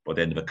by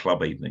the end of a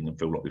club evening and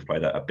feel like we've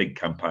played a big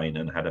campaign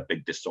and had a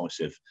big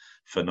decisive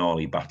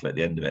finale battle at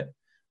the end of it,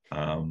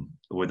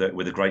 with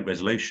a great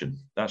resolution.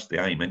 That's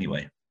the aim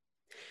anyway.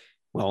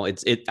 Well, I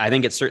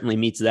think it certainly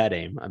meets that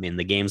aim. I mean,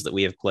 the games that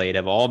we have played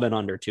have all been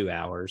under 2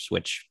 hours,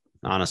 which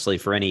honestly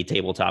for any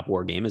tabletop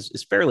war game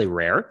is fairly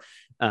rare.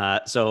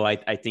 So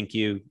I think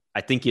you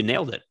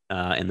nailed it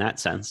in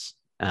that sense.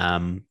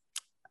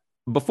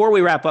 Before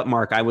we wrap up,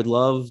 Mark, I would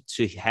love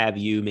to have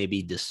you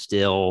maybe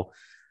distill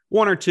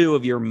one or two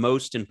of your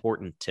most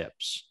important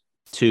tips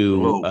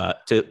to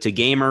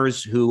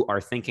gamers who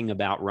are thinking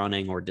about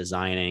running or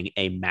designing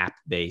a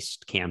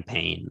map-based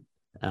campaign.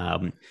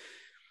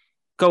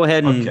 Go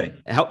ahead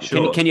and help.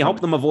 Sure. Can you help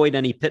them avoid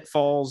any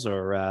pitfalls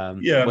or?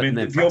 Yeah, I mean,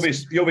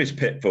 the obvious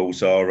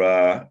pitfalls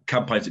are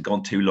campaigns that have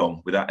gone too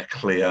long without a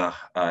clear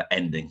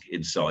ending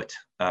in sight.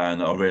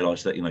 And I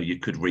realised that you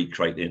could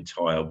recreate the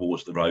entire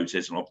Wars of the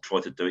Roses, and I've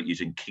tried to do it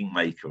using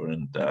Kingmaker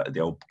and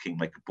the old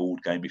Kingmaker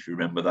board game, if you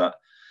remember that.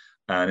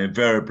 And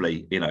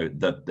invariably,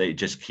 it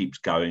just keeps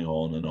going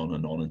on and on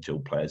and on until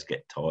players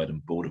get tired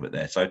and bored of it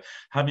there. So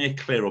having a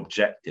clear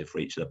objective for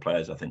each of the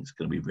players, I think, is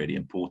going to be really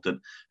important.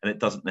 And it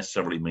doesn't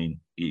necessarily mean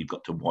you've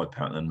got to wipe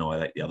out and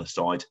annihilate the other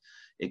side.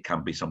 It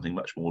can be something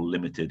much more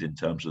limited in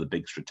terms of the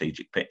big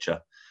strategic picture.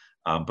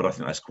 But I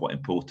think that's quite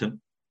important.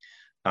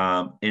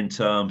 In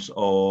terms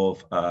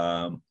of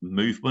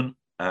movement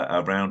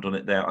around on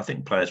it there, I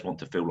think players want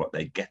to feel like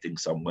they're getting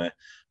somewhere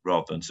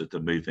rather than sort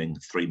of moving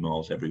 3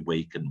 miles every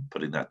week and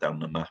putting that down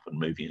the map and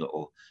moving a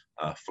little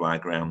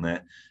flag around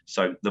there.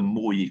 So the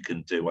more you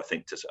can do, I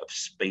think, to sort of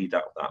speed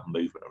up that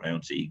movement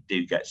around, so you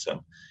do get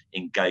some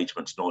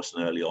engagements nice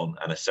and early on,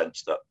 and a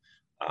sense that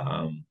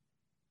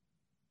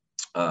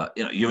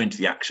you're into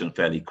the action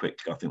fairly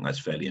quickly. I think that's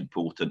fairly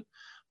important.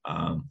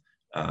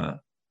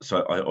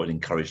 So I would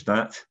encourage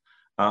that.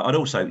 I'd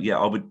also,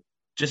 I would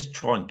just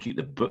try and keep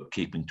the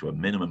bookkeeping to a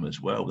minimum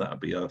as well. That would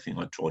be the other thing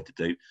I try to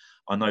do.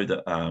 I know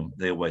that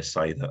they always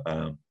say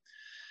that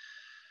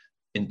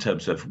in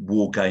terms of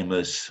war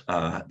gamers,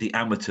 the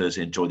amateurs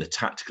enjoy the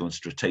tactical and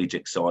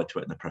strategic side to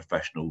it, and the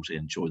professionals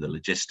enjoy the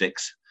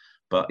logistics.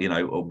 But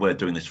we're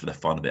doing this for the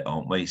fun of it,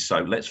 aren't we? So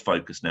let's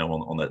focus now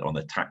on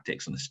the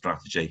tactics and the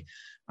strategy.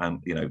 A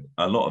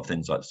lot of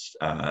things like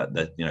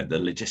the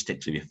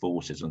logistics of your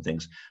forces and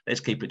things.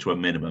 Let's keep it to a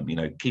minimum.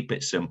 Keep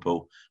it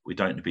simple. We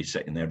don't need to be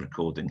sitting there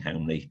recording how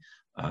many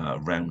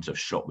rounds of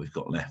shot we've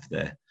got left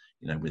there.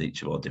 With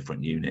each of our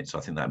different units.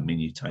 I think that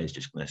minutiae is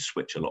just going to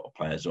switch a lot of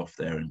players off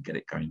there and get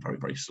it going very,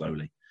 very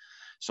slowly.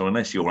 So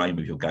unless your aim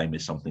of your game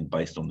is something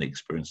based on the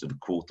experience of a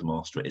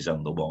quartermaster, it is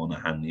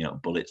Underwana handing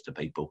out bullets to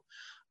people,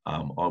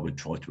 I would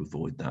try to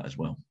avoid that as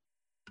well.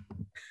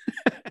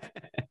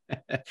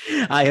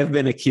 I have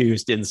been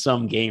accused in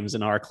some games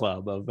in our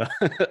club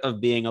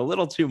of being a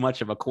little too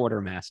much of a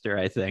quartermaster,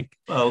 I think.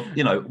 Well,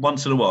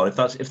 once in a while, if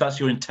that's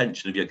your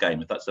intention of your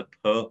game, if that's the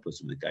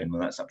purpose of the game,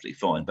 then that's absolutely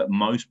fine. But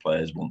most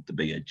players want to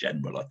be a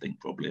general, I think,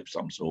 probably of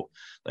some sort.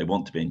 They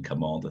want to be in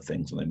command of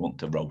things, and they want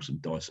to roll some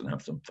dice and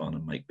have some fun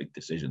and make big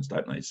decisions,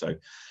 don't they? So,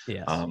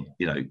 yes.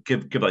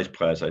 Give those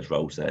players those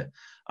roles there.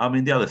 I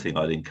mean, the other thing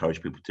I'd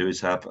encourage people to do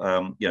is have,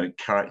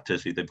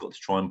 characters who they've got to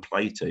try and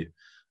play to.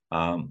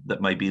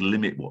 That maybe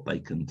limit what they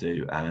can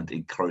do and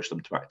encourage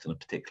them to act in a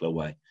particular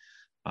way.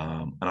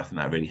 And I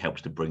think that really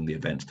helps to bring the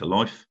events to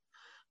life.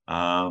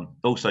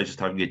 Also,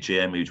 just having a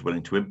GM who's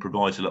willing to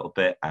improvise a little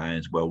bit and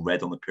is well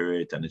read on the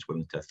period and is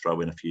willing to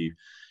throw in a few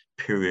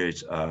period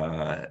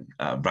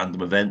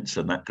random events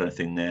and that kind of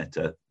thing there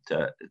to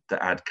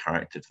add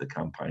character to the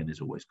campaign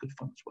is always good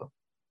fun as well.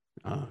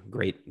 Oh,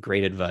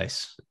 great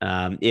advice.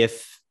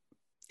 If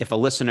a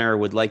listener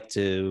would like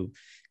to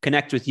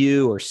connect with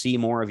you or see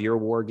more of your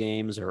war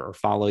games or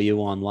follow you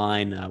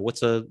online,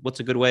 what's a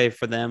good way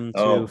for them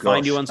to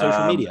find you on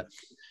social media?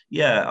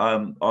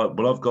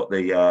 I've got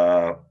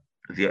the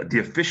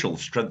official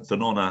Strength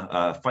and Honor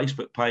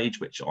Facebook page,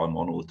 which I'm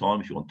on all the time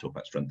if you want to talk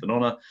about Strength and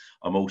Honor.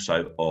 I'm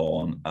also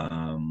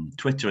on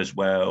Twitter as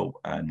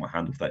well, and my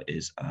handle for that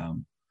is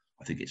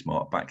I think it's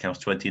Mark Backhouse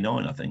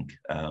 29, I think,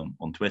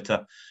 on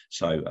Twitter.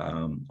 So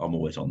I'm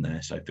always on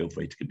there, so feel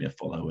free to give me a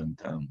follow and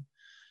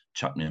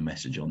chuck me a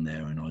message on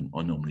there, and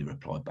I normally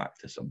reply back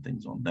to some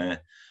things on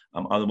there.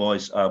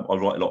 Otherwise, I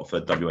write a lot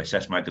for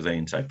WSS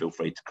magazine, so feel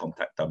free to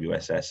contact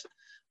WSS.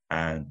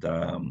 And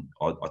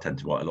I tend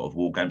to write a lot of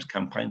war games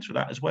campaigns for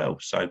that as well.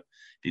 So if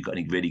you've got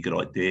any really good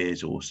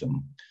ideas or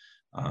some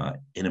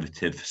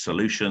innovative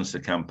solutions to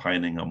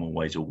campaigning, I'm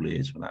always all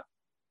ears for that.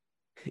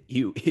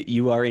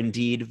 You are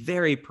indeed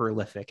very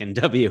prolific in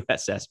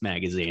WSS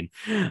magazine.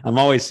 I'm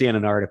always seeing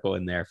an article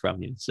in there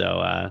from you.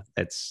 So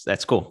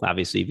that's cool.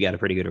 Obviously, you've got a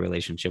pretty good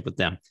relationship with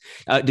them.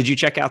 Did you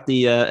check out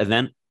the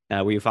event?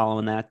 Were you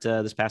following that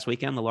this past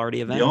weekend, the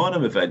Lardy event? The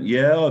Arnhem event,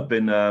 yeah. I've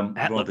been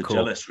rather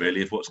jealous,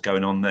 really, of what's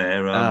going on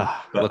there. It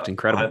looked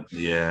incredible.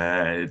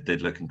 It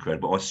did look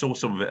incredible. I saw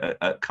some of it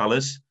at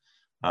Colours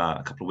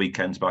a couple of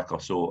weekends back. I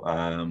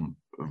saw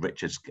Nick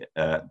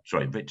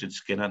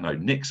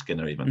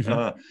Skinner even.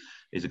 Mm-hmm.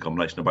 Is a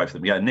combination of both of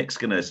them. Yeah, Nick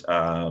Skinner's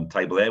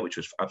table there, which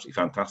was absolutely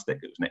fantastic.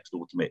 It was next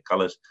door to me at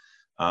Colours.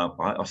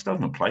 I still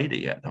haven't played it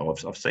yet, though.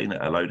 I've seen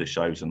it at a load of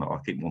shows, and I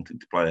keep wanting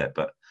to play it,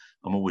 but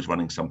I'm always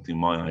running something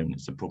my own.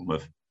 It's the problem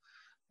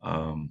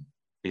of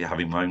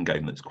having my own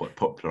game that's quite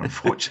popular,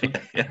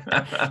 unfortunately.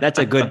 That's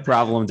a good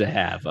problem to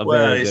have.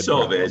 Well, it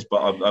sort of is, but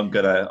I'm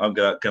gonna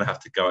have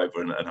to go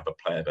over and have a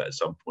play of it at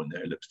some point.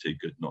 There, it looks too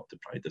good not to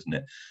play, doesn't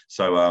it?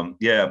 So I've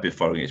been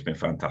following it. It's been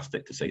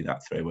fantastic to see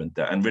that through,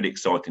 and really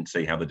exciting to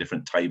see how the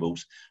different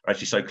tables are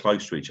actually so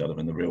close to each other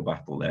in the real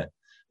battle there.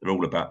 They're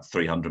all about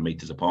 300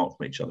 meters apart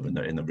from each other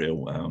in the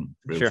real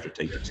sure.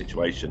 strategic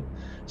situation.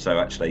 So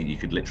actually, you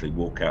could literally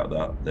walk out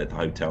the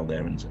hotel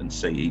there and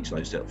see each of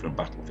those different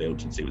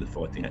battlefields and see where the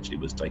fighting actually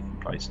was taking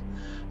place.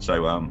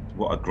 So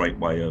what a great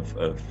way of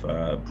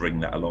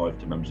bringing that alive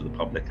to members of the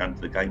public and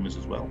to the gamers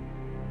as well.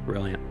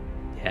 Brilliant.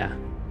 Yeah.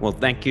 Well,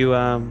 thank you.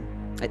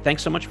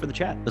 Thanks so much for the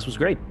chat. This was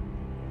great.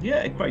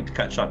 Yeah, great to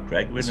catch up,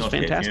 Greg. Really nice to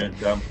hear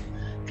you, and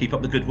keep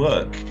up the good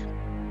work.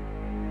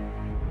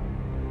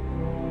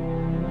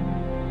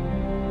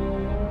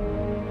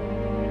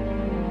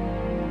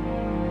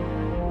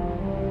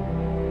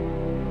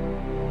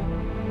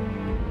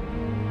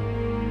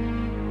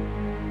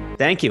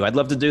 Thank you. I'd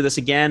love to do this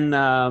again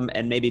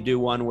and maybe do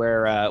one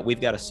where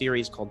we've got a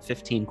series called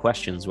 15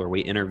 Questions where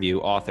we interview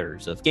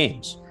authors of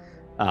games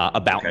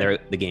about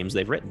the games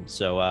they've written.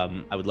 So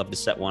I would love to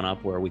set one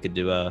up where we could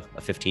do a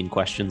 15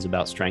 questions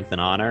about Strength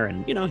and Honor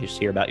and, just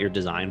hear about your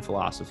design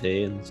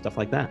philosophy and stuff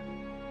like that.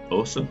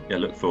 Awesome. Yeah,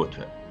 look forward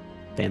to it.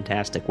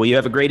 Fantastic. Well, you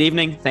have a great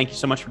evening. Thank you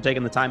so much for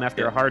taking the time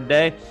after a hard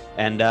day,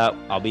 and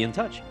I'll be in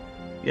touch.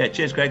 Yeah,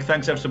 cheers, Greg.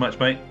 Thanks ever so much,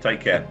 mate. Take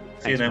care.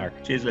 See you now.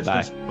 Mark. Cheers,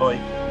 listeners. Bye.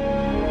 Bye.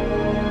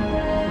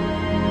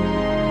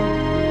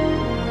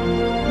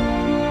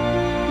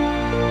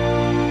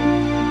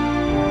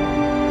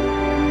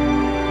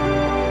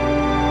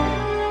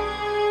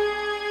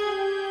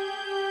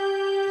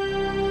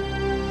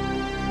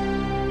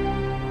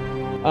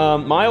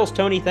 Miles,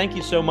 Tony, thank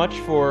you so much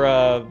for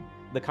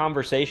the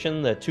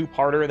conversation, the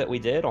two-parter that we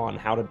did on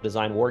how to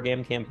design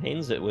wargame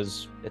campaigns.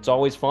 It's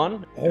always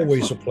fun.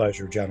 Always a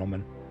pleasure,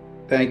 gentlemen.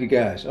 Thank you,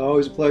 guys.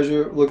 Always a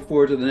pleasure. Look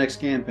forward to the next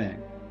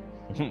campaign.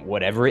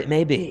 Whatever it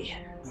may be.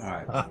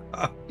 All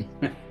right.